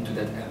going into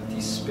that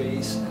empty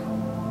space now.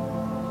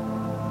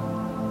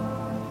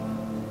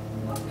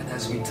 And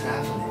as we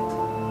travel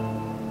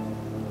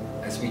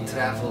it, as we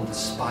travel the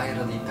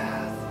spirally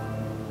path,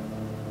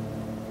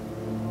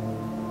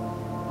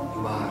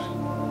 you are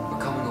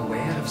becoming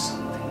aware of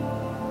something.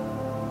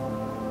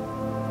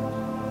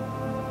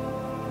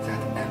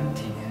 That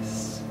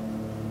emptiness,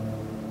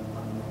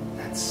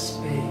 that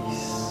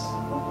space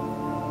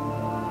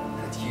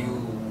that you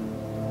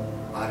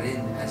are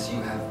in as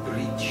you have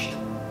breached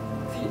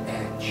the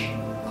edge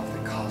of the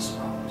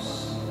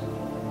cosmos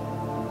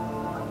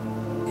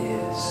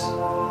is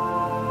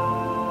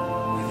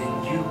within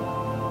you.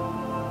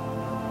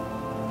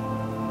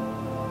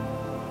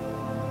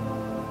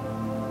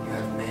 You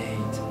have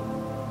made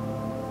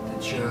the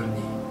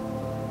journey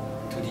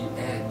to the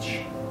edge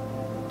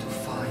to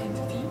find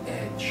the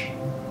edge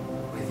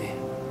within.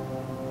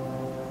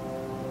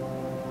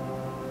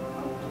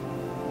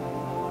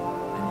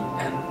 And the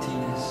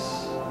emptiness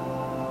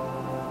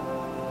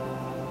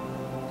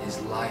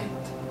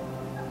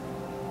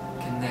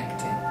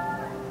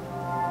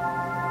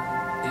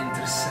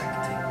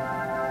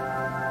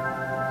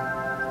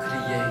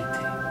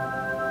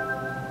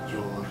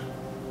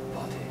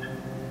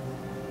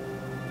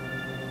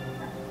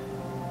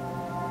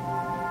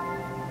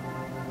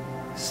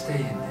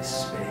stay in this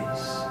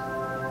space.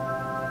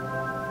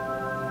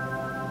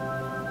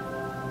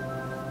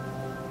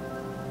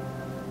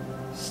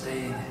 Stay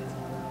in it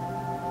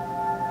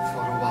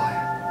for a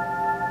while.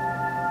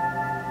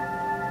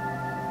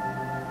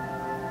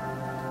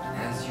 And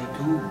as you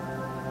do,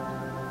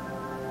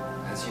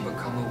 as you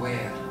become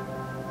aware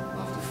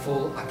of the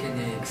full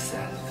Akenaic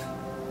self,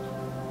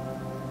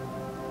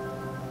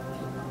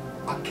 the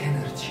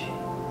Akenergy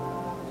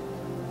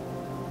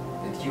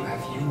that you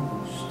have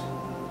used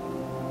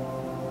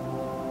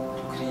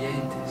to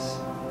create this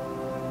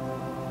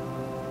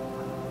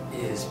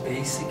is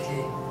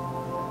basically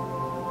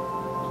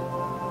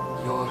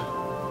your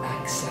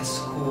access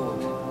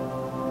code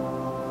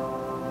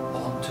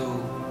onto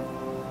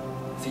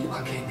the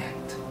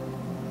Akenet.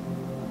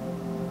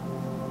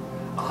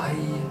 I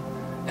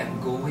am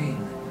going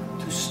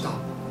to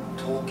stop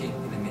talking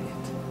in a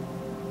minute.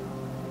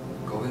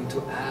 Going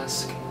to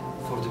ask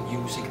for the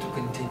music to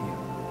continue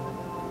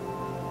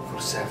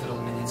for several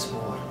minutes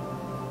more.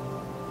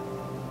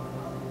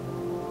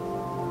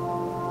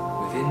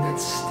 Within that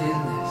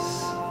stillness,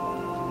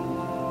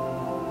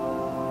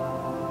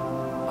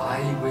 I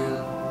will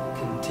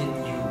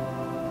continue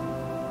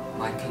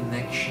my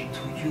connection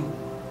to you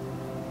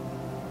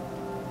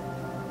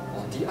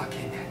on the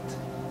Akenet,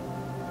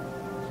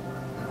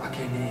 an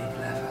Akenaic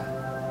level.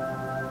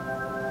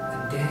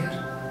 And there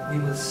we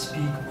will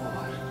speak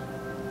more.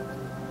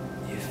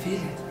 You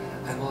feel it?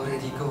 I'm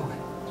already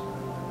going.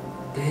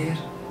 There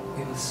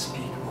we will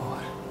speak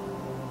more.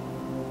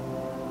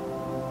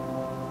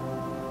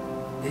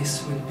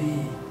 This will be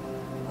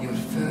your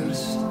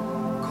first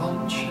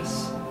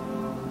conscious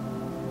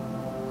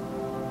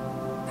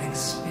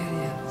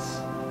experience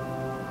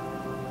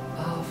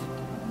of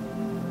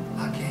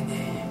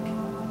Akenaic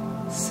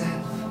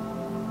self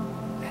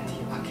and the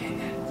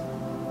Akenet.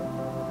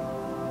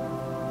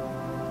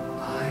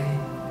 I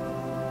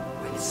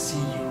will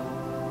see you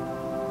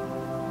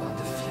on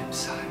the flip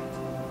side.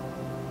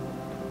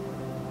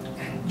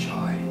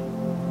 Enjoy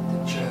the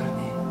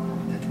journey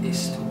that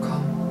is to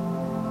come.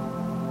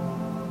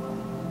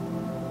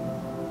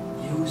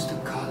 Use the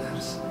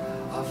colors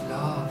of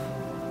love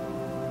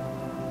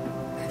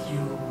that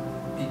you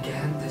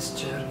began this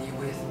journey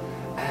with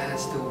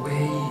as the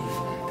wave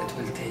that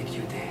will take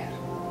you there.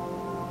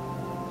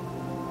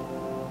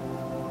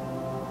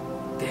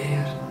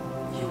 There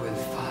you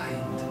will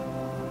find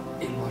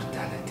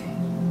immortality,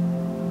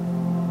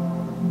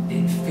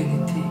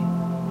 infinity,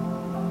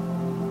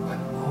 but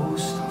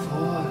most of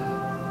all,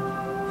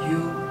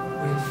 you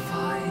will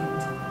find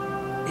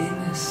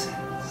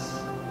innocence,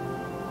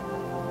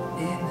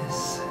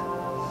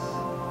 innocence,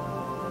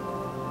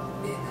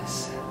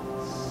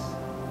 innocence.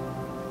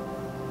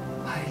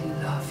 I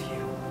love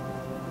you.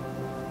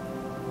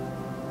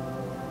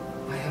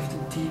 I have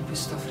the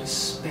deepest of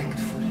respect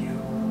for you.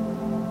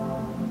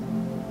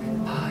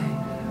 And I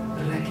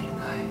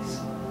recognize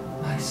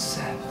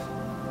myself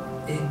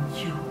in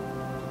you.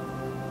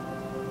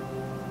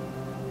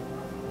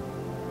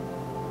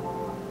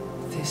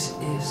 This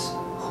is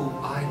who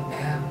I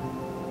am,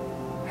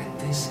 and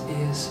this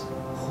is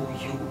who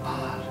you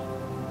are.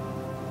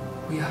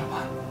 We are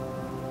one.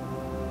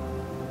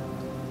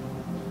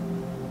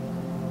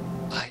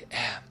 I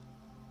am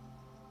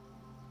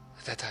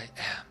that I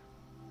am,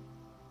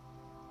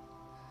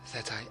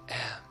 that I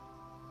am,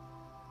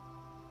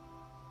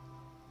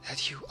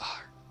 that you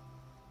are.